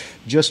campus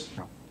just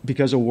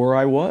because of where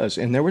I was,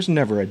 and there was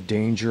never a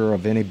danger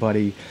of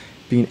anybody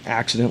being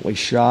accidentally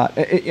shot.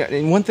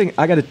 And one thing,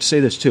 I got to say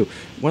this too.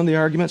 One of the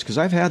arguments, because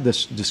I've had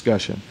this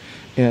discussion,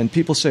 and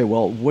people say,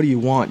 well, what do you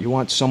want? You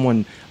want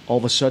someone all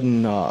of a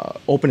sudden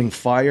opening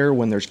fire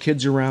when there's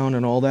kids around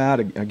and all that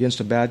against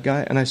a bad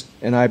guy?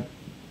 And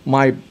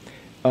my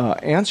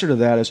answer to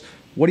that is,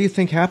 what do you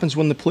think happens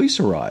when the police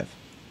arrive?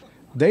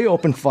 They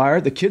open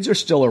fire. The kids are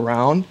still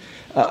around.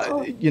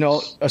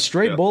 A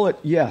stray bullet,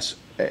 yes.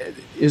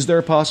 Is there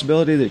a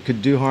possibility that it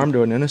could do harm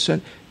to an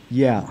innocent?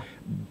 Yeah.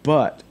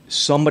 But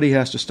somebody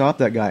has to stop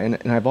that guy.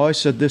 And I've always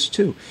said this,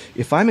 too.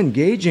 If I'm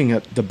engaging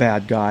the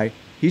bad guy,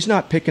 he's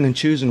not picking and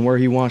choosing where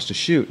he wants to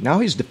shoot. Now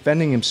he's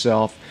defending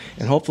himself,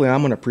 and hopefully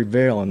I'm going to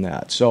prevail in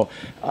that. So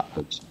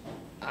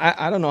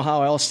I don't know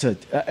how else to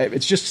it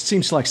just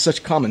seems like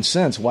such common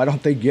sense. Why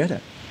don't they get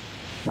it?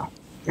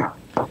 Yeah.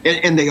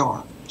 And they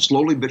are,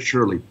 slowly but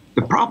surely.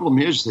 The problem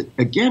is that,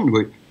 again,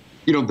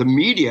 the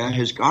media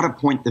has got to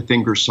point the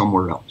finger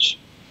somewhere else.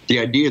 The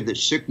idea that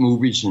sick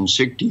movies and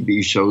sick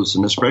TV shows,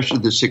 and especially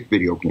the sick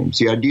video games,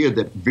 the idea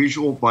that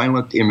visual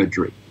violent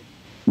imagery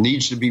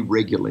needs to be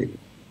regulated,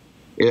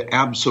 it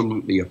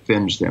absolutely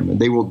offends them. And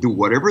they will do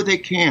whatever they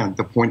can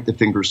to point the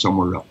finger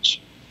somewhere else.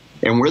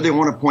 And where they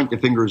want to point the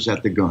finger is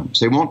at the guns.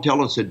 They won't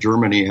tell us that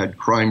Germany had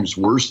crimes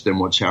worse than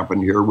what's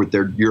happened here with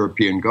their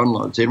European gun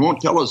laws. They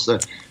won't tell us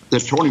that the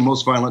 20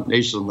 most violent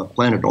nations on the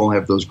planet all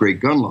have those great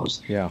gun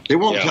laws. Yeah. They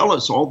won't tell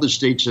us all the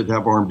states that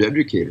have armed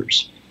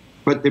educators.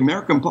 But the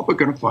American public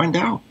are going to find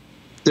out.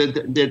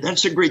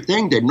 That's a great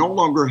thing. They no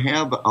longer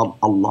have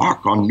a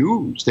lock on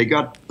news. They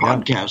got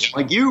podcasts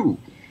like you.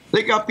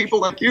 They got people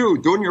like you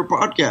doing your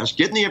podcast,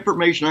 getting the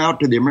information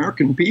out to the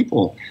American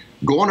people,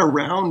 going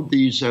around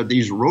these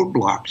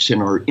roadblocks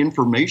in our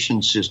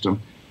information system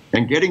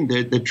and getting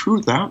the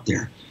truth out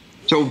there.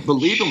 So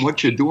believe in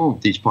what you're doing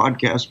with these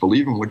podcasts.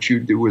 Believe in what you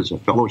do as a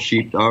fellow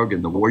sheepdog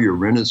in the Warrior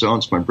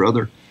Renaissance, my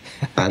brother,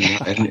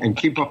 and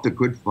keep up the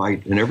good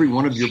fight. And every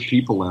one of your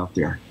people out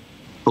there,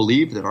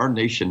 believe that our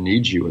nation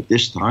needs you at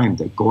this time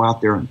to go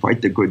out there and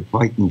fight the good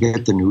fight and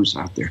get the news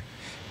out there.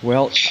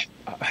 Well,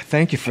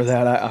 thank you for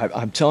that.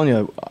 I'm telling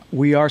you,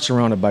 we are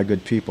surrounded by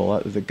good people.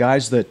 The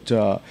guys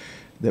that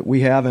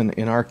we have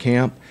in our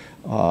camp,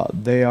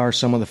 they are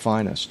some of the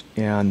finest.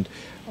 And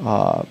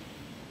I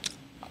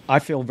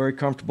feel very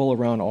comfortable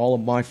around all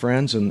of my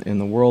friends in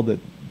the world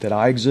that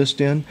I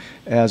exist in,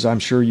 as I'm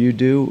sure you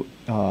do.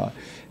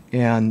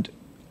 And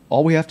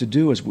all we have to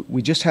do is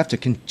we just have to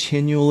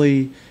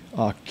continually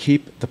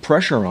keep the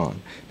pressure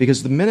on.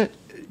 Because the minute,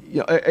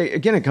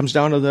 again, it comes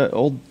down to the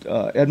old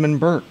Edmund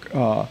Burke,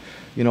 all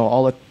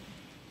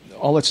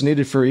that's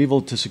needed for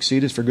evil to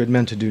succeed is for good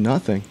men to do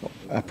nothing.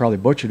 I probably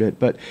butchered it,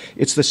 but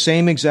it's the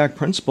same exact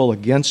principle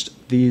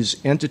against these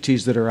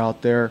entities that are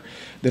out there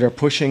that are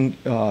pushing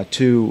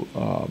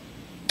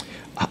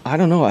I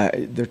don't know,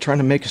 they're trying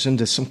to make us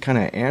into some kind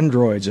of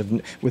androids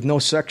with no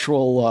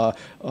sexual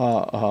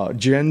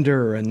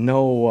gender and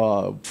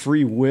no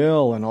free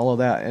will and all of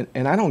that.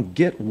 And I don't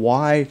get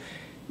what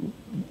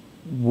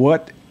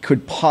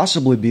could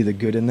possibly be the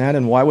good in that,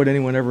 and why would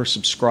anyone ever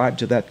subscribe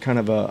to that kind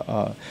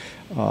of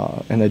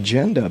an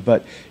agenda?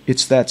 But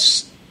it's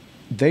that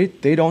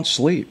they don't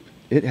sleep.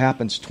 It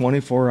happens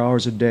 24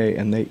 hours a day,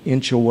 and they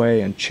inch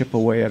away and chip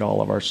away at all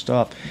of our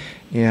stuff.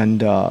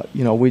 And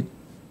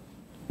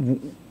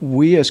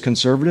we as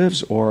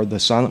conservatives, or the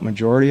silent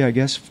majority, I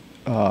guess,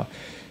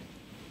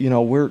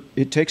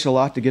 it takes a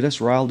lot to get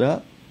us riled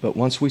up. But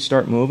once we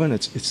start moving,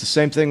 it's the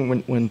same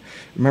thing.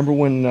 Remember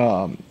when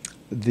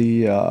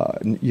the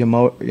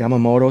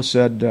Yamamoto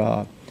said,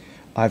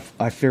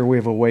 I fear we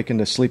have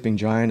awakened a sleeping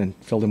giant and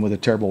filled him with a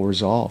terrible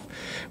resolve.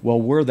 Well,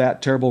 we're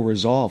that terrible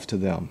resolve to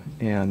them.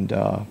 And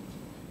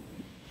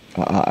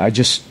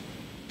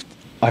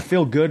I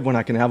feel good when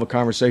I can have a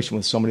conversation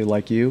with somebody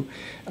like you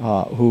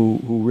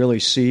who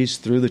really sees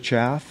through the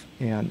chaff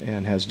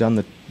and has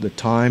done the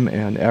time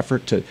and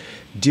effort to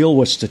deal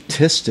with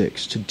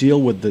statistics, to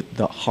deal with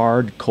the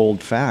hard,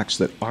 cold facts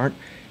that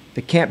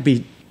can't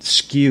be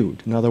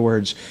skewed. In other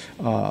words,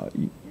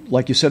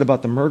 like you said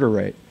about the murder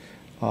rate,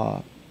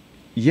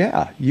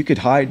 you could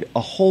hide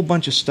a whole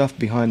bunch of stuff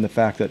behind the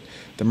fact that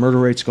the murder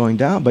rate's going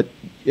down. But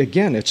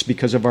again, it's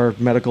because of our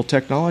medical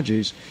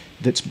technologies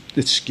that's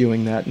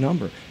skewing that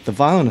number. The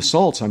violent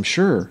assaults, I'm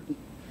sure.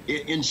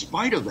 In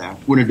spite of that,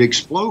 when it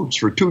explodes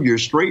for 2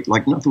 years straight,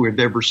 like nothing we've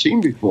ever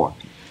seen before,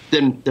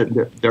 then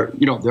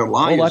their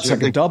lives. Oh, that's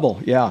like a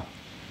double, yeah.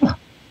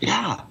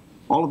 Yeah.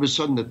 All of a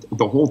sudden,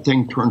 the whole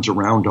thing turns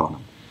around on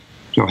them.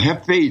 So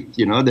have faith,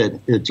 that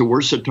it's the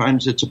worst of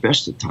times, it's the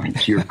best of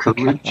times. Your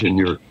courage and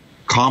your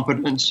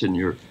competence and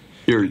your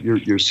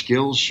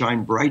skills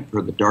shine bright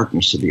for the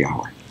darkness of the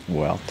hour.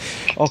 Well,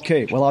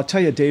 okay. Well, I'll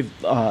tell you, Dave,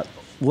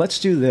 let's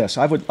do this.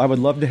 I would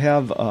love to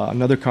have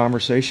another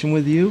conversation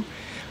with you.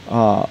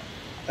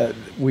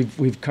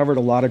 We've covered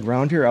a lot of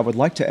ground here. I would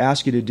like to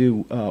ask you to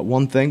do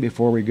one thing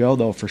before we go,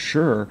 though, for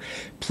sure.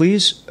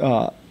 Please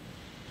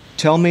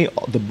tell me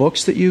the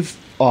books that you've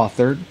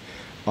authored,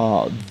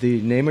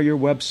 the name of your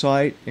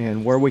website,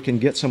 and where we can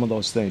get some of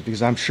those things,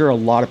 because I'm sure a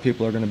lot of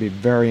people are going to be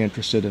very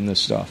interested in this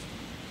stuff.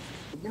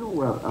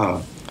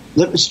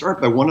 Let me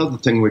start by one other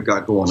thing we've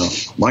got going on.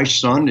 My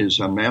son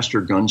is a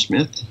master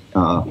gunsmith,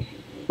 and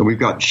we've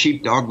got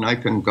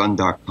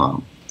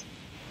sheepdognifeandgun.com,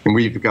 and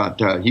we've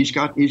got he's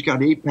got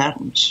 8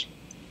 patents.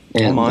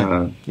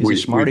 And he's a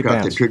smarty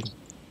pants.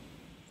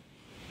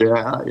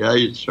 Yeah,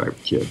 he's a sharp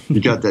kid.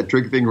 You got that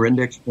trigger finger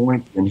index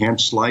point,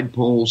 enhanced slide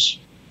pulls.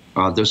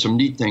 There's some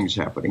neat things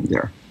happening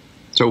there.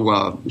 So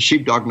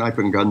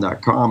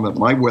sheepdognifeandgun.com.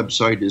 My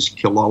website is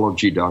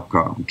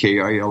killology.com,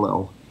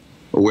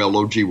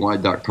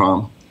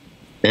 KILLOLOGY.com.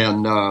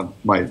 And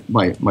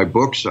my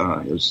books,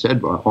 as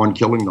said, On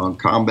Killing, On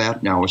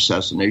Combat, now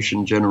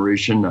Assassination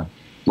Generation, a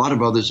lot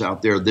of others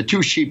out there. The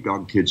 2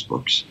 Sheepdog Kids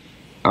books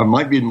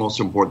might be the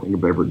most important thing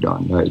I've ever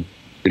done.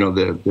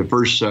 The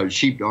first,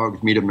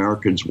 Sheepdogs Meet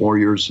Americans,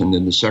 Warriors, and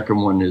then the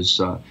second one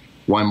is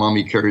Why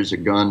Mommy Carries a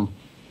Gun.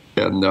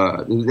 And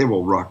they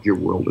will rock your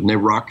world, and they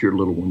rock your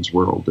little one's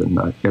world. And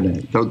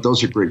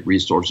those are great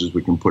resources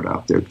we can put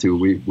out there, too.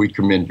 We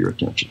commend your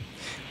attention.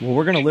 Well,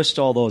 we're going to list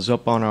all those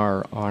up on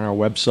our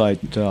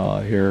website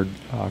here,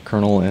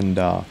 Colonel, and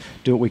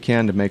do what we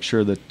can to make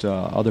sure that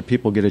other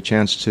people get a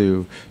chance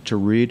to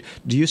read.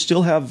 Do you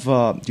still have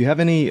do you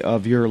have any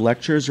of your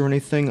lectures or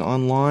anything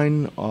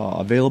online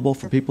available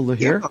for people to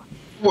hear? Yeah.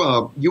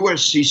 Well,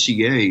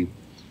 USCCA,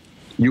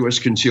 U.S.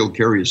 Concealed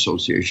Carry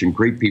Association,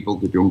 great people.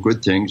 They're doing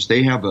good things.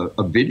 They have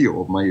a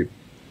video of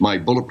my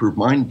Bulletproof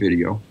Mind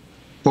video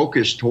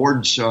focused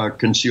towards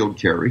concealed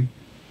carry.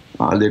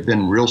 They've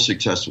been real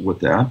successful with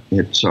that.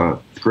 It's a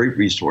great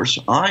resource.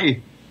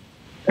 There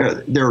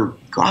are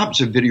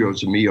gobs of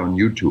videos of me on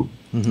YouTube.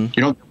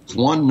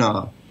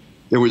 Mm-hmm.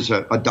 There was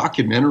a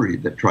documentary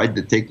that tried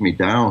to take me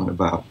down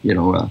about, and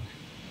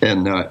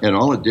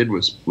all it did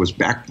was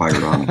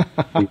backfire on me.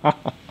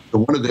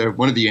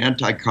 One of the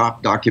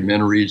anti-cop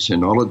documentaries,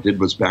 and all it did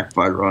was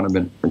backfire on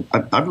him. And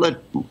I've let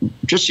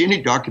just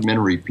any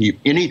documentary,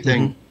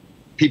 anything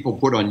people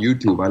put on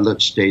YouTube, I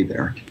let stay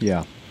there.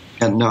 Yeah.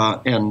 And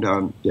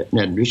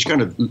just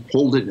kind of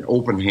hold it in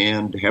open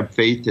hand, have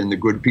faith in the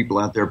good people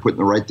out there, putting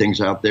the right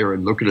things out there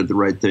and looking at the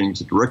right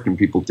things, directing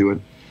people to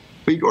it.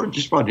 But you go to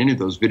just about any of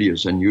those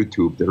videos on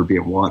YouTube that are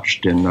being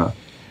watched, and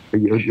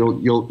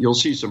you'll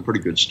see some pretty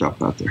good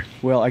stuff out there.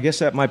 Well, I guess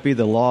that might be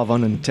the law of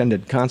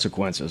unintended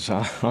consequences.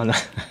 It's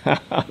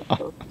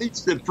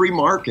the free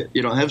market.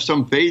 Have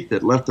some faith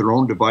that left their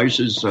own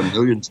devices.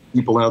 Millions of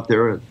people out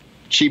there,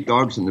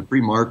 sheepdogs in the free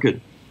market.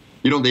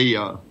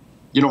 I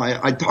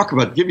talk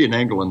about, give you an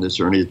angle on this,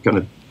 Ernie. It's kind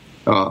of,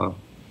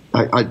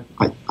 I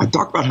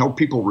talk about how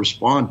people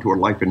respond to a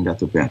life and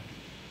death event.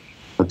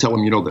 I tell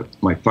them, that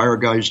my fire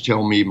guys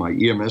tell me, my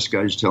EMS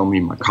guys tell me,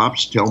 my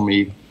cops tell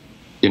me,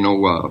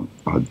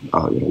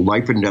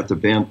 life and death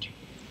event.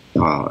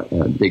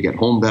 And they get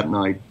home that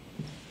night,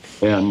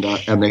 and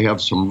they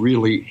have some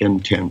really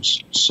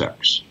intense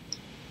sex.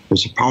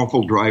 There's a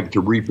powerful drive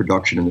to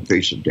reproduction in the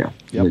face of death.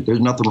 Yep.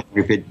 There's nothing wrong.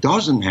 If it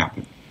doesn't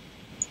happen,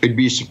 you'd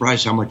be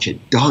surprised how much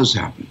it does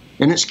happen,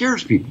 and it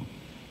scares people.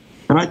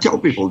 And I tell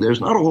people,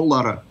 there's not a whole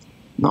lot of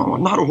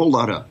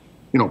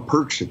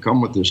perks that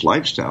come with this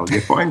lifestyle.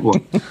 You find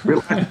one.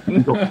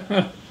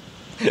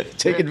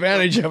 Take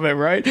advantage of it,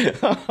 right?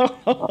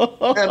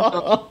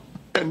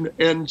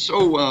 and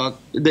so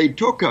they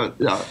took a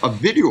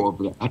video of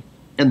that,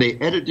 and they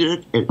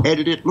edited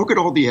it. Look at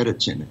all the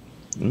edits in it,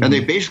 and they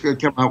basically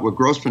come out with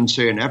Grossman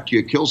saying, after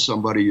you kill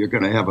somebody, you're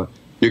going to have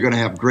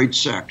great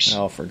sex.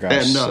 Oh, for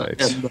God's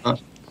sakes!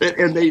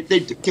 And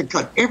they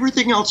cut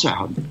everything else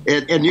out,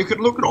 and you could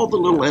look at all the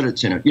little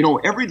edits in it.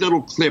 Every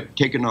little clip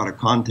taken out of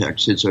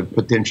context is a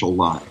potential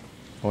lie.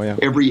 Oh, yeah.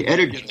 Every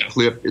edited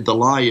clip, the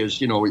lie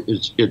is,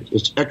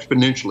 it's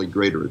exponentially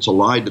greater. It's a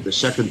lie to the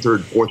second,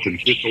 third, fourth, and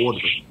fifth order.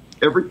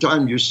 Every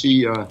time you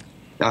see a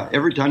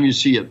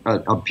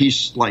piece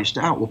sliced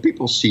out, well,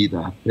 people see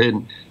that,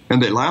 and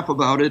they laugh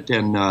about it,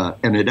 and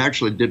it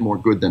actually did more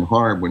good than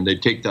harm when they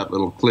take that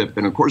little clip.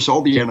 And of course,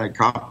 all the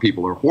anti-cop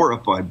people are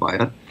horrified by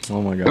it. Oh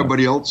my God!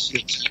 Everybody else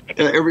gets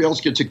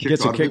a kick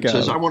out of it.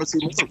 Says, "I want to see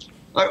more.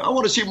 I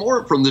want to see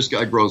more from this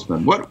guy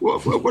Grossman. What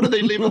are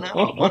they leaving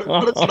out?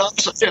 What is not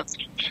saying?"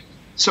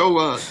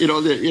 So in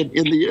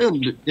the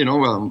end,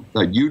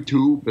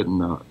 YouTube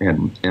and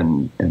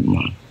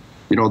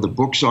the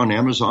books on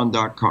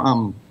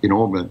Amazon.com.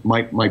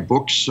 My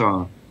books,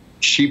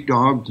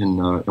 Sheepdog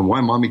and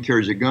Why Mommy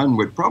Carries a Gun,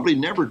 would probably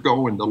never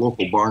go in the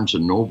local Barnes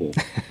and Noble,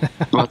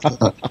 but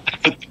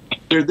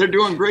they're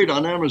doing great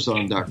on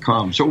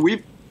Amazon.com. So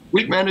we've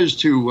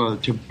managed to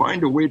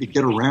find a way to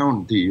get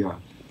around the.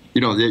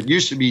 There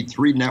used to be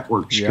 3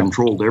 networks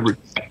controlled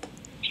everything.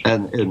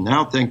 And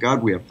now, thank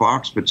God, we have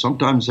Fox, but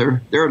sometimes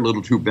they're a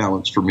little too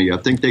balanced for me. I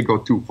think they go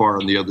too far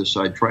on the other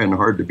side, trying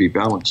hard to be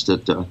balanced.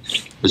 That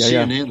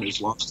CNN has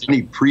lost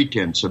any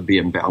pretense of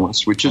being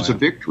balanced, which is a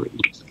victory.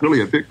 It's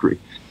really a victory.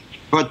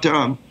 But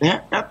have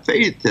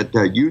faith that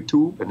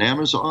YouTube and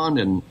Amazon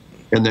and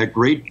that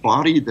great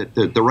body, that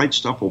the right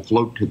stuff will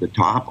float to the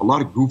top. A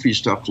lot of goofy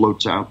stuff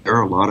floats out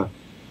there. A lot of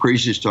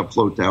crazy stuff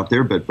floats out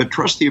there. But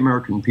trust the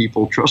American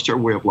people. Trust our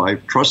way of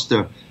life. Trust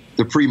the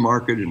free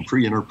market and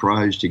free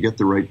enterprise to get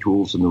the right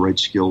tools and the right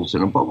skills.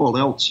 And above all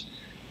else,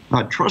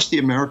 trust the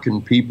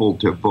American people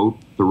to vote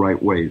the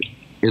right way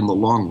in the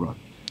long run.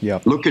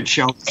 Yep. Look at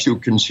shouts to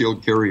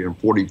concealed carry in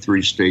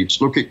 43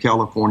 states. Look at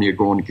California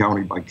going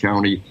county by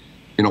county.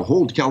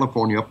 Hold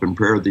California up in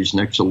prayer these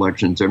next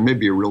elections. There may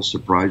be a real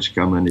surprise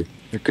coming.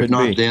 If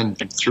not then,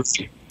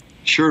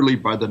 surely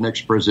by the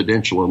next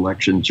presidential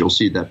elections, you'll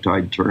see that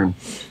tide turn.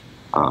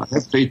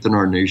 Have faith in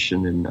our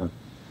nation,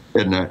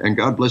 and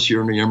God bless you,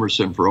 Ernie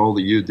Emerson, for all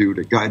that you do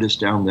to guide us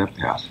down that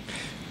path.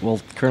 Well,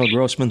 Colonel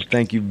Grossman,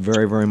 thank you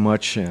very, very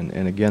much.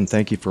 And again,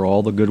 thank you for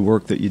all the good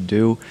work that you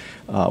do.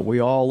 We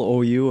all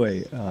owe you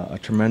a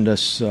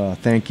tremendous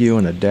thank you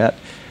and a debt.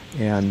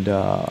 And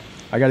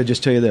I got to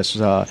just tell you this,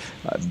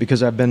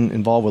 because I've been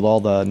involved with all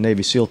the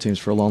Navy SEAL teams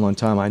for a long, long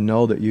time. I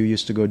know that you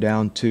used to go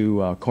down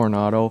to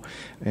Coronado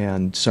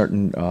and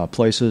certain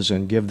places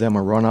and give them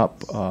a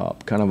run-up,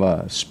 kind of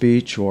a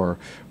speech or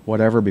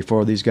whatever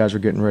before these guys were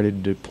getting ready to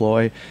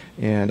deploy.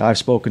 And I've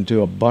spoken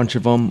to a bunch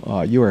of them.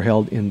 You are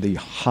held in the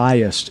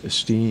highest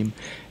esteem.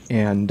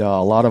 And a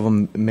lot of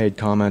them made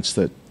comments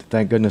that,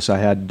 thank goodness I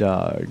had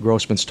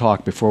Grossman's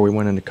talk before we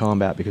went into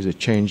combat, because it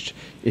changed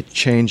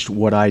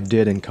what I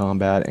did in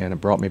combat, and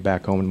it brought me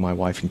back home to my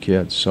wife and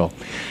kids. So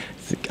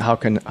how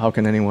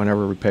can anyone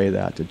ever repay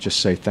that? To just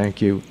say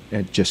thank you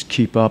and just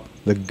keep up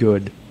the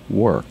good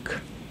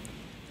work.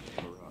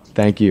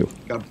 Thank you.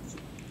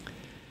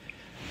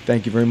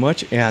 Thank you very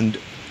much. And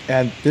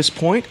at this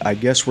point, I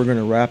guess we're going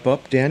to wrap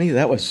up. Danny,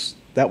 that was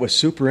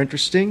super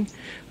interesting.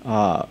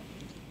 I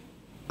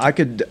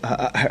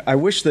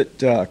wish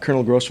that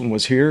Colonel Grossman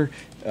was here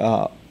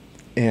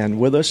and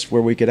with us,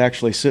 where we could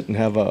actually sit and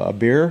have a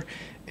beer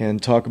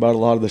and talk about a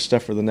lot of this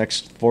stuff for the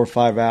next 4 or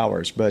 5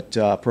 hours. But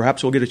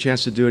perhaps we'll get a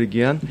chance to do it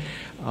again.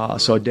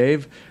 So,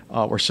 Dave,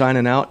 we're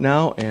signing out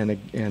now,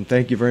 and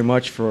thank you very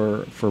much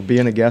for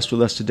being a guest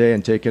with us today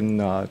and taking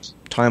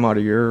time out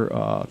of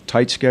your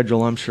tight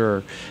schedule, I'm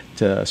sure,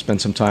 to spend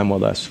some time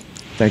with us.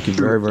 Thank you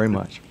very, very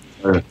much.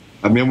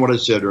 I mean what I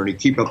said, Ernie.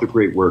 Keep up the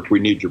great work. We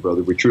need you,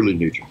 brother. We truly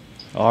need you.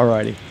 All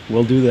righty.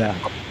 We'll do that.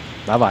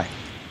 Bye-bye.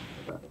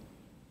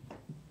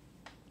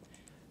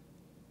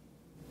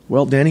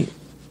 Well, Danny,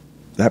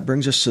 that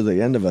brings us to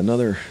the end of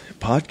another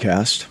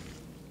podcast.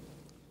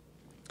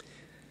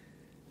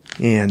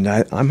 And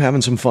I'm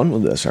having some fun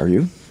with this. Are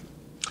you?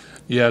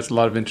 Yeah, it's a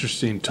lot of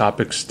interesting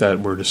topics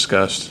that were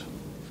discussed.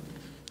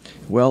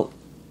 Well,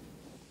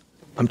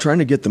 I'm trying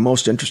to get the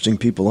most interesting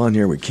people on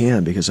here we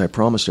can, because I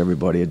promised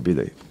everybody it'd be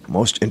the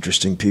most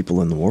interesting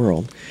people in the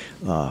world.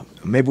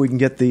 Maybe we can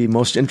get the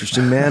most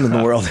interesting man in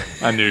the world.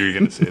 I knew you were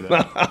going to say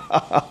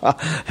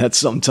that. At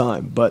some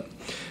time, but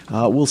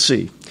we'll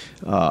see.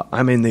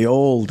 I mean the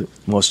old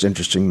most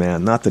interesting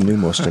man, not the new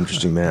most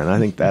interesting man. I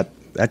think that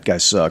guy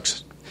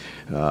sucks.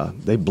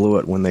 They blew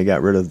it when they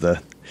got rid of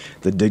the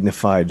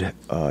dignified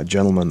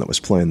gentleman that was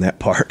playing that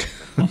part.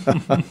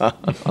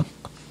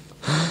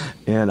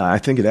 And I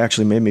think it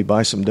actually made me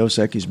buy some Dos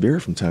Equis beer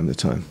from time to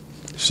time.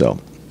 So,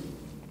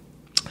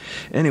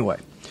 anyway,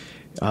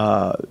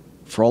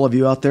 for all of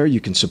you out there, you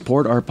can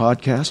support our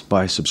podcast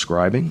by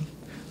subscribing.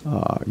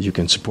 You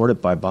can support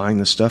it by buying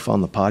the stuff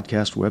on the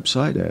podcast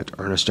website at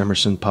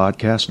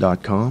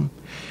ErnestEmersonPodcast.com.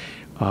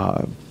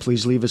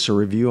 Please leave us a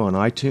review on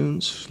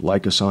iTunes,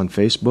 like us on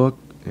Facebook,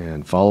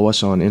 and follow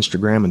us on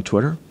Instagram and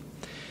Twitter.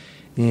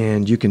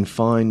 And you can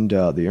find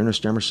the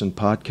Ernest Emerson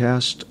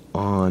Podcast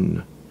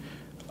on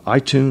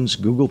iTunes,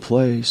 Google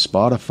Play,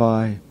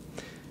 Spotify,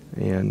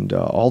 and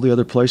all the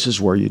other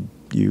places where you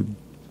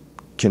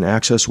can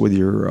access with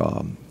your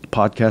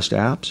podcast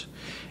apps.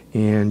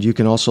 And you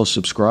can also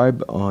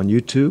subscribe on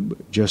YouTube.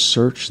 Just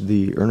search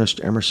the Ernest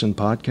Emerson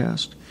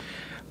Podcast.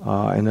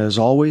 And as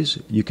always,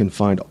 you can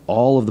find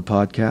all of the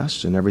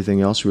podcasts and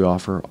everything else we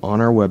offer on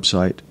our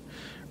website,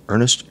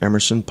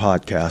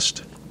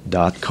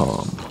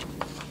 ErnestEmersonPodcast.com.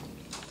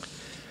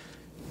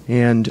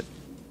 And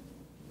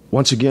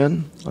once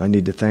again, I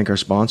need to thank our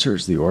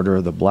sponsors, the Order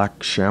of the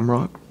Black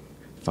Shamrock.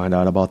 Find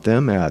out about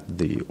them at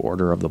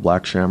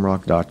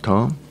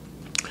theorderoftheblackshamrock.com.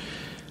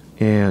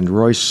 And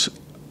Royce,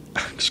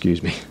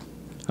 excuse me,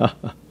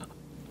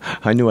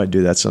 I knew I'd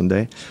do that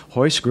someday.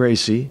 Hoist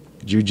Gracie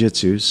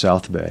Jiu-Jitsu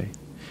South Bay.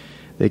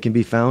 They can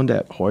be found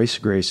at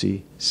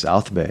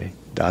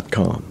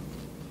hoistgraciesouthbay.com.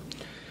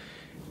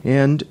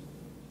 And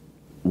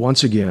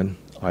once again,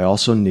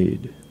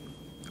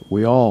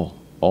 we all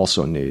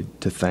also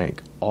need to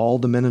thank all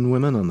the men and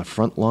women on the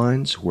front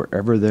lines,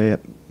 wherever they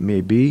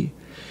may be,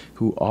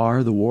 who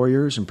are the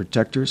warriors and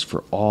protectors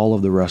for all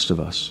of the rest of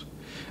us.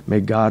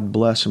 May God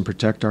bless and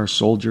protect our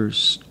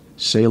soldiers,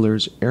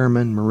 sailors,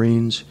 airmen,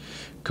 Marines,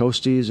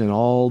 coasties, and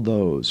all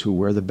those who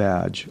wear the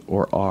badge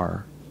or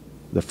are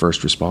the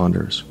first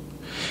responders.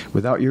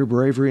 Without your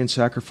bravery and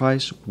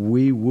sacrifice,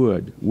 we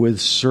would, with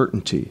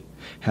certainty,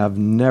 have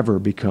never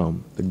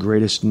become the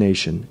greatest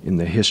nation in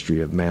the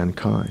history of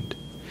mankind.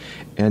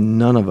 And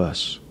none of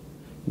us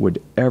would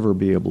ever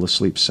be able to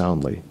sleep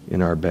soundly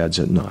in our beds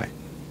at night.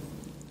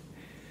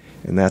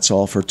 And that's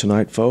all for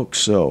tonight, folks.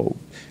 So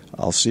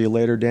I'll see you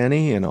later,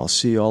 Danny, and I'll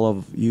see all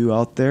of you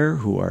out there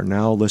who are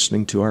now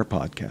listening to our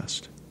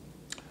podcast.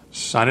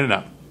 Signing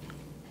up.